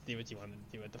 She gets to do what she wanted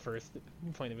to do at the first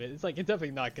point of it. It's like, it's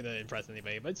definitely not going to impress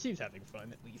anybody, but she's having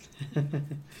fun at least.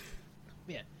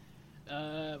 Yeah.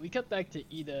 We cut back to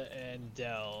Ida and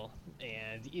Del,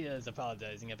 and Ida is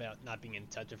apologizing about not being in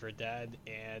touch with her dad,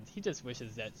 and he just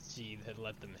wishes that she had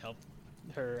let them help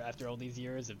her after all these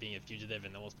years of being a fugitive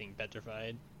and almost being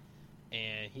petrified.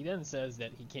 And he then says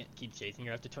that he can't keep chasing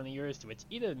her after 20 years, to which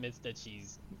Ida admits that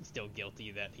she's still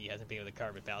guilty that he hasn't been able to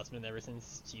carve a talisman ever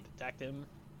since she attacked him.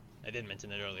 I didn't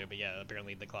mention it earlier, but yeah,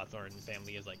 apparently the Clawthorn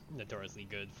family is, like, notoriously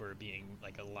good for being,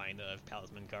 like, a line of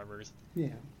talisman carvers. Yeah.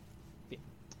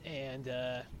 And,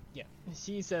 yeah,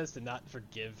 she says to not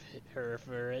forgive her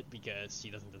for it because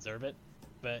she doesn't deserve it.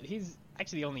 But he's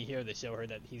actually only here to show her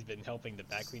that he's been helping the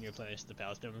Bat Queen replenish the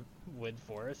Palstrom wood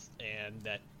forest, and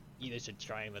that Ida should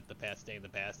try and let the past stay in the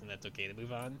past, and that's okay to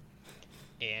move on.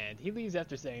 And he leaves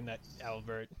after saying that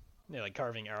Albert, like,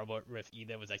 carving Albert with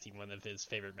Ida was actually one of his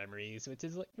favorite memories, which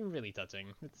is, like, really touching.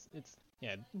 It's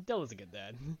yeah, Del is a good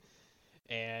dad.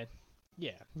 And,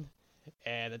 yeah.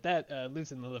 And at that,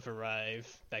 Luz and Lilith arrive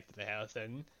back to the house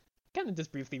and kind of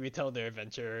just briefly retell their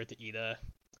adventure to Ida.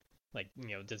 Like,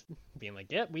 just being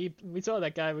like, yep, we saw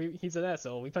that guy, he's an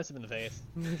asshole, we punched him in the face.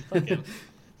 Fuck him.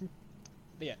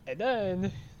 But yeah, and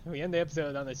then we end the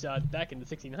episode on a shot back in the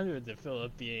 1600s of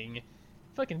Philip being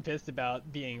fucking pissed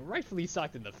about being rightfully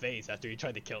socked in the face after he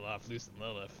tried to kill off Luz and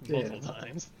Lilith multiple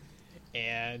times.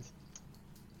 And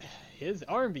his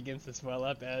arm begins to swell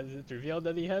up as it's revealed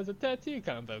that he has a tattoo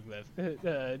combo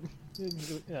glyph.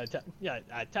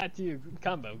 A tattoo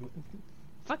combo.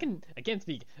 Fucking, I can't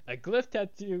speak. A glyph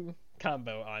tattoo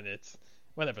combo on it.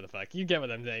 Whatever the fuck. You get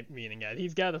what I'm meaning at.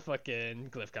 He's got a fucking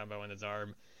glyph combo on his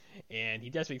arm. And he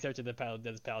desperately searches the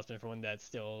Palestine for one that's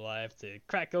still alive to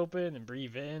crack open and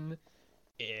breathe in.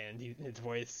 And his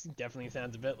voice definitely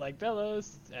sounds a bit like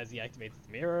Bellows as he activates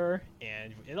the mirror,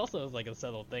 and it also is like a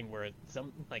subtle thing where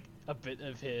a bit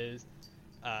of his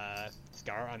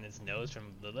scar on his nose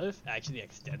from Lilith actually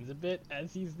extends a bit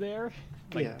as he's there,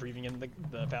 breathing in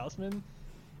the talisman.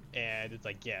 And it's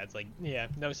like,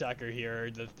 no shocker here.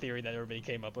 The theory that everybody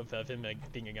came up with of him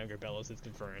being a younger Bellows is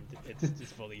confirmed. It's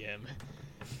just fully him.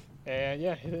 And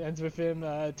yeah, it ends with him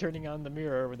turning on the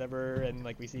mirror or whatever, and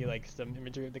like we see like some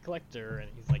imagery of the Collector, and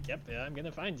he's like, "Yep, I'm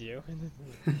gonna find you.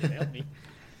 You can help me."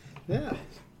 Yeah.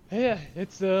 Yeah,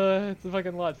 it's a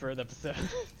fucking lot for an episode.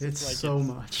 It's like, so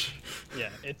much. Yeah,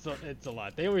 it's a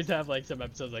lot. They always have like some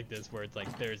episodes like this where it's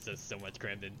like there's just so much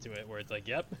crammed into it, where it's like,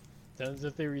 yep, tons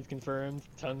of theories confirmed,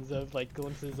 tons of like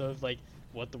glimpses of like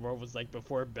what the world was like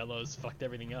before Bellows fucked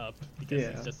everything up,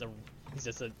 because he's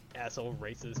just an asshole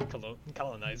racist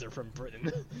colonizer from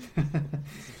Britain.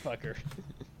 He's a fucker.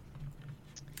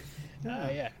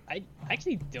 Yeah, I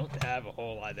actually don't have a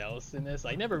whole lot else in this.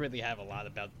 I never really have a lot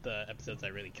about the episodes I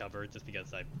really covered, just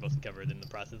because I mostly covered in the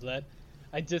process of that.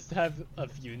 I just have a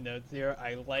few notes here.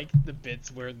 I like the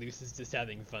bits where Luz is just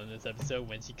having fun in this episode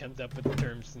when she comes up with the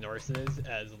term snorses,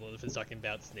 as Lilith is talking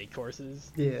about snake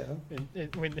horses. Yeah.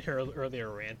 And when her earlier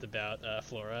rant about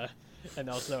Flora. And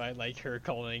also I like her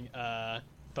calling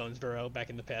Bonesborough back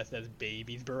in the past as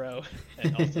Babiesborough,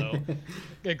 and also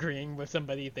agreeing with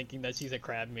somebody thinking that she's a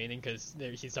crab maiden because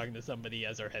she's talking to somebody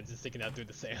as her head's is sticking out through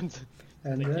the sand.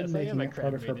 And like, then making it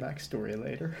part of her backstory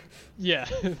later. Yeah,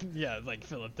 yeah, like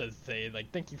Philip does say,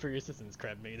 like, thank you for your assistance,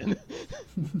 crab maiden.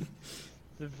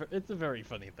 It's a very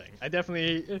funny thing. I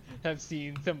definitely have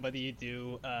seen somebody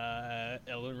do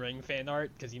Elden Ring fan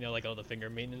art, because like all the finger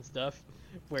maiden and stuff,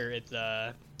 where it's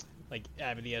like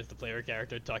Amity as the player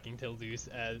character talking to Luz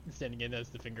standing in as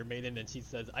the finger maiden, and she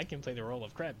says, "I can play the role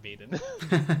of crab maiden."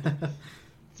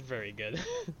 It's very good.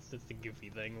 It's just a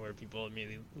goofy thing where people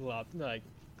immediately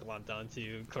glomped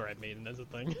onto crab maiden as a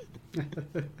thing.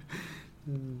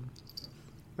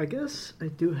 I guess I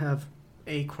do have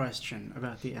a question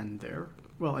about the end there.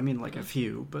 Well, I mean, like a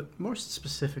few, but more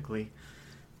specifically,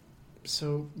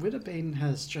 So Wittebane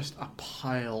has just a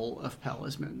pile of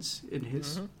palismans in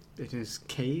his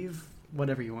cave,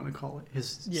 whatever you want to call it,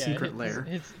 his secret lair.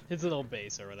 His little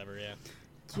base or whatever, yeah.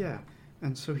 Yeah,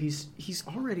 and so he's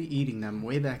already eating them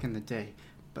way back in the day,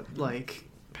 but like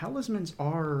palismans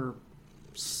are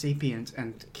sapient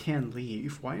and can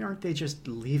leave. Why aren't they just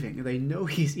leaving? They know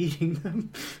he's eating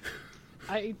them.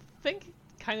 I think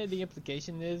kind of the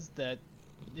implication is that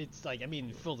it's like, I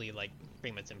mean, fully like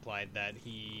pretty much implied that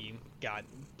he got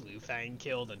Blue Fang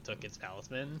killed and took his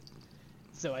talisman.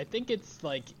 So I think it's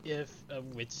like if a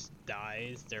witch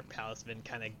dies, their talisman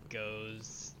kind of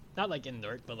goes not like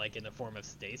inert, but like in a form of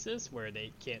stasis where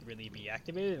they can't really be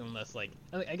activated unless like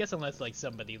unless like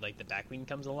somebody like the Bat Queen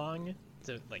comes along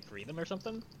to like free them or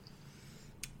something.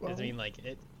 Well, I mean, like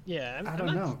it. Yeah, I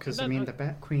don't know because I mean the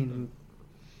Bat Queen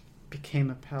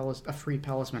became a free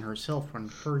talisman herself when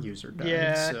her user died.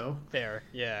 Yeah, so fair.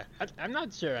 Yeah, I'm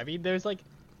not sure. I mean, there's like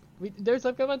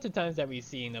a bunch of times that we've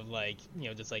seen of like, you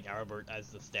know, just like Albert as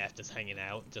the staff just hanging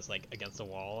out, just like against the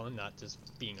wall and not just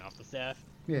being off the staff.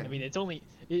 Yeah. I mean, it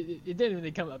didn't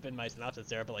really come up in my synopsis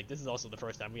there, but like this is also the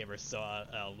first time we ever saw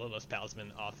Lilith's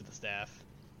talisman off of the staff,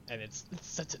 and it's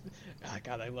such a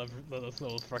God, I love Lilith's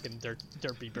little fucking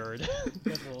derpy bird,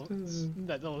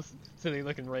 that little silly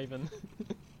looking raven.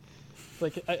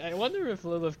 Like, I wonder if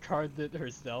Lilith carved it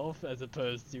herself as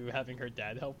opposed to having her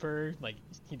dad help her, like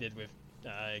he did with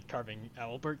carving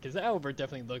Albert, because Albert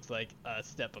definitely looks like a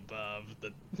step above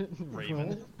the raven.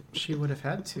 Well, she would have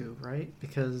had to, right?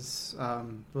 Because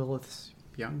Lilith's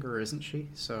younger, isn't she?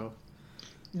 So.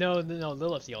 No,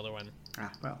 Lilith's the older one.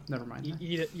 Ah, well, never mind.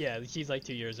 Yeah, she's like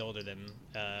 2 years older than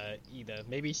Ida.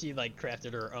 Maybe she like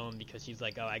crafted her own because she's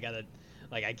like, oh, I gotta.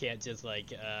 Like, I can't just,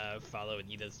 like, follow in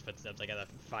Ida's footsteps. I gotta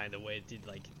find a way to,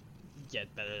 like,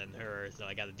 get better than her, so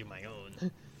I gotta do my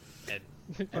own. And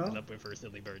ended up with her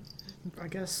silly bird. I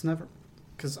guess never...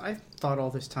 Because I thought all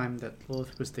this time that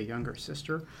Lilith was the younger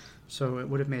sister, so it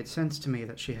would have made sense to me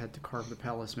that she had to carve the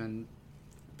talisman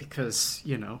because,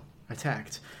 you know,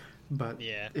 attacked. But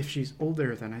yeah. If she's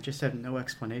older, then I just have no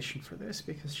explanation for this,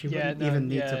 because she wouldn't even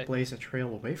need to blaze a trail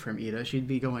away from Ida. She'd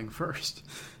be going first.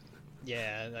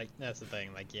 Yeah, like, that's the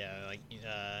thing, like, yeah, like,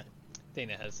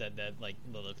 Dana has said that, like,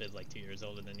 Lilith is, like, 2 years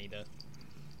older than Ida.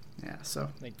 Yeah, so...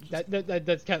 Like,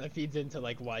 that kind of feeds into,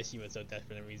 like, why she was so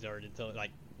desperate and resorted to, like,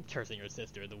 cursing her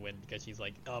sister to win, because she's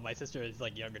like, oh, my sister is,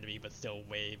 like, younger than me, but still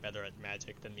way better at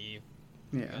magic than me.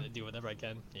 Yeah. I'm gonna do whatever I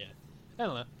can, yeah. I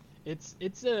don't know. It's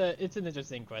an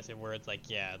interesting question where it's like,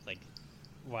 yeah, it's like,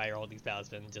 why are all these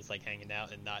talismen just, like, hanging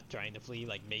out and not trying to flee?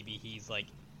 Like, maybe he's, like,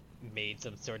 made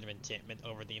some sort of enchantment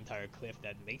over the entire cliff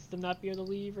that makes them not be able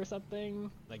to leave or something.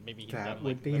 Like maybe he's done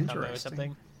like be interesting or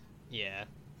something. Yeah,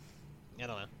 I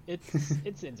don't know.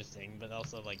 It's interesting, but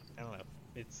also like I don't know.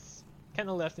 It's kind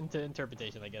of left into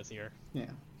interpretation, I guess here. Yeah,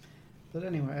 but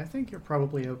anyway, I think you're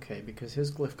probably okay because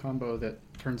his glyph combo that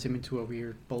turns him into a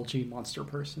weird bulgy monster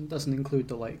person doesn't include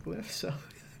the light glyph, so.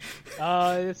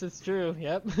 This is true.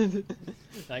 Yep.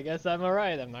 I guess I'm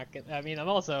alright. I'm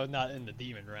also not in the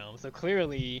demon realm, so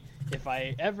clearly, if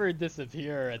I ever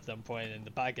disappear at some point and the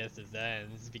podcast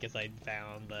ends because I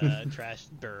found the trash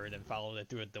bird and followed it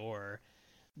through a door,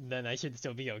 then I should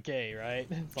still be okay, right?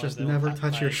 Just never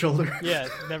touch your shoulder. Yeah,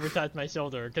 never touch my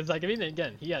shoulder. Because, like, I mean,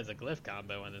 again, he has a glyph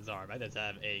combo on his arm. I just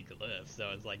have a glyph, so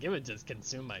it's like, it would just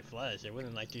consume my flesh. It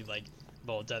wouldn't, like, do, like,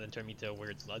 bulge out and turn me to a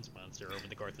weird sludge monster over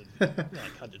the course of,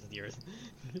 like, hundreds of years.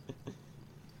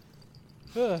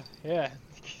 Yeah.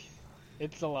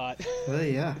 It's a lot.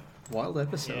 Yeah. Wild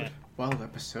episode. Yeah. Wild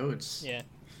episodes. Yeah.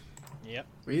 Yep.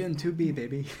 We in 2B,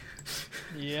 baby.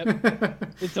 Yep.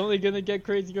 It's only gonna get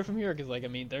crazier from here, because, like, I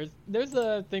mean, there's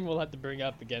a thing we'll have to bring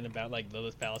up again about, like,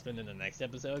 Lilith's talisman in the next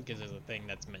episode, because there's a thing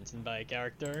that's mentioned by a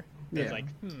character. It's like,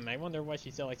 I wonder why she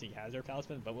still actually has her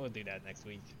talisman, but we'll do that next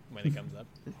week when it comes up.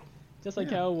 Just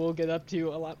like how we'll get up to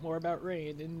a lot more about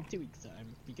rain in 2 weeks'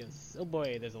 time, because, oh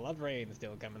boy, there's a lot of rain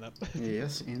still coming up.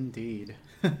 Yes, indeed.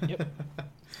 Yep.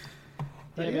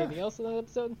 Do you have anything else in that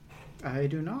episode? I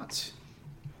do not.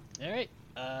 Alright,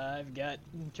 I've got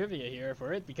trivia here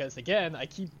for it, because again, I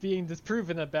keep being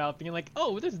disproven about being like,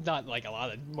 oh, there's not like a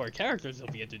lot of more characters will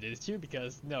be introduced to,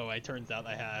 because no, it turns out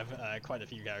I have quite a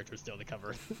few characters still to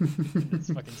cover in this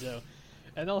fucking show.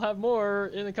 And I'll have more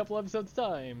in a couple episodes'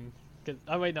 time. Because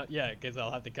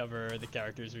I'll have to cover the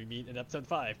characters we meet in episode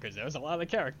 5, because there's a lot of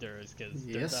characters. Cause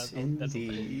yes,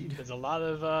 indeed. There's a lot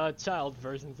of child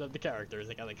versions of the characters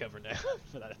I gotta cover now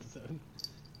for that episode.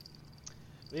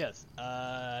 But yes,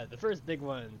 the first big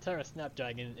one, Terra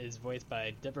Snapdragon, is voiced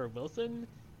by Deborah Wilson,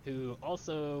 who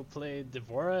also played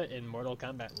Devora in Mortal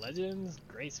Kombat Legends,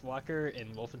 Grace Walker in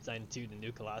Wolfenstein 2: The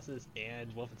New Colossus,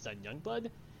 and Wolfenstein Youngblood.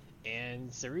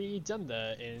 and Sari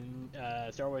Junda in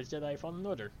Star Wars Jedi Fallen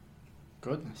Order.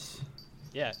 Goodness.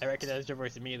 Yeah, I recognized her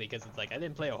voice immediately because it's like I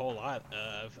didn't play a whole lot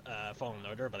of Fallen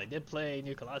Order, but I did play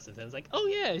New Colossus, and it's like, oh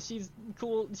yeah, she's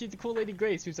cool. She's a cool Lady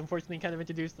Grace, who's unfortunately kind of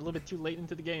introduced a little bit too late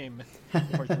into the game.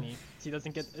 Unfortunately, she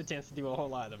doesn't get a chance to do a whole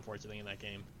lot, unfortunately, in that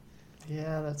game.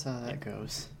 Yeah, that's how that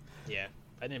goes. Yeah,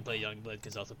 I didn't play Youngblood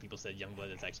because also people said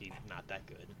Youngblood is actually not that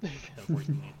good.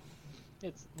 Unfortunately,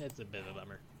 it's a bit of a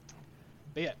bummer.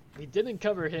 But yeah, we didn't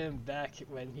cover him back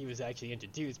when he was actually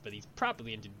introduced, but he's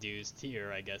properly introduced here,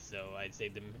 I guess, so I'd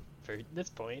saved him for this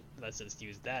point. Let's just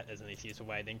use that as an excuse for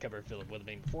why I didn't cover Philip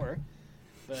Willoughby before.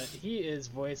 But he is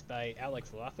voiced by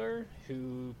Alex Lothar,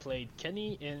 who played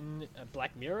Kenny in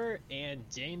Black Mirror and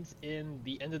James in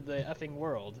The End of the Effing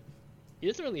World. He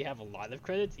doesn't really have a lot of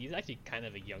credits. He's actually kind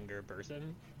of a younger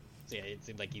person. So yeah, it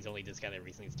seems like he's only just kind of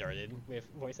recently started with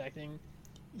voice acting.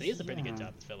 But he does a pretty good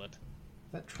job as Philip.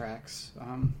 That tracks.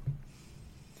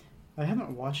 I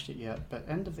haven't watched it yet, but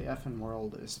End of the Effin'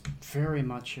 World is very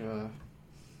much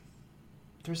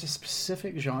there's a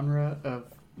specific genre of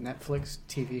Netflix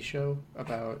TV show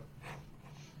about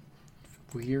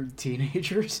weird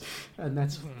teenagers, and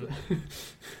that's...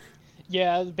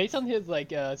 Yeah, based on his,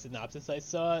 synopsis I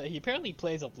saw, he apparently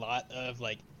plays a lot of,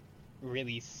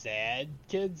 really sad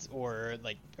kids, or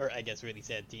I guess really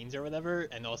sad teens or whatever,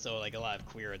 and also, a lot of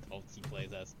queer adults he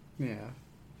plays as. Yeah.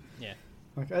 Yeah.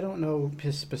 I don't know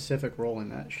his specific role in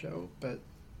that show, but...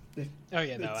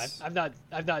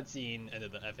 I've not seen End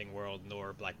of the Effing World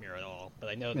nor Black Mirror at all, but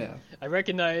I know that I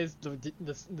recognize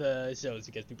the shows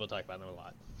because people talk about them a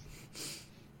lot.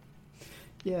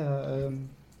 Yeah,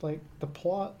 the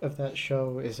plot of that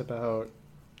show is about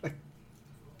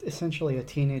essentially a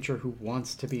teenager who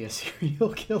wants to be a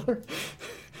serial killer.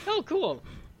 Oh, cool.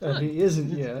 And he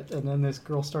isn't yet, and then this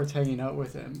girl starts hanging out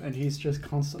with him, and he's just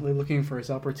constantly looking for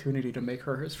his opportunity to make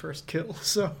her his first kill,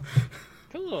 so...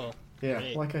 Cool. Yeah,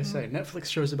 Great. Like I say, Netflix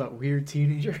shows about weird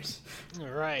teenagers.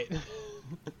 Right.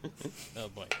 Oh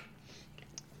boy.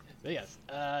 But yes,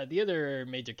 the other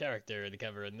major character to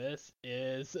cover in this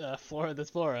is Flora the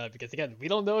Flora, because again, we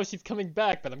don't know if she's coming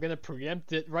back, but I'm going to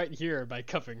preempt it right here by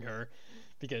covering her,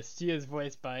 because she is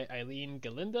voiced by Eileen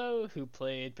Galindo, who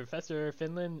played Professor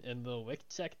Finland in The Witch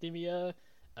Academia,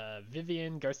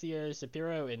 Vivian Garcia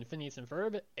Shapiro in Phineas and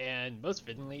Ferb, and most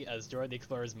fittingly as Dora the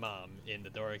Explorer's mom in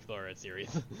the Dora Explorer series.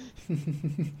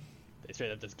 They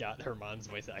straight up just got her mom's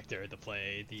voice actor to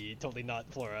play the totally not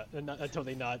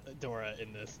Dora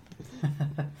in this.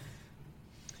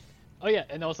 Oh yeah,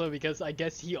 and also because I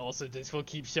guess he also just will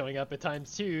keep showing up at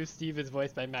times too. Steve is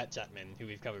voiced by Matt Chapman, who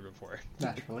we've covered before.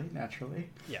 Naturally.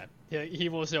 Yeah, he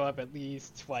will show up at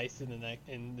least twice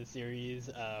in the series.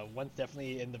 Once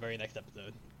definitely in the very next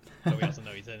episode. But we also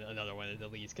know he's in another one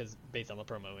at least, because based on the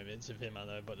promo image of him on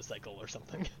a motorcycle or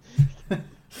something.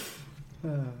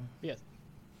 Yes.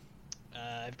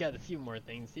 I've got a few more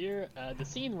things here. The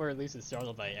scene where Luce is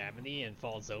startled by Amity and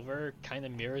falls over kind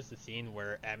of mirrors the scene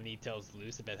where Amity tells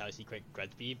Luce about how she quit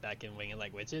Grudgeby back in Winged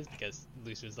Like Witches, because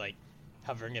Luce was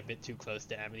hovering a bit too close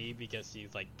to Amity because she's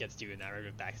gets to a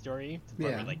narrative backstory to the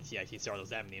point where she actually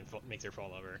startles Amity and makes her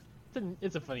fall over.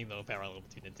 It's a funny little parallel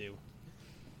between the two.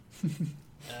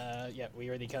 Yeah, we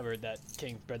already covered that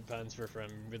King's bread puns were from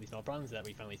Really Small Prawns, that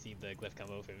we finally see the glyph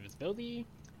combo for invisibility,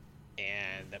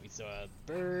 and that we saw a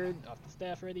bird off the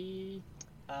staff already.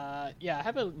 Yeah, I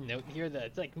have a note here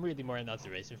that it's really more an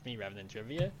observation for me rather than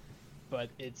trivia, but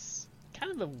it's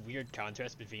kind of a weird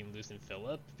contrast between Luce and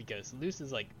Philip, because Luce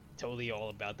is totally all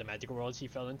about the magical world she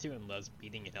fell into and loves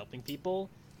beating and helping people,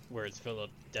 whereas Philip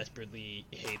desperately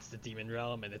hates the demon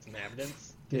realm and its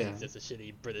inhabitants. Yeah. He's just a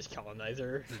shitty British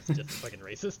colonizer who's just fucking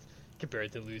racist,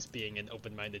 compared to Luce being an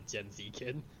open-minded Gen Z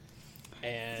kid.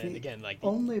 And again, the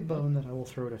only bone that I will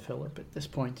throw to Philip at this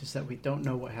point is that we don't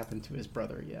know what happened to his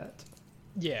brother yet.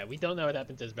 Yeah, we don't know what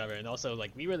happened to his brother, and also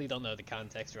we really don't know the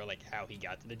context or how he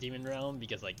got to the demon realm,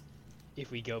 because if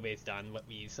we go based on what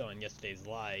we saw in yesterday's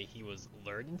lie, he was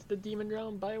lured into the demon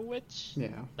realm by a witch. Yeah.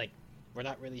 We're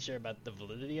not really sure about the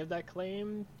validity of that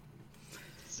claim,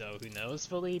 so who knows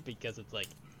fully, because it's I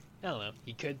don't know,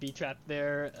 he could be trapped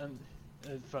there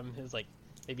from his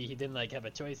maybe he didn't have a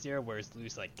choice here, whereas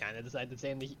Luce kind of decided to stay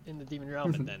in the demon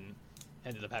realm and then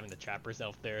ended up having to trap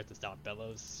herself there to stop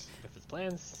Bellows with his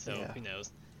plans, so who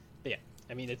knows. But yeah,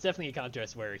 I mean, it's definitely a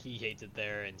contrast where he hates it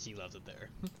there and she loves it there.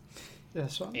 Yeah,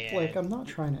 so I'm not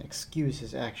trying to excuse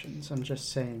his actions, I'm just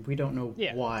saying we don't know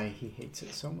why he hates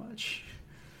it so much.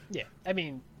 Yeah, I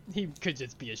mean, he could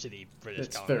just be a shitty British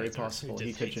colonizer. It's very possible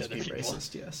he could just be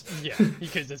racist, yes. Yeah, he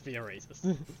could just be a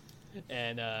racist.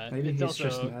 And maybe he's also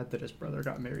just mad that his brother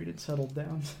got married and settled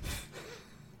down.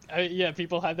 Yeah,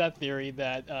 people have that theory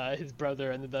that his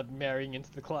brother ended up marrying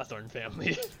into the Clawthorne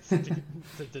family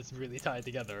to just really tie it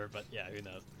together. But yeah, who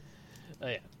knows?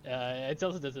 It's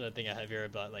also just another thing I have here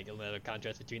about like another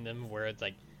contrast between them, where it's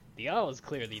like the owls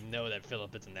clearly know that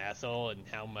Philip is an asshole and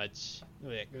how much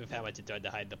it tried to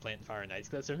hide the plant fire and ice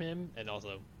cliffs from him, and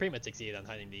also pretty much succeeded on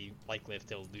hiding the light cliff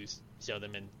till Luce showed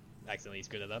them and accidentally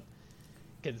screwed it up.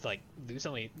 Because like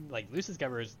Luce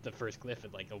discovers the first cliff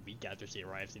at like a week after she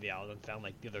arrives to the owls, and found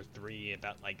like the other three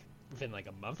about like within like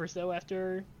a month or so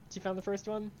after she found the first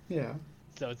one. Yeah.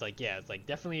 So it's like, yeah, it's like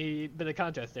definitely a bit of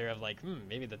contrast there of like,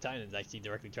 maybe the Titan is actually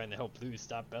directly trying to help Luce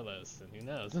stop Bellows, and who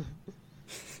knows?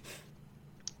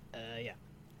 Yeah.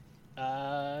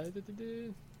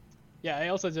 Yeah, I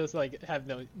also just like have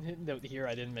note here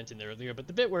I didn't mention earlier, but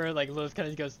the bit where like Lois kind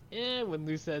of goes, when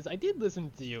Luce says, "I did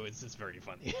listen to you," it's just very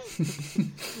funny.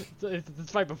 So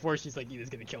it's right before she's like,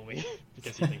 "Edith's gonna kill me,"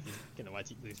 because she thinks he's gonna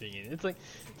watch Luce being in. It's like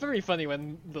very funny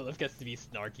when Lilith gets to be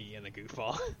snarky and a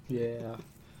goofball. Yeah.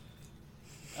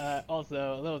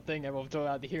 Also, a little thing I will throw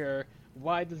out here: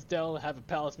 why does Dell have a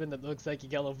talisman that looks like a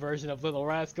yellow version of Little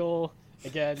Rascal?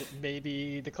 Again,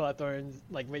 maybe the Clawthorns,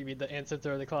 like maybe the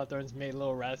ancestor of the Clawthorns made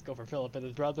Little Rascal for Philip and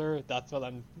his brother. That's what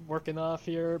I'm working off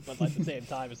here, but at the same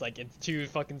time, it's like it's too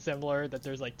fucking similar that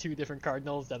there's like two different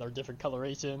cardinals that are different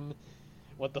coloration.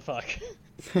 What the fuck?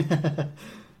 I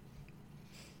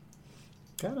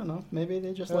don't know. Maybe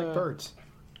they just like birds.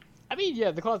 I mean, yeah,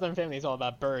 the Clawthorn family is all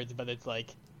about birds, but it's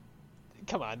like,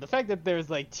 come on, the fact that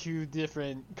there's like two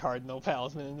different cardinal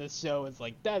talisman in this show is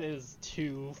like, that is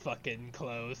too fucking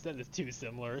close. That is too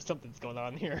similar. Something's going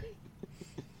on here.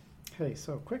 Hey,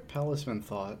 so quick talisman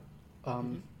thought.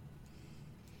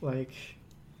 Like,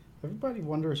 everybody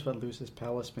wonders what Luce's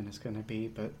talisman is going to be,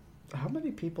 but how many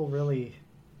people really...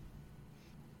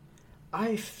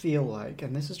 I feel like,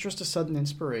 and this is just a sudden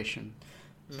inspiration,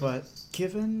 but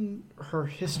given her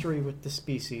history with the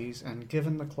species, and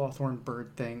given the Clawthorn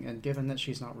bird thing, and given that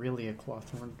she's not really a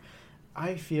Clawthorn,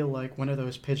 I feel like one of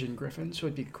those pigeon griffins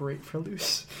would be great for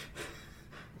Luce.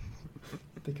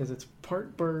 Because it's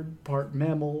part bird, part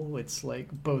mammal, it's like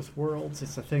both worlds,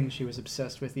 it's a thing she was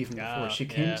obsessed with even before she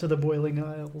came to the Boiling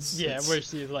Isles. Yeah, where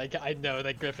she's like, I know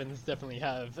that griffins definitely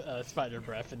have spider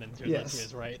breath, and then she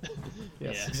was right.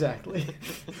 Yes, exactly.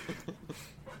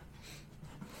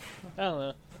 I don't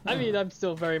know. I mean, I'm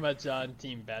still very much on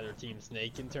Team Bat or Team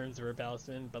Snake in terms of her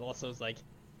talisman, but also it's like,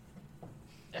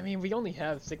 I mean, we only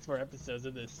have 6 more episodes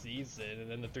of this season,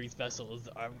 and then the 3 specials.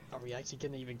 Are we actually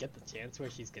gonna even get the chance where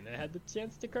she's gonna have the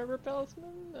chance to carve her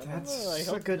talisman? That's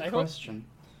a good question.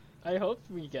 I hope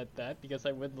we get that, because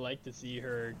I would like to see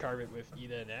her carve it with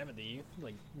Ida and Amity.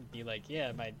 Like, be like,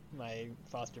 yeah, my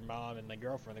foster mom and my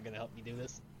girlfriend are gonna help me do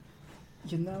this.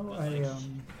 You know,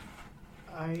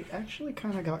 I actually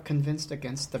kind of got convinced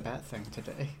against the bat thing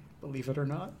today, believe it or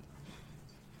not.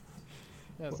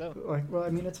 Yeah, so? Well, I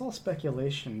mean, it's all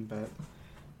speculation, but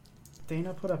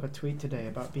Dana put up a tweet today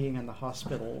about being in the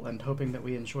hospital and hoping that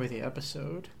we enjoy the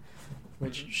episode,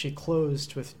 which she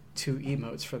closed with 2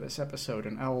 emotes for this episode,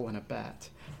 an owl and a bat.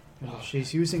 And if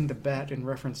she's using the bat in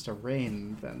reference to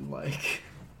Rain, then, like,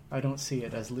 I don't see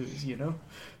it as Luz, you know?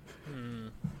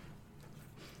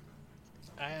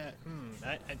 I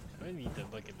need to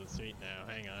look at the street now.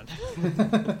 Hang on.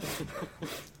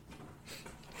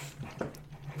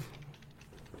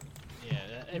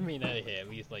 Yeah, I mean, at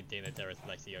least like Dana Terrace is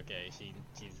actually okay.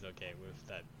 She's okay with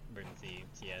that emergency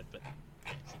she had, but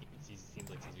yeah, she seems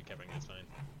like she's recovering just fine.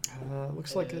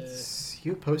 Looks like it's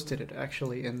you posted it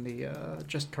actually in the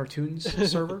Just Cartoons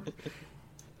server.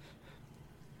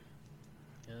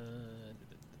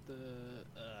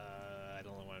 I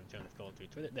don't know why I'm trying to scroll through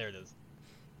Twitter. There it is.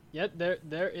 Yep,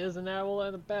 there is an owl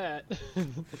and a bat.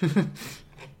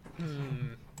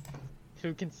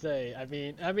 Who can say? I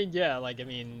mean, yeah,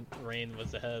 Rain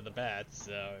was the head of the bats,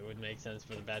 so it would make sense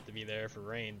for the bat to be there for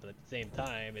Rain, but at the same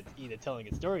time, it's Ida telling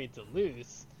a story to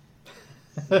Luce.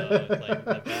 So it's like,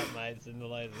 the bat might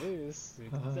symbolize Luce. Who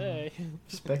can say?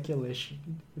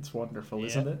 Speculation. It's wonderful,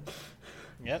 isn't it?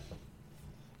 Yep.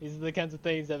 These are the kinds of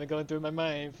things that have been going through my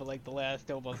mind for like the last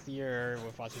almost year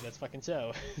with watching this fucking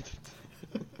show.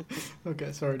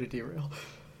 Okay, sorry to derail.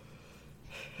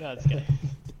 No, it's okay.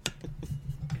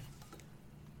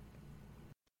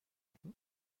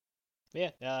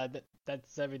 Yeah,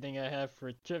 that's everything I have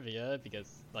for trivia,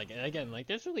 because,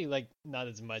 there's really, not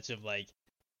as much of,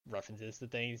 references to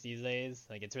things these days.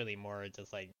 It's really more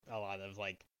just, a lot of,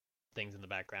 things in the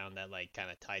background that, kind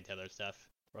of tie to other stuff,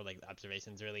 or,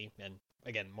 observations, really, and,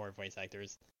 again, more voice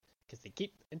actors, because they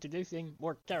keep introducing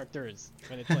more characters,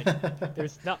 when it's,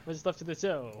 there's not much left to the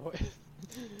show.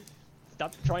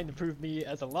 stop trying to prove me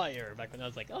as a liar. Back when I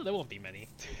was like, oh, there won't be many.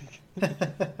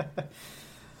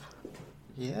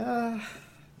 Yeah.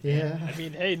 I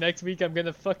mean, hey, next week I'm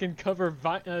gonna fucking cover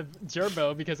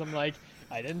Gerbo because I'm like,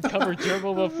 I didn't cover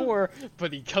Gerbo before,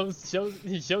 but he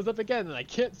shows up again, and I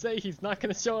can't say he's not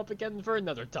gonna show up again for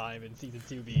another time in season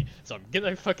 2B. So I'm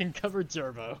gonna fucking cover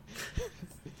Gerbo.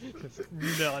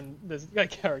 There's a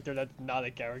character that's not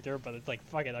a character, but it's like,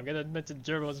 fuck it, I'm gonna mention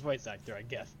Gerbo's voice actor, I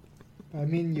guess. I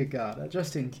mean, you gotta,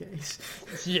 just in case.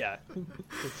 Yeah,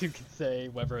 because who can say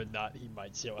whether or not he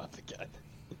might show up again.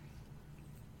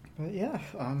 But yeah,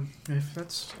 if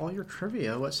that's all your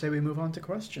trivia, let's say we move on to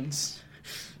questions.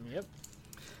 Yep.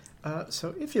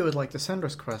 So if you would like to send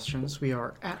us questions, we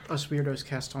are at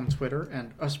UsWeirdoesCast on Twitter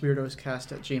and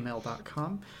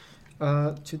usweirdoscast@gmail.com.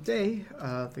 Today,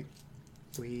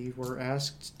 we were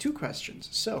asked 2 questions.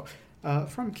 So,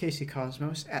 from Casey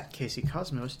Cosmos, at Casey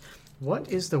Cosmos,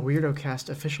 what is the WeirdoCast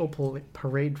official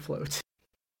parade float?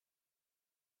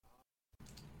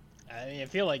 I mean, I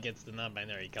feel like it's the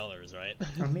non-binary colors, right?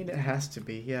 I mean, it has to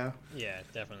be, yeah. Yeah,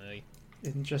 definitely.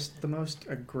 In just the most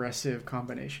aggressive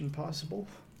combination possible.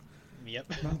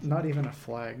 Yep. Not even a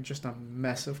flag, just a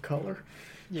mess of color.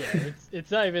 Yeah, it's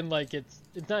not even like it's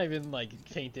not even like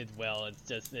painted well.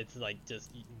 It's like just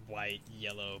white,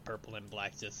 yellow, purple, and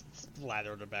black just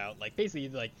splattered about. Like basically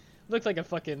like looks like a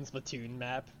fucking Splatoon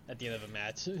map at the end of a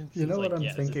match. You know like, what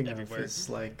I'm thinking of is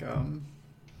like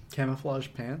camouflage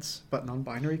pants, but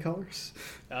non-binary colors.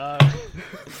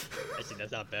 Actually,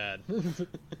 that's not bad.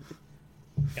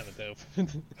 Kind of dope.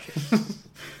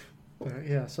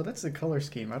 Yeah, so that's the color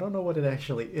scheme. I don't know what it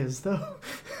actually is, though.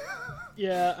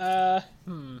 Yeah,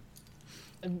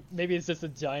 maybe it's just a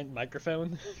giant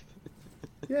microphone.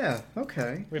 Yeah,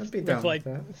 okay. with like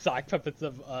sock puppets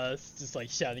of us just like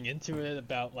shouting into it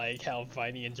about like how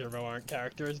Viney and Gerbo aren't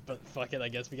characters, but fuck it, I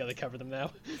guess we gotta cover them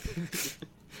now.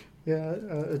 Yeah,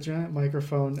 a giant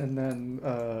microphone and then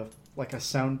like a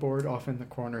soundboard off in the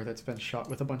corner that's been shot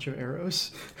with a bunch of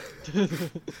arrows. Yeah,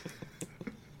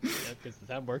 because the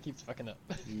soundboard keeps fucking up.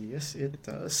 Yes, it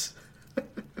does.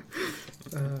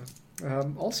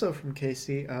 Also from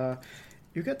Casey,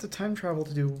 you get to time travel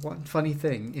to do one funny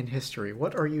thing in history.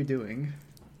 What are you doing?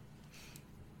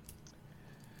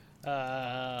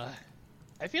 I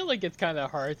feel like it's kind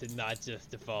of hard to not just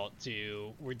default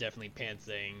to we're definitely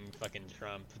pantsing fucking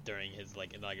Trump during his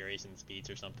like inauguration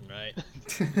speech or something, right?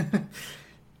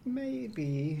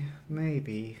 Maybe.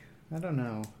 I don't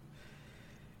know.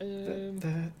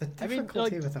 The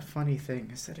difficulty with a funny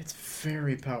thing is that it's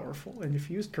very powerful, and if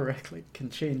used correctly, it can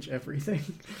change everything.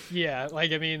 Yeah,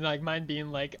 like, I mean, like, mine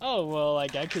being like, oh, well,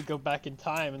 like, I could go back in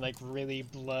time and, like, really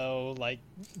blow, like,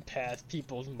 past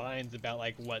people's minds about,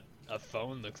 like, what a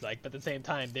phone looks like, but at the same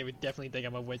time, they would definitely think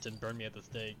I'm a witch and burn me at the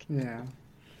stake. Yeah.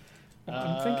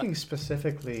 I'm thinking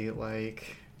specifically,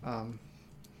 like,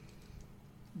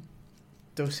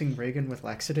 dosing Reagan with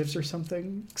laxatives or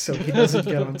something, so he doesn't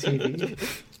get on TV.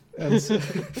 And so,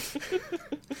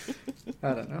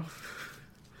 I don't know.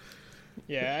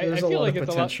 Yeah, there's I feel a lot like of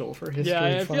it's potential a lot... for history.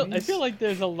 Yeah, I feel like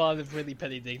there's a lot of really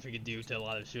petty things we could do to a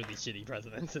lot of really shitty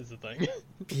presidents. Is the thing.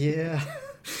 Yeah.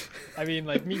 I mean,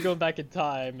 like me going back in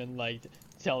time and like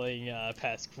telling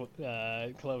past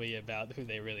Chloe about who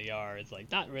they really are is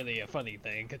like not really a funny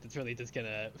thing because it's really just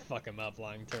gonna fuck them up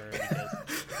long term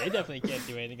because they definitely can't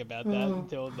do anything about that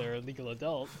until they're legal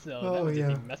adults. So that would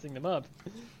just be messing them up.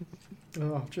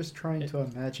 Oh, just trying to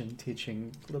imagine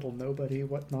teaching little nobody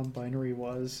what non-binary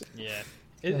was. Yeah.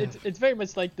 It's very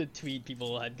much like the tweet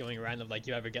people had going around of like,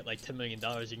 you ever get like $10 million,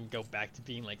 you can go back to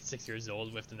being like 6 years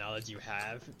old with the knowledge you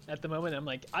have at the moment. I'm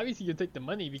like, obviously you take the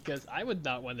money because I would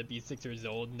not want to be 6 years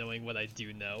old knowing what I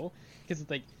do know. Because it's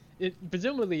like,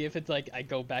 presumably if it's like I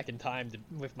go back in time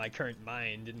with my current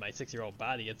mind in my 6-year-old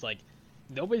body, it's like,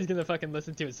 nobody's gonna fucking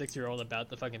listen to a 6-year-old about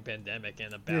the fucking pandemic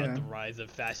and about the rise of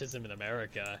fascism in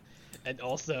America. And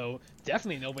also,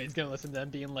 definitely nobody's gonna listen to them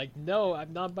being like, no,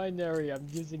 I'm not binary, I'm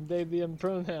using they, them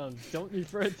pronouns, don't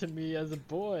refer to me as a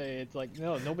boy. It's like,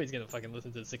 no, nobody's gonna fucking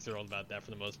listen to a 6-year-old about that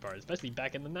for the most part, especially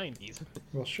back in the 90s.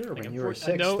 Well, sure, like when you were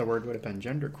 6, the word would have been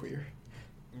genderqueer.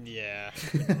 Yeah.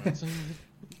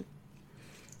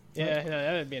 Yeah, no,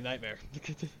 that would be a nightmare.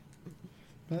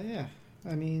 But yeah,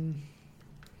 I mean...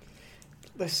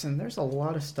 Listen, there's a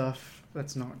lot of stuff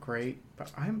that's not great, but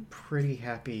I'm pretty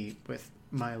happy with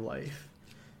my life.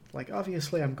 Like,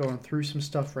 obviously I'm going through some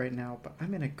stuff right now, but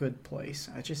I'm in a good place.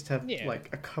 I just have, like,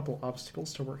 a couple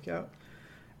obstacles to work out.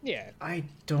 Yeah. I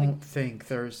don't think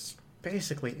there's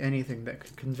basically anything that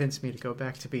could convince me to go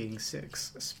back to being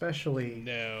 6, especially...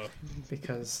 No.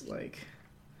 because, like...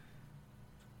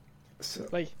 So,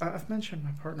 Like, I've mentioned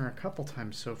my partner a couple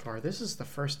times so far. This is the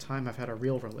first time I've had a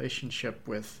real relationship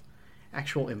with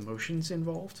actual emotions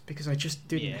involved, because I just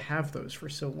didn't yeah, have those for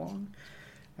so long.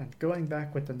 And going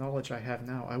back with the knowledge I have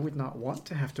now, I would not want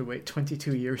to have to wait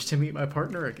 22 years to meet my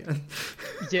partner again.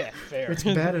 yeah, fair. It's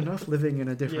bad enough living in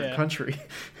a different Yeah. country.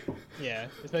 Yeah,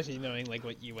 especially knowing like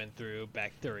what you went through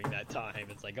back during that time.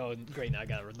 It's like, oh, great, now I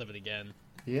gotta live it again.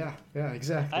 Yeah,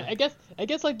 exactly. I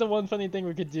guess like the one funny thing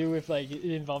we could do if like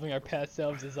involving our past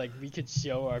selves is like we could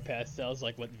show our past selves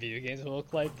like what video games will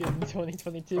look like in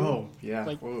 2022. Oh, yeah.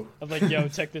 Like, Whoa. I'm like, yo,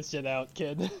 check this shit out,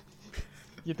 kid.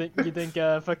 You think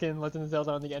fucking Legend of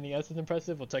Zelda on the NES is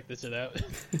impressive? Well, check this shit out.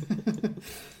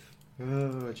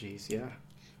 Oh, jeez, yeah.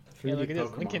 Yeah, 3D look at this.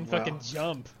 Pokemon, Link can wow. fucking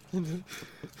jump.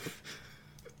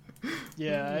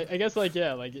 Yeah, I guess like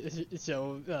yeah, like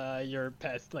show your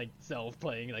past like self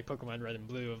playing like Pokemon Red and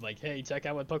Blue of like, hey, check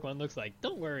out what Pokemon looks like.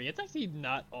 Don't worry, it's actually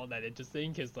not all that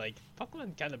interesting because like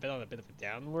Pokemon kind of been on a bit of a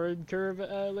downward curve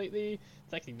lately.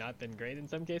 It's actually not been great in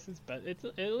some cases, but it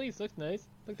at least looks nice.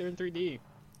 Look, they're in 3D.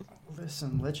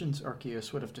 Listen, Legends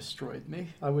Arceus would have destroyed me.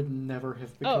 I would never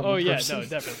have become Oh a yeah, person. no,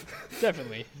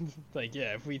 definitely. Like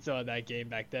yeah, if we saw that game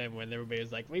back then when everybody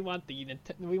was like, we want the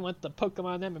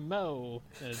Pokemon MMO,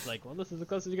 and it's like, well, this is the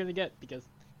closest you're gonna get because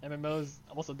MMOs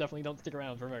also definitely don't stick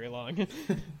around for very long.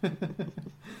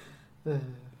 God,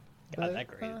 that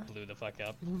grade blew the fuck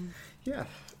up. Yeah.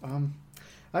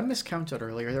 I miscounted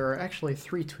earlier. There are actually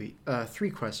three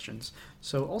questions.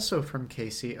 So also from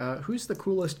Casey, who's the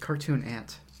coolest cartoon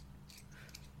ant?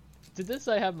 To this,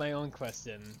 I have my own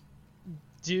question.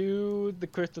 Do the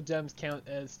crystal gems count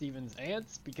as Steven's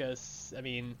aunts? Because I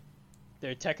mean,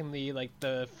 they're technically like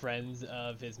the friends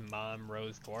of his mom,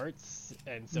 Rose Quartz,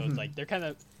 and so it's like they're kind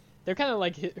of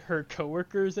like her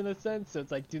coworkers in a sense. So it's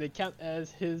like, do they count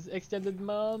as his extended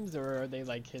moms, or are they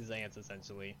like his aunts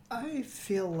essentially? I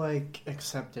feel like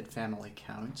accepted family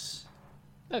counts.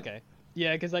 Okay.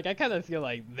 Yeah, because like I kind of feel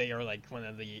like they are like one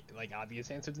of the like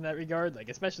obvious answers in that regard. Like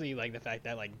especially like the fact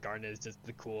that like Garnet is just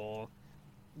the cool,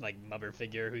 like mother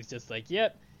figure who's just like,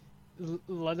 yep,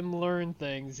 let him learn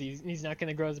things. He's not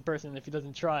gonna grow as a person if he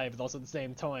doesn't try. But also at the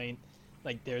same time,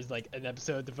 like there's like an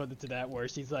episode devoted to that where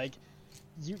she's like,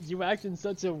 you act in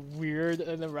such a weird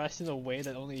and irrational way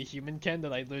that only a human can,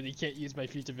 that I literally can't use my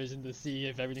future vision to see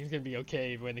if everything's gonna be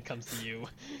okay when it comes to you.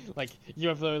 Like, you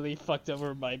have literally fucked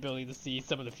over my ability to see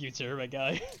some of the future, my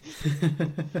guy.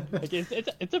 Like,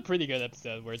 it's a pretty good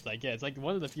episode where it's like, yeah, it's like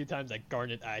one of the few times that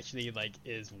Garnet actually, like,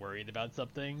 is worried about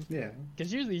something. Yeah.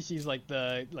 Because usually she's, like,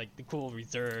 the cool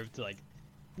reserved, like,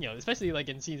 you know, especially like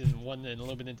in season 1 and a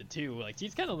little bit into 2, like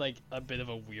she's kind of like a bit of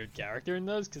a weird character in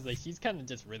those, because like she's kind of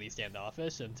just really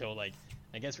standoffish until like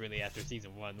I guess really after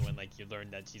season 1 when like you learn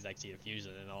that she's actually a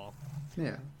fusion and all.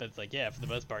 Yeah. But it's like, yeah, for the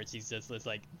most part she's just this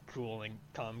like cool and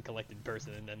calm, collected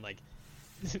person, and then like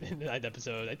in that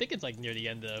episode, I think it's like near the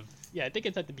end of, yeah, I think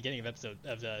it's at the beginning of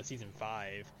season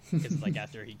 5, because it's like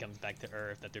after he comes back to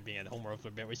Earth that they're being at homeworld for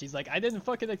a bit, where she's like, I didn't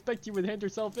fucking expect you would hand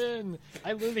yourself in.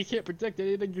 I literally can't predict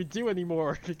anything you do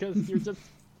anymore because you're just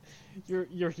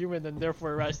you're human and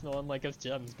therefore irrational, unlike us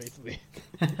gems, basically.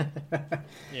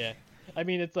 Yeah, I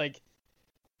mean, it's like,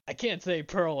 I can't say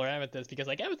Pearl or Amethyst, because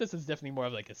like Amethyst is definitely more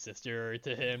of like a sister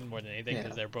to him more than anything,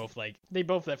 because Yeah. they're both like, they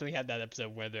both definitely had that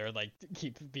episode where they're like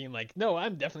keep being like, no,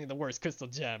 I'm definitely the worst crystal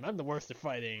gem, I'm the worst at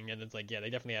fighting, and it's like, yeah, they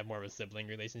definitely have more of a sibling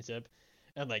relationship.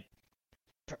 And like,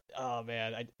 oh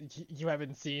man, you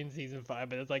haven't seen season 5,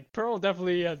 but it's like Pearl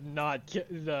definitely has not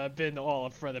been all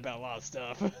upfront about a lot of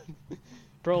stuff.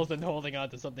 Pearl's been holding on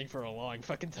to something for a long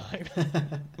fucking time.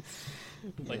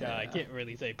 It's like, I can't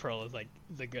really say Pearl is like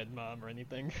the good mom or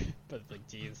anything, but it's like,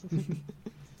 geez.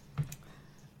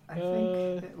 I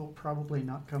think it will probably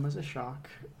not come as a shock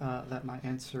that my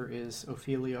answer is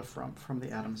Ophelia Frump from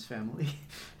the Addams Family.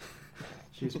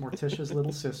 She's Morticia's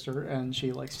little sister, and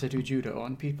she likes to do judo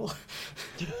on people.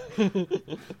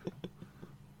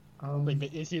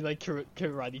 Like, is she like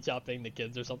karate chopping the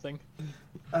kids or something?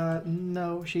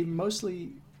 No, she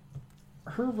mostly...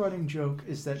 Her running joke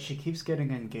is that she keeps getting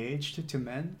engaged to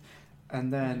men,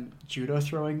 and then judo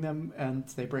throwing them, and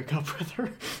they break up with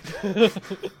her.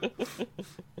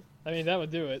 I mean, that would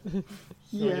do it.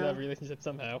 Yeah. Get that relationship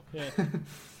somehow. Yeah.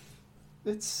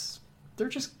 They're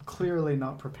just clearly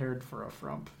not prepared for a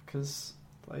frump, because,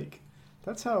 like,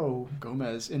 that's how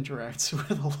Gomez interacts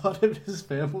with a lot of his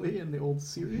family in the old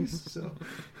series, so...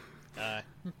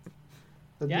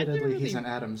 Admittedly, he's an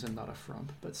Addams and not a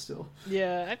frump, but still.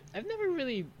 Yeah, I've never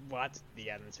really watched the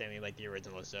Addams Family, like the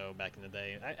original show back in the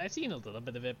day. I've seen a little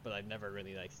bit of it, but I've never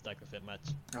really like stuck with it much.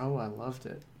 Oh, I loved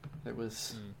it. It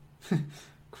was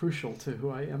crucial to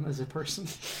who I am as a person.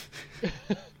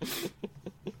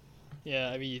 Yeah,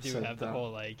 I mean, you do So have the that-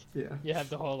 whole, like... Yeah. You have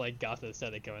the whole, like, goth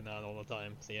aesthetic going on all the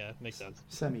time. So, yeah, makes sense.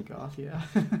 Semi-goth, yeah.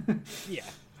 Yeah,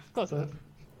 close enough.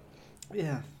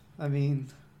 Yeah, I mean,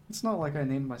 it's not like I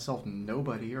named myself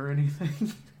Nobody or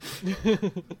anything.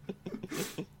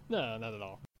 No, not at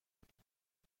all.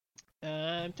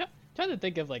 I'm trying to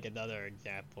think of, like, another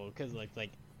example, because,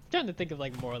 trying to think of,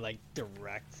 like, more, like,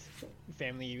 direct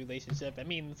family relationship. I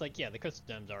mean, it's like, yeah, the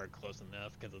customs are close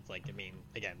enough, because it's like, I mean,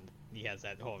 again, he has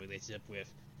that whole relationship with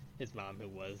his mom, who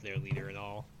was their leader and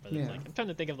all, but it's Yeah. like, I'm trying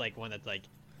to think of, like, one that's, like,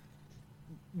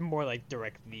 more, like,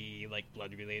 directly, like,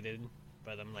 blood related,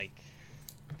 but I'm like,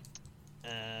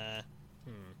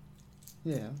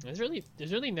 Yeah. there's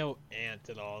really no aunt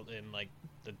at all in, like,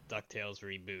 the DuckTales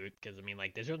reboot, because, I mean,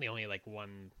 like, there's really only, like,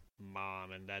 one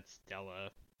mom, and that's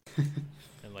Della.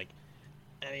 And, like,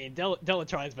 I mean, Della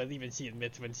tries, but even she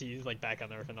admits when she's, like, back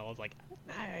on Earth and all, it's like,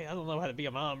 I don't know how to be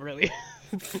a mom, really.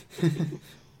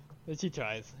 But she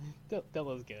tries.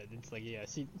 Della's good. It's like, yeah,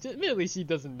 admittedly, she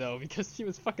doesn't know, because she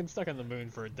was fucking stuck on the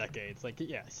moon for a decade. It's like,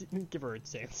 yeah, give her a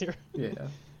chance here. Yeah.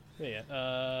 But yeah,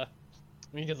 I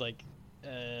mean, because, like,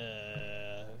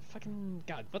 fucking,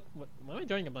 God, what am I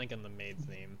drawing a blank on the maid's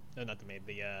name? No, not the maid,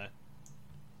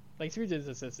 like, Scrooge's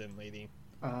assistant lady.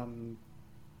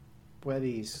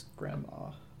 Webby's grandma.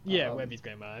 Yeah, Webby's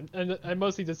grandma. And I'm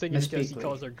mostly just thinking because she Beakley.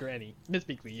 calls her Granny. Miss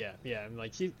Beakley, yeah. I'm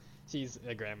like, she's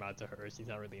a grandma to her. She's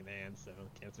not really an aunt, so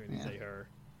can't really say her.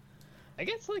 I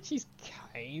guess, like, she's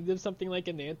kind of something like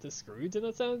an aunt to Scrooge in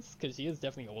a sense, because she is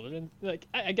definitely older than, like,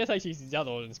 I guess actually she's not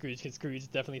older than Scrooge, because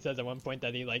Scrooge definitely says at one point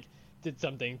that he, like, did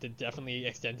something to definitely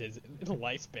extend his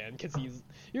lifespan, because he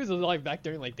was alive back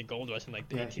during, like, the gold rush in, like,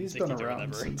 the 1860s he's been or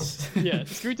around whatever. since... Yeah,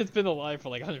 Scrooge has been alive for,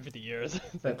 like, 150 years.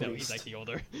 It's like, At no, least. he's actually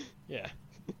older. Yeah.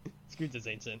 Scrooge is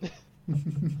ancient.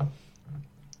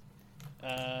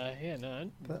 Yeah, no,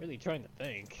 I'm really trying to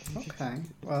think. Okay,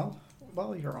 well,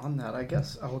 while you're on that, I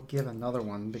guess I'll give another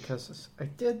one, because I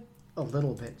did a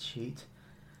little bit cheat.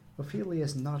 Ophelia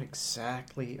is not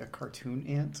exactly a cartoon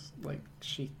aunt. Like,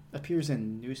 she appears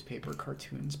in newspaper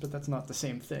cartoons, but that's not the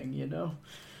same thing, you know?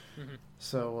 Mhm.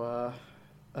 So,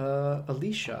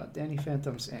 Alicia, Danny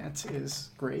Phantom's aunt, is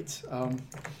great.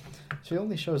 She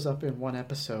only shows up in one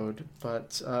episode,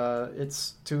 but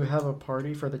it's to have a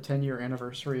party for the 10-year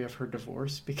anniversary of her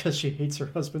divorce because she hates her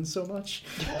husband so much.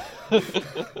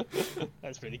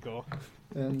 That's pretty cool.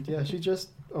 And yeah, she just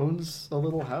owns a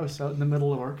little house out in the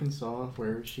middle of Arkansas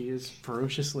where she is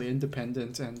ferociously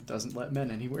independent and doesn't let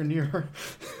men anywhere near her.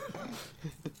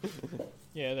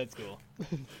 Yeah, that's cool.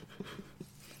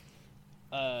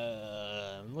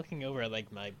 I'm looking over at,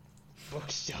 like, my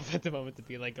bookshelf at the moment to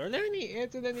be like, are there any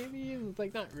ants in any of these? It's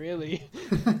like, not really.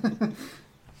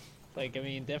 Like, I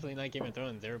mean, definitely not Game of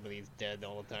Thrones. Everybody's dead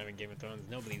all the time in Game of Thrones.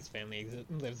 Nobody's family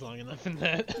lives long enough in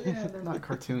that. Yeah, they're not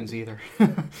cartoons either.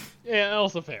 Yeah,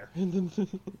 also fair. Yeah,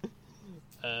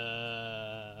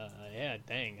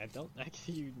 dang. I don't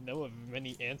actually know of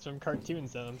many ants from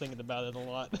cartoons, now I'm thinking about it a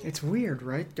lot. It's weird,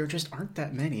 right? There just aren't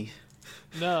that many.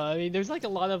 No, I mean, there's, like, a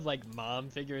lot of, like, mom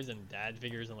figures and dad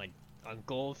figures and, like,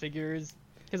 uncle figures.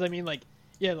 Because, I mean, like,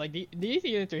 yeah, like, the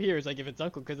easy answer here is, like, if it's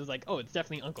uncle, because it's like, oh, it's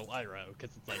definitely Uncle Iroh,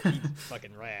 because it's like, he's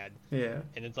fucking rad. Yeah.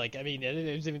 And it's like, I mean,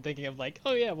 I was even thinking of, like,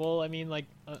 oh yeah, well, I mean, like,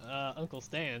 Uncle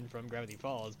Stan from Gravity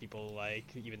Falls, people like,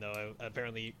 even though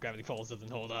apparently Gravity Falls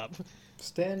doesn't hold up.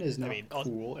 Stan is not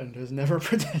also- cool and has never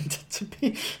pretended to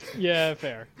be. Yeah,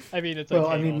 fair. I mean, it's Well,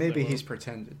 okay I mean, also, maybe he's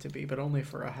pretended to be, but only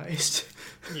for a heist.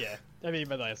 Yeah, I mean,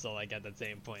 but also, like, at the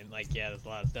same point, like, yeah, there's a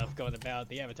lot of stuff going about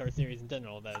the Avatar series in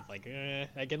general that is like,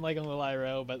 I can like Uncle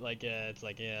Iroh, but, like, it's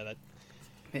like, yeah, that,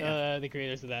 Yeah. the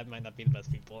creators of that might not be the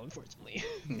best people, unfortunately.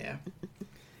 Yeah.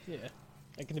 Yeah.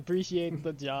 I can appreciate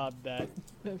the job that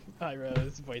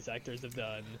Iroh's voice actors have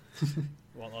done,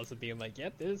 while also being like,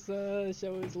 yep, this show is a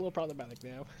little problematic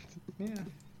now.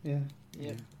 Yeah.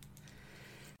 Yep.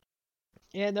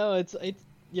 Yeah, no, it's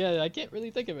yeah, I can't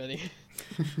really think of any.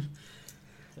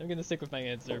 I'm gonna stick with my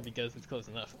answer because it's close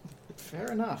enough.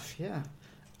 Fair enough, yeah.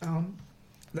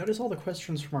 That is all the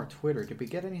questions from our Twitter. Did we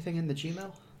get anything in the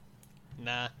Gmail?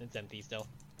 Nah, it's empty still.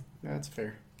 That's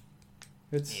fair.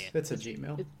 It's a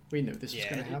Gmail. We knew this was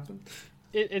going to happen.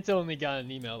 It's only got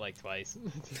an email like twice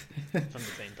from the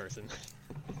same person.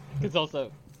 It's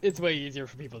also, it's way easier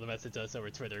for people to message us over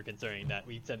Twitter, considering that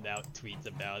we send out tweets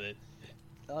about it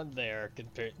on there.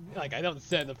 Like, I don't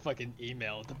send a fucking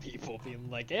email to people being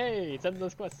like, hey, send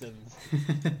us questions.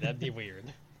 That'd be weird.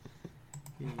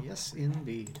 Yes,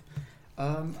 indeed.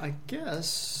 I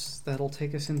guess that'll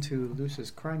take us into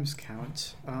Luce's crimes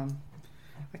count.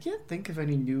 I can't think of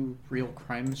any new real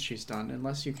crimes she's done,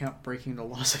 unless you count breaking the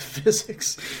laws of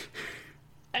physics.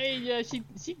 I mean, yeah,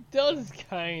 she does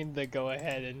kind of go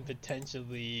ahead and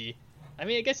potentially. I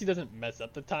mean, I guess she doesn't mess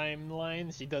up the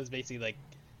timeline. She does basically like.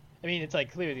 I mean, it's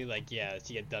like clearly like yeah,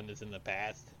 she had done this in the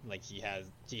past. Like she had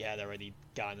already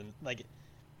gone and like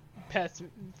past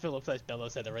Philip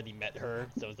Bellows had already met her,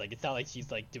 so it's like it's not like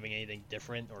she's like doing anything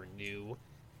different or new.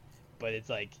 But it's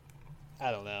like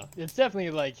I don't know. It's definitely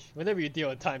like whenever you deal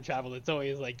with time travel, it's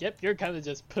always like, yep, you're kind of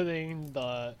just putting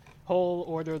the whole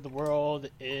order of the world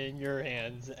in your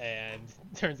hands, and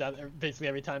turns out basically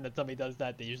every time that somebody does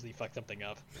that, they usually fuck something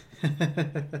up. And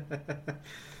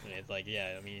it's like,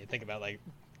 yeah, I mean, you think about like,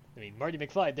 I mean, Marty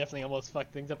McFly definitely almost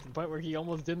fucked things up to the point where he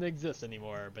almost didn't exist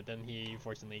anymore, but then he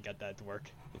fortunately got that to work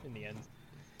in the end.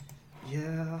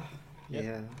 Yeah, Yep.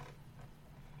 yeah.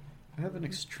 I have an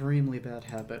extremely bad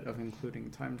habit of including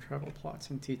time travel plots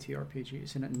in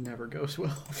TTRPGs, and it never goes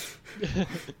well.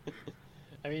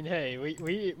 I mean, hey,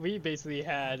 we basically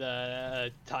had a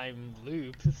time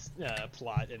loop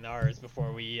plot in ours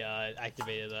before we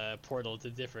activated a portal to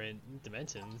different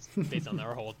dimensions based on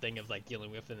our whole thing of like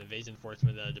dealing with an invasion force from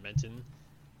another dimension.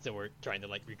 So we're trying to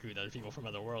like recruit other people from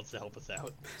other worlds to help us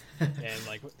out. And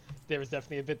like there was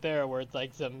definitely a bit there where it's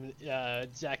like some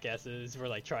jackasses were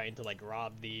like trying to like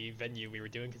rob the venue we were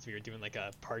doing because we were doing like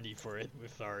a party for it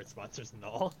with our sponsors and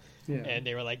all. Yeah. And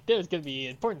they were like, there's gonna be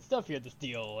important stuff here to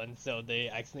steal, and so they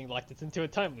accidentally locked us into a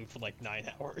time loop for like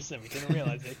 9 hours, and we didn't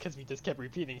realize it because we just kept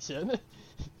repeating shit.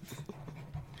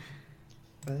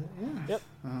 But yeah. Yep.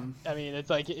 I mean,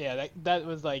 it's like, yeah, that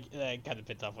was like, that kind of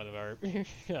pissed off one of our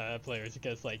players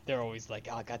because, like, they're always like,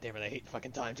 oh, goddammit, I hate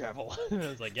fucking time travel. And I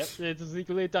was like, yep, it's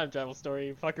equally a time travel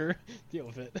story, fucker. Deal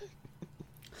with it.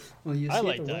 Well, you I see,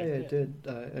 like the time, way I yeah. did,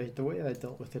 the way I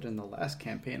dealt with it in the last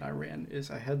campaign I ran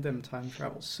is I had them time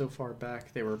travel so far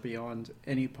back they were beyond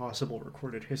any possible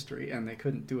recorded history, and they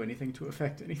couldn't do anything to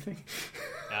affect anything.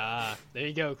 Ah, there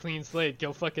you go, clean slate,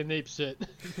 go fucking ape shit.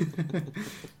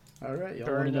 All right, y'all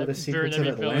Burn want to know the every secrets of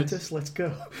village. Atlantis? Let's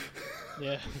go.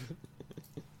 Yeah.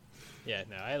 Yeah,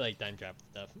 no, I like time travel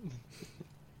stuff.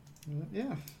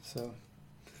 Yeah, so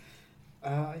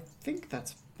I think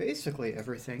that's basically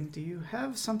everything. Do you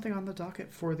have something on the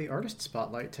docket for the artist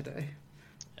spotlight today?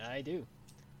 I do.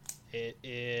 It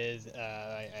is,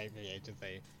 I should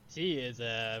say, she is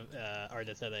a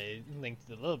artist that I linked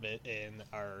a little bit in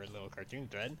our little cartoon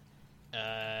thread.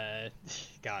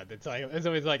 God, it's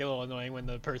always like a little annoying when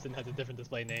the person has a different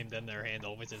display name than their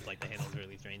handle, which is like the handle's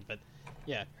really strange. But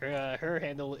yeah, her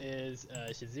handle is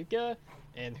Shizuka,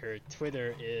 and her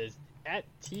Twitter is at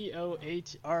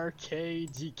TOHRKGK.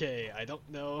 I don't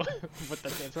know what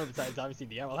that stands for besides obviously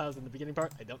the Owl House in the beginning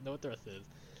part. I don't know what the rest is.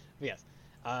 But yes.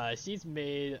 She's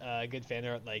made a good fan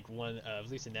art, like one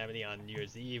of Luce and Amity on New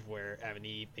Year's Eve, where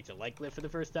Amity makes a light glyph for the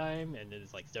first time and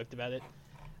is like stoked about it.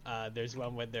 There's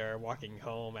one when they're walking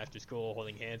home after school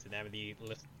holding hands, and Amity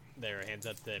lifts their hands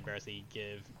up to embarrassingly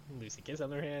give Luce a kiss on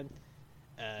their hand.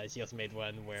 She also made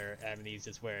one where Amity's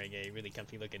just wearing a really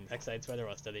comfy looking X-Side sweater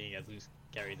while studying as Luce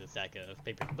carries a stack of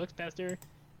papers and books past her.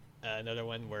 Another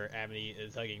one where Amity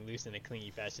is hugging Luce in a clingy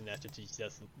fashion after she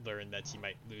just learned that she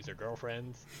might lose her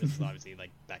girlfriend. This is obviously like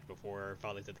back before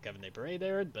Follies at the Covenant Parade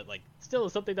aired, but like still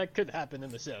something that could happen in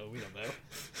the show. We don't know.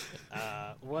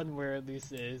 One where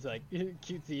Luce is like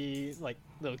cutesy, like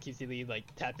little cutesy, like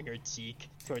tapping her cheek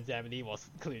towards Amity while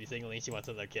clearly signaling she wants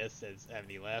another kiss as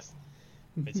Amity laughs,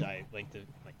 which I linked to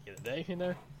like the other day, you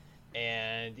know.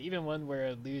 And even one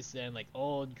where Luce and like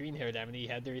old green-haired Amity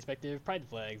had their respective pride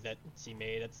flags that she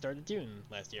made at the start of June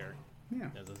last year. Yeah.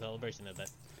 As a celebration of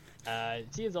that.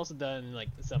 She has also done like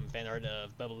some fan art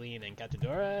of Bubbline and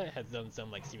Catadora, has done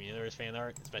some like Steven Universe fan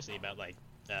art, especially about like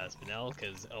Spinel,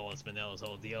 because Spinel's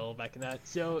whole deal back in that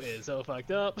show is so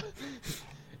fucked up.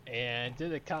 And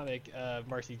did a comic of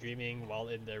Marcy dreaming while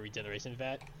in the regeneration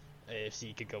vat, if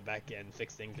she could go back and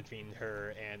fix things between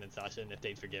her and Sasha, and if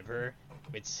they'd forgive her,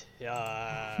 which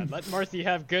let Marcy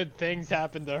have good things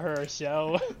happen to her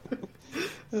show.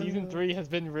 Season 3 has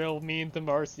been real mean to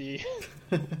Marcy.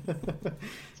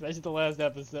 Especially the last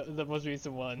episode, the most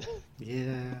recent one.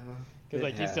 Yeah. Because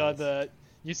like you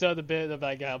saw the bit of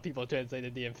like how people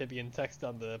translated the amphibian text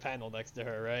on the panel next to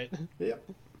her, right? Yep.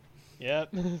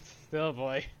 Yep. Still,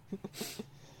 boy.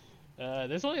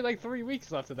 There's only like 3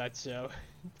 weeks left of that show.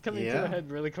 It's coming to a head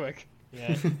really quick.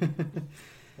 Yeah.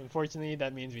 Unfortunately,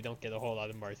 that means we don't get a whole lot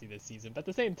of Marcy this season. But at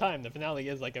the same time, the finale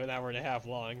is like an hour and a half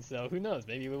long, so who knows?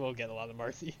 Maybe we will get a lot of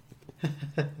Marcy.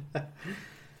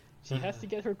 She has to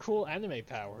get her cool anime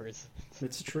powers.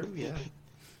 It's true, yeah.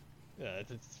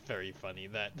 It's very funny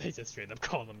that they just straight up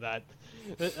call them that.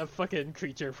 A fucking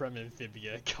creature from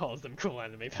Amphibia calls them cool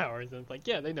anime powers, and it's like,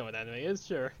 yeah, they know what anime is,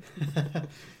 sure.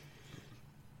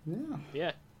 Yeah.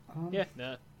 Yeah. Yeah,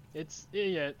 no. It's,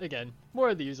 yeah, again, more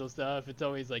of the usual stuff. It's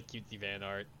always like cutesy fan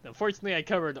art. Unfortunately, I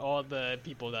covered all the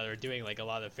people that are doing like a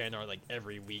lot of fan art like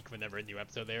every week whenever a new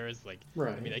episode airs. Like,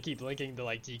 Right. I mean, I keep linking to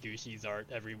like Jigushi's art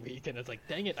every week, and it's like,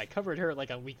 dang it, I covered her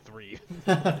like on week 3.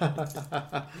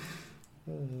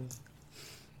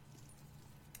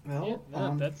 Well, yeah,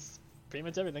 no, that's pretty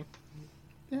much everything.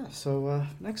 yeah, so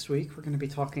next week we're going to be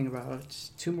talking about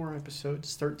 2 more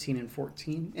episodes, 13 and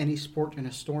 14, Any Sport in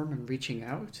a Storm and Reaching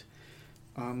Out.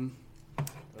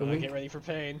 Get ready for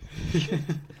pain.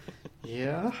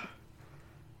 Yeah.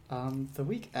 The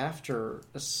week after,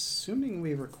 assuming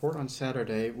we record on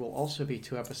Saturday, will also be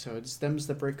 2 episodes, Them's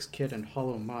the Bricks Kid and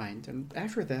Hollow Mind. And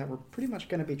after that, we're pretty much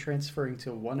going to be transferring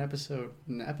to 1 episode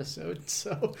an episode,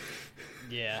 so...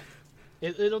 Yeah.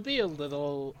 It'll be a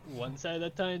little one-sided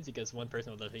at times because one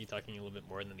person will definitely be talking a little bit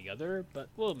more than the other, but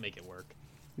we'll make it work.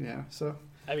 Yeah, so...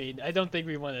 I mean, I don't think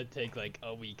we want to take like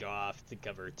a week off to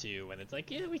cover 2 when it's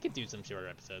like, yeah, we could do some shorter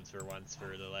episodes for once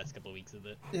for the last couple of weeks of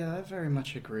it. Yeah, I very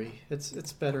much agree. It's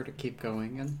better to keep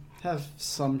going and have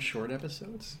some short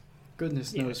episodes.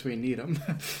 Goodness knows we need them.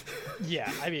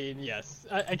 Yeah, I mean, yes.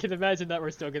 I can imagine that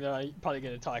we're still probably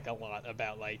gonna talk a lot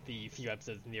about like the few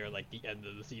episodes near like the end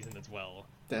of the season as well.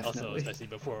 Definitely. Also, especially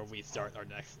before we start our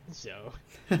next show.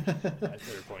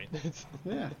 That's their point.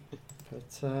 Yeah,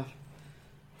 but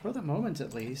for the moment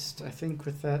at least, I think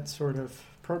with that sort of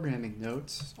programming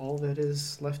notes, all that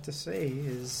is left to say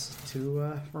is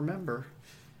to remember,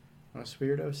 most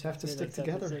weirdos have to stick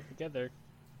together.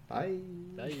 Bye.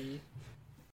 Bye. Bye.